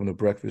 we took him to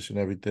breakfast and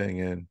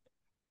everything, and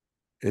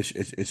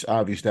it's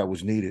obvious that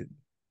was needed,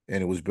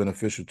 and it was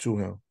beneficial to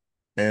him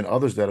and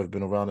others that have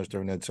been around us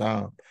during that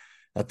time.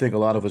 I think a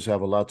lot of us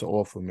have a lot to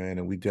offer, man,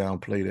 and we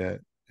downplay that.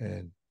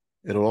 And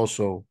it'll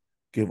also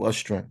give us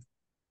strength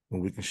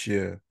when we can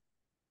share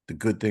the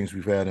good things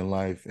we've had in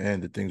life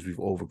and the things we've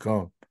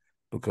overcome,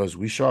 because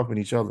we sharpen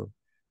each other.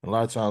 A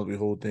lot of times we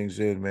hold things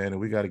in, man, and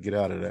we got to get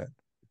out of that.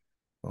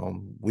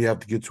 We have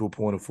to get to a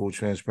point of full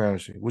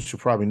transparency, which will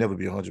probably never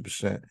be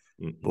 100%,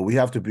 but we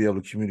have to be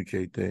able to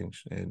communicate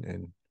things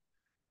and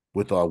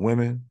with our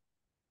women,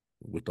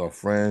 with our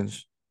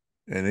friends,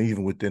 and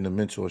even within the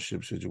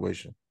mentorship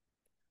situation,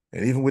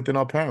 and even within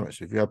our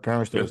parents. If you have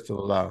parents that are still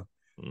alive,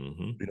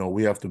 you know,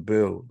 we have to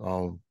build.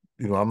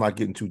 You know, I'm not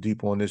getting too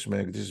deep on this,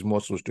 man, 'cause this is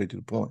more so straight to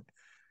the point.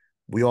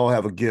 We all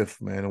have a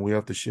gift, man, and we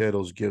have to share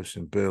those gifts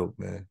and build,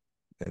 man,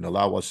 and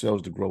allow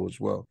ourselves to grow as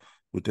well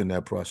within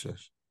that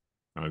process.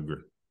 I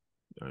agree.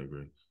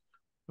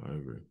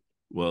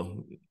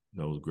 Well,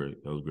 that was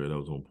great. That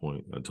was on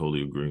point. I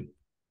totally agree.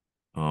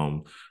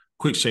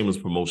 Quick shameless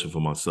promotion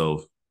for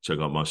myself. Check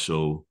out my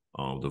show,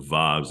 The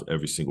Vibes,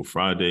 every single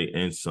Friday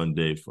and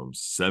Sunday from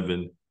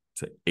 7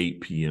 to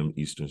 8 p.m.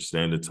 Eastern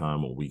Standard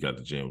Time on We Got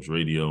the Jams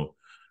Radio.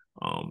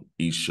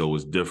 Each show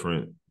is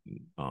different.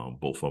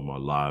 Both of them are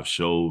live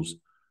shows.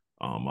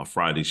 My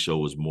Friday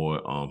show is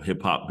more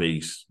hip-hop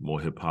based, more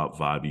hip-hop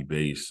vibey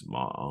based.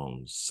 My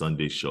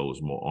Sunday show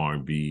is more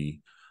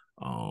R&B,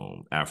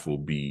 Afro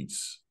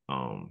beats,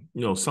 you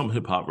know, some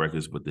hip-hop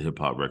records, but the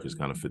hip-hop records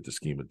kind of fit the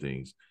scheme of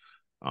things.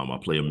 I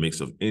play a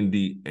mix of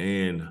indie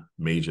and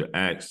major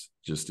acts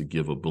just to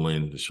give a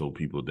blend to show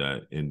people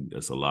that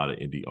there's a lot of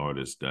indie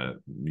artists that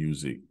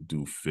music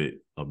do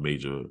fit a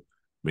major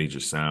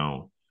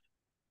sound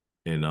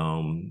and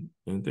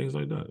things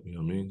like that. You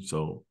know what I mean?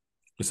 So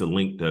it's a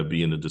link that'll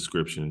be in the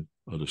description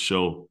of the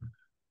show,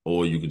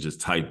 or you can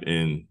just type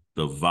in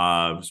The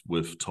Vibes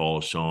with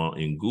TALLSHON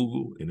in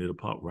Google and it'll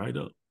pop right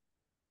up.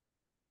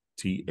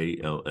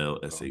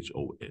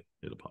 TALLSHON.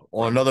 It'll pop.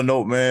 On another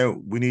note,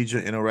 man, we need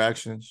your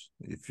interactions.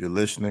 If you're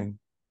listening,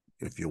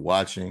 if you're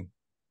watching,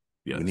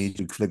 we need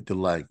you to click the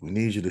like. We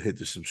need you to hit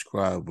the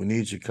subscribe. We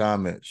need your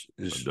comments.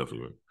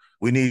 Definitely.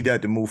 We need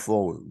that to move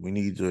forward. We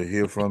need to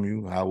hear from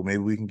you how maybe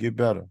we can get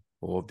better.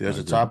 Or if there's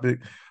a topic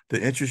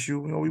that interests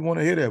you, you know, we want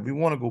to hear that. We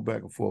want to go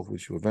back and forth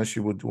with you.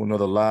 Eventually, we'll do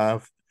another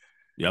live.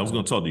 Yeah, I was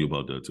going to talk to you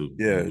about that too.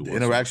 Yeah, the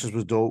interactions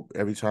was dope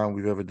every time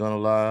we've ever done a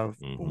live.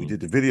 When we did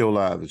the video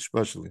live,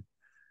 especially.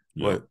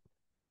 But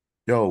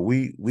yo,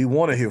 we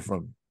want to hear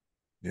from you.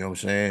 You know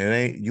what I'm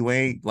saying? You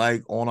ain't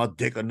like on our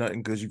dick or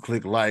nothing because you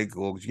click like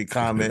or you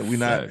comment. We're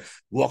not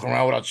walking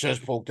around with our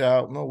chest poked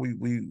out. No,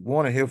 we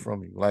want to hear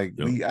from you. Like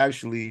we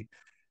actually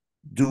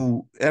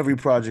do every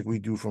project we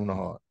do from the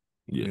heart.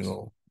 You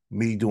know,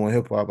 me doing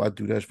hip hop, I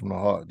do that from the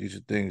heart. These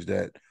are things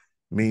that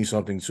mean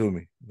something to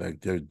me.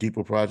 Like there's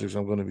deeper projects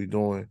I'm going to be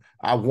doing.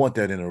 I want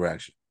that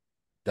interaction.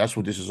 That's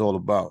what this is all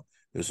about.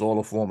 It's all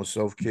a form of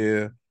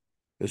self-care.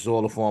 It's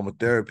all a form of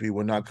therapy.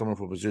 We're not coming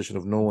from a position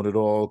of knowing it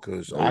all,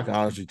 because I can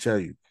honestly tell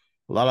you,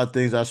 a lot of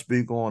things I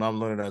speak on, I'm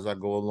learning as I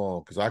go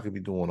along, because I could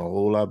be doing a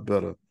whole lot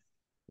better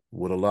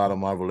with a lot of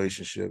my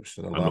relationships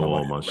and a lot of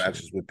my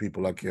interactions with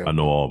people I care about. I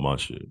know all my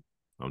shit.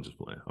 I'm just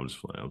playing.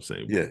 I'm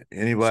saying. Yeah,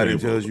 anybody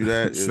tells you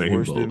that is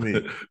worse than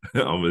me.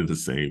 I'm in the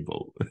same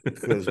boat.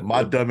 Because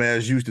my dumb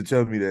ass used to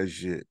tell me that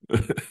shit.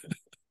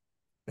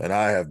 And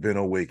I have been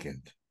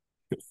awakened.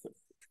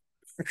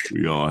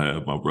 We all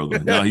have, my brother.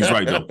 No, he's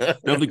right though.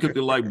 Definitely click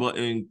the like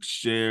button,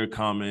 share,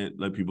 comment,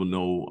 let people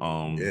know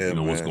you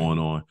know what's going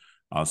on.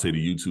 I'll say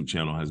the YouTube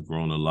channel has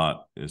grown a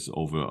lot. It's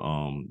over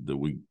that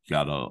we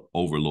got a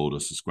overload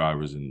of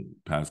subscribers in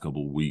the past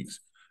couple of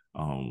weeks.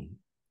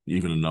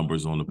 Even the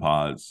numbers on the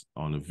pods,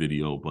 on the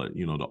video, but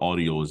you know, the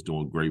audio is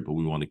doing great, but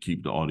we want to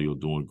keep the audio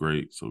doing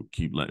great. So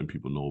keep letting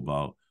people know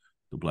about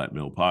the Black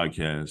Male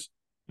Podcast.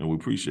 And we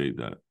appreciate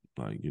that.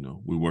 Like, you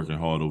know, we're working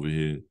hard over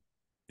here,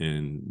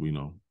 and you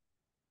know,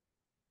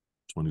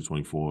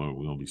 2024,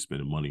 we're going to be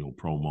spending money on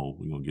promo.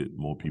 We're going to get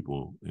more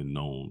people and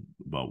known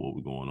about what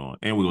we're going on.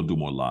 And we're going to do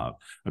more live.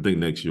 I think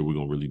next year we're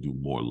going to really do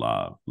more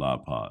live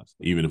pods.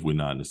 Even if we're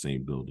not in the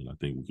same building, I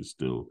think we can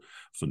still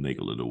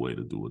finagle it a way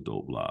to do a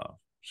dope live.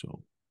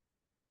 So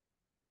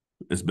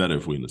it's better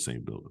if we're in the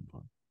same building.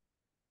 But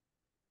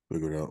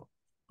figure it out.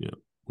 Yeah,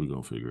 we're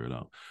going to figure it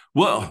out.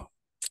 Well,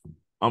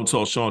 I'm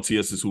TALLSHON.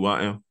 TS is who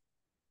I am.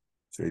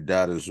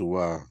 Tre-Dot is who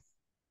I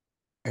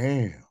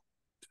am.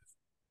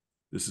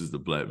 This is the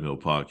Black Male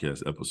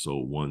Podcast,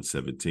 episode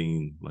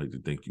 117. I'd like to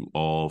thank you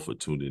all for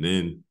tuning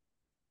in.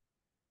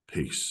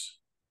 Peace.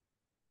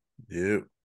 Yep.